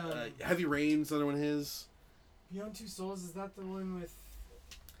one with Heavy Rain's another one of his. Beyond Two Souls, is that the one with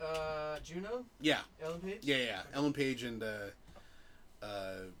Juno? Yeah. Ellen Page? Yeah. Okay. Ellen Page and the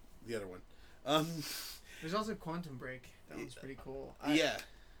other one. There's also Quantum Break. That one's pretty cool. I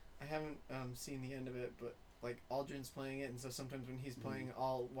haven't seen the end of it, but like Aldrin's playing it, and so sometimes when he's playing,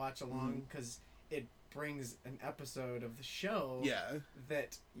 I'll watch along because it brings an episode of the show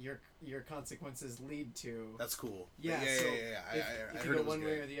that your consequences lead to. That's cool. Yeah. I if heard you it go was one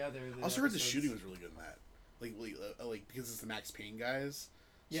way or the other. I also heard the shooting was really good in that. Like because it's the Max Payne guys.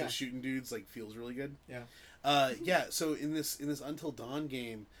 So shooting dudes like feels really good. Yeah. So in this Until Dawn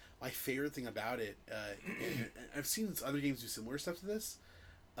game, my favorite thing about it, and I've seen other games do similar stuff to this.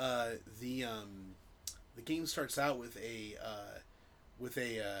 The game starts out with a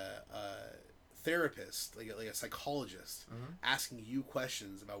therapist, like a psychologist, asking you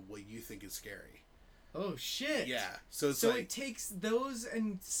questions about what you think is scary. Oh shit! Yeah, so it takes those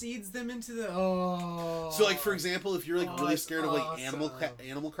and seeds them into the So like for example, if you're like really scared of like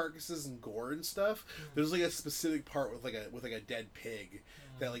animal carcasses and gore and stuff, there's like a specific part with like a dead pig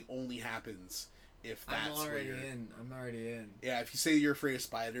that like only happens if that's I'm already in. Yeah, if you say you're afraid of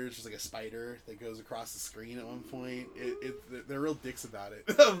spiders, there's like a spider that goes across the screen at one point. They're real dicks about it.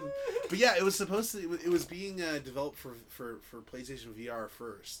 But yeah, it was supposed to. It was being developed for PlayStation VR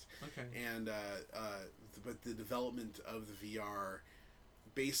first. Okay. And but the development of the VR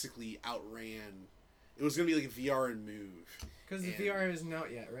basically outran. It was gonna be like a VR and move. Because the VR isn't out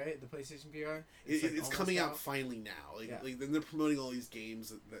yet, right? The PlayStation VR. It's coming out finally now. Like then they're promoting all these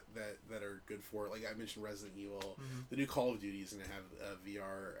games that are good for it. Like I mentioned, Resident Evil. The new Call of Duty is gonna have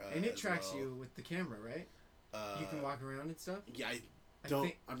VR. And it tracks you with the camera, right? You can walk around and stuff. Yeah,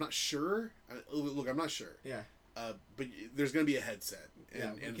 I'm not sure. Look, I'm not sure. Yeah. But there's gonna be a headset,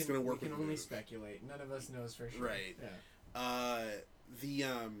 and it's gonna work. We can only speculate. None of us knows for sure. Right. Yeah.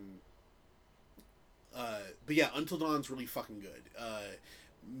 But yeah, Until Dawn's really fucking good.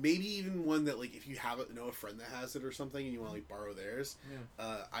 Maybe even one that like if you know a friend that has it or something and you want to like borrow theirs.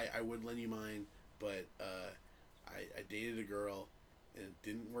 Yeah. I would lend you mine, but I dated a girl and it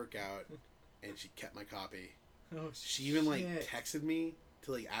didn't work out, and she kept my copy. Oh, she even like texted me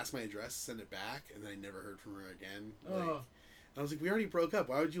to like ask my address, send it back, and then I never heard from her again. Like, I was like, we already broke up.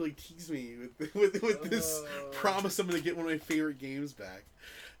 Why would you like tease me with this promise I'm gonna get one of my favorite games back?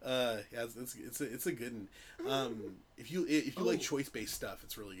 Yeah, it's a good one. If you like choice based stuff,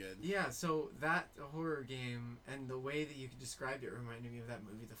 it's really good. Yeah, so that horror game and the way that you described it reminded me of that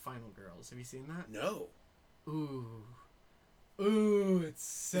movie, The Final Girls. Have you seen that? No. Ooh, it's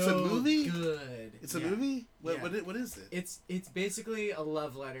so it's a movie? Good. It's a movie? What is it? It's basically a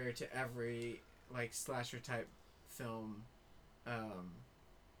love letter to every like slasher type film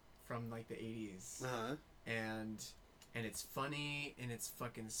from like the 80s. Uh-huh. And it's funny and it's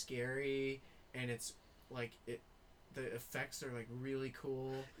fucking scary and it's like the effects are like really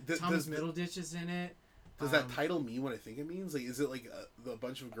cool. Thomas Middleditch is in it. Does that title mean what I think it means? Like, is it like a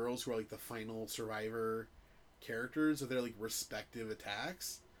bunch of girls who are like the final survivor characters of their like respective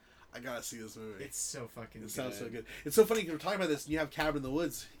attacks? I gotta see this movie. It's so fucking good. It sounds so good. It's so funny because we're talking about this and you have Cabin in the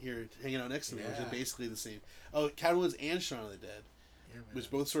Woods here hanging out next to me, which is basically the same. Oh, Cabin in the Woods and Shaun of the Dead, which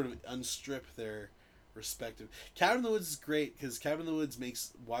both sort of unstrip their respective. Cabin in the Woods is great because Cabin in the Woods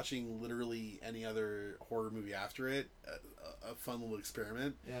makes watching literally any other horror movie after it a fun little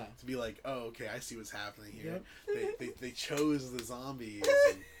experiment. Yeah. To be like, oh, okay, I see what's happening here. Yep. They chose the zombies.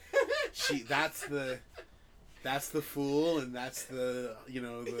 And that's the fool, and that's the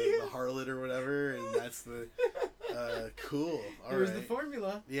the harlot or whatever, and that's the cool. Here's the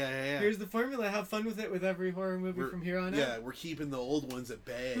formula. Yeah. Here's the formula. Have fun with it with every horror movie from here on out. Yeah, we're keeping the old ones at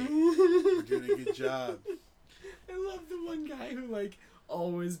bay. We're doing a good job. I love the one guy who like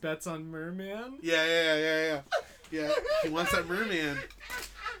always bets on Merman. Yeah. He wants that Merman.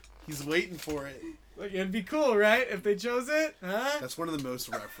 He's waiting for it. Like, it'd be cool, right? If they chose it, huh? That's one of the most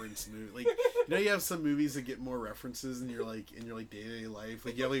referenced movies. Like, you have some movies that get more references in your day-to-day life.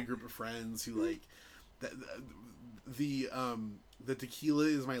 Like, you have like a group of friends who like the Tequila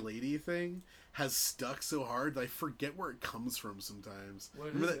Is My Lady thing has stuck so hard that I forget where it comes from sometimes.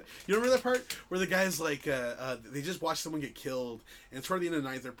 Remember that? You remember that part where the guy's like, they just watch someone get killed, and it's toward the end of the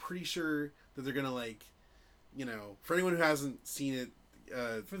night. They're pretty sure that they're gonna like, for anyone who hasn't seen it.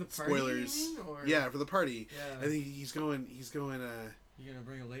 For the party, spoilers. You mean, or? Yeah, for the party. Yeah. I think he's going. You gonna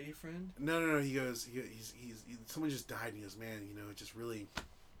bring a lady friend? No. He goes. Someone just died, and he goes, man, it just really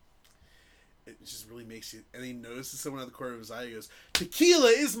makes you. And he notices someone out of the corner of his eye. He goes, "Tequila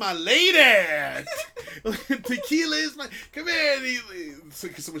is my lady. Tequila is my. Come here."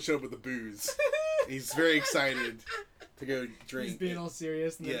 Because someone showed up with the booze. He's very excited to go drink. He's being all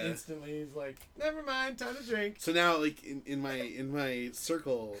serious, and then instantly he's like, "Never mind, time to drink." So now, like in my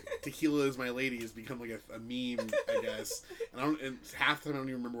circle, Tequila Is My Lady has become like a meme, I guess. And half the time I don't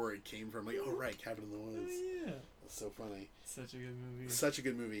even remember where it came from. Like, oh right, Cabin in the Woods. Oh, yeah, that's so funny. Such a good movie. Such a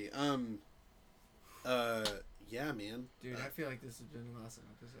good movie. Yeah, man. Dude, I feel like this has been an awesome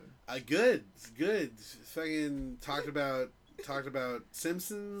episode. Good. Fucking talked about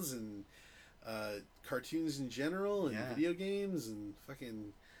Simpsons and cartoons in general and video games and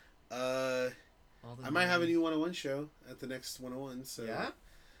fucking I might have a new 101 show at the next 101, so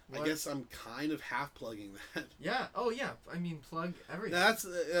I guess I'm kind of half plugging that. Yeah. Oh yeah. I mean, plug everything. That's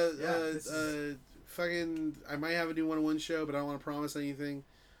fucking. I might have a new 101 show, but I don't want to promise anything.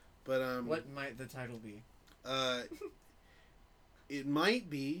 But what might the title be? It might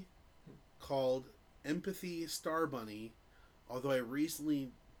be called Empathy Star Bunny, although I recently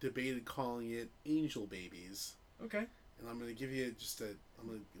debated calling it Angel Babies. Okay. And I'm gonna give you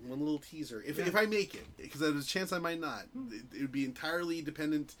one little teaser if I make it, because there's a chance I might not. It would be entirely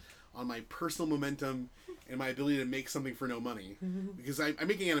dependent on my personal momentum and my ability to make something for no money, because I'm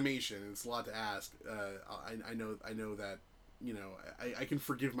making animation and it's a lot to ask. I know that I can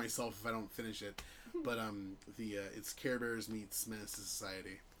forgive myself if I don't finish it, but it's Care Bears meets Menace to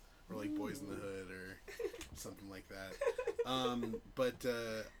Society, or like Boys in the Hood or something like that. But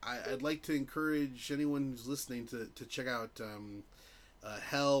I'd like to encourage anyone who's listening to check out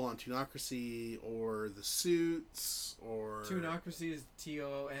Hell on Toonocracy, or The Suits, or Toonocracy is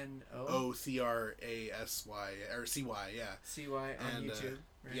TONO OCRASY or CY, yeah. CY on YouTube.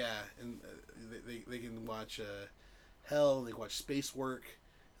 Right? Yeah, and they can watch Hell, they can watch Space Work,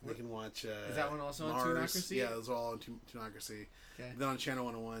 they can watch is that one also Mars. on Toonocracy? Yeah, those are all on Toonocracy. Okay. Then on Channel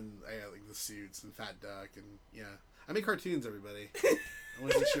 101, I got like The Suits and Fat Duck, and I make cartoons, everybody. I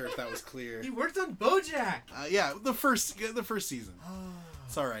wasn't sure if that was clear. You worked on BoJack. Yeah, the first season.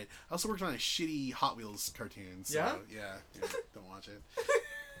 It's all right. I also worked on a shitty Hot Wheels cartoon. So, yeah. Don't watch it.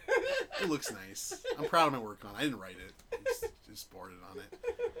 It looks nice. I'm proud of my work on it. I didn't write it. I just boarded on it.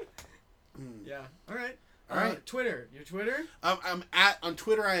 Yeah. All right. All right. Twitter. Your Twitter? On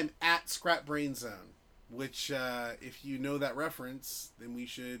Twitter. I am at Scrap Brain Zone. Which, if you know that reference, then we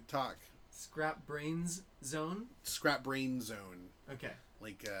should talk. Scrap Brains Zone. Scrap Brain Zone. Okay.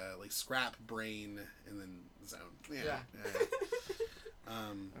 Like scrap brain and then zone. Yeah.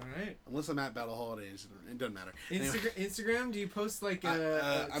 All right. Unless I'm at Battle Holidays, it doesn't matter. Instagram? Do you post like?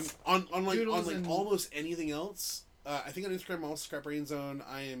 I'm on like and... almost anything else. I think on Instagram I'm also Scrap Brain Zone.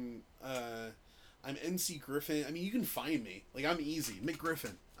 I'm MC Griffin. I mean, you can find me. Like, I'm easy. Mick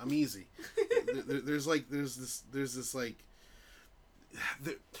Griffin. I'm easy.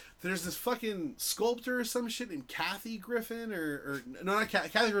 There's this fucking sculptor or some shit named Kathy Griffin or no, not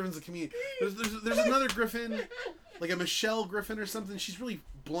Kathy Griffin's a comedian. There's another Griffin, like a Michelle Griffin or something. She's really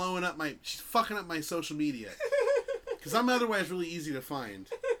she's fucking up my social media because I'm otherwise really easy to find.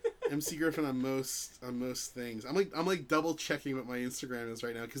 MC Griffin on most things. I'm like double checking what my Instagram is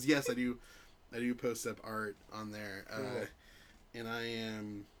right now because yes, I do post up art on there. Cool. And I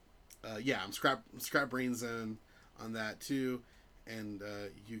am I'm Scrap Brain Zone on that too. And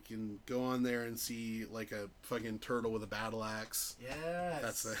you can go on there and see like a fucking turtle with a battle axe. Yes.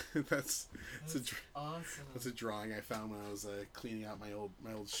 That's awesome. That's a drawing I found when I was cleaning out my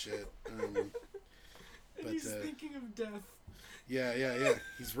old shit. But he's thinking of death. Yeah.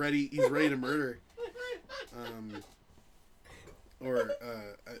 He's ready to murder.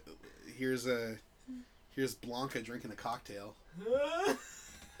 Here's Blanca drinking a cocktail.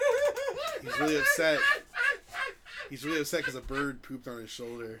 He's really upset. He's really upset because a bird pooped on his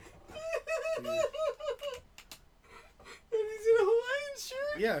shoulder. And he's in a Hawaiian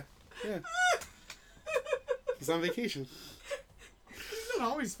shirt? Yeah. He's on vacation. He's not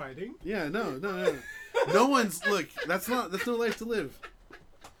always fighting. Yeah, no. No one's... Look, that's no life to live.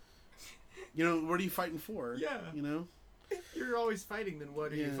 You know, what are you fighting for? Yeah. You know? If you're always fighting, then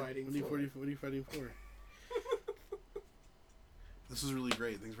what are you fighting for? What are you fighting for? This is really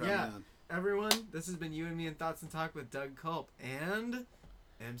great. Thanks for having me on. Everyone, this has been You and Me in Thoughts and Talk with Doug Culp and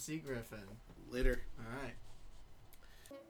MC Griffin. Later. All right.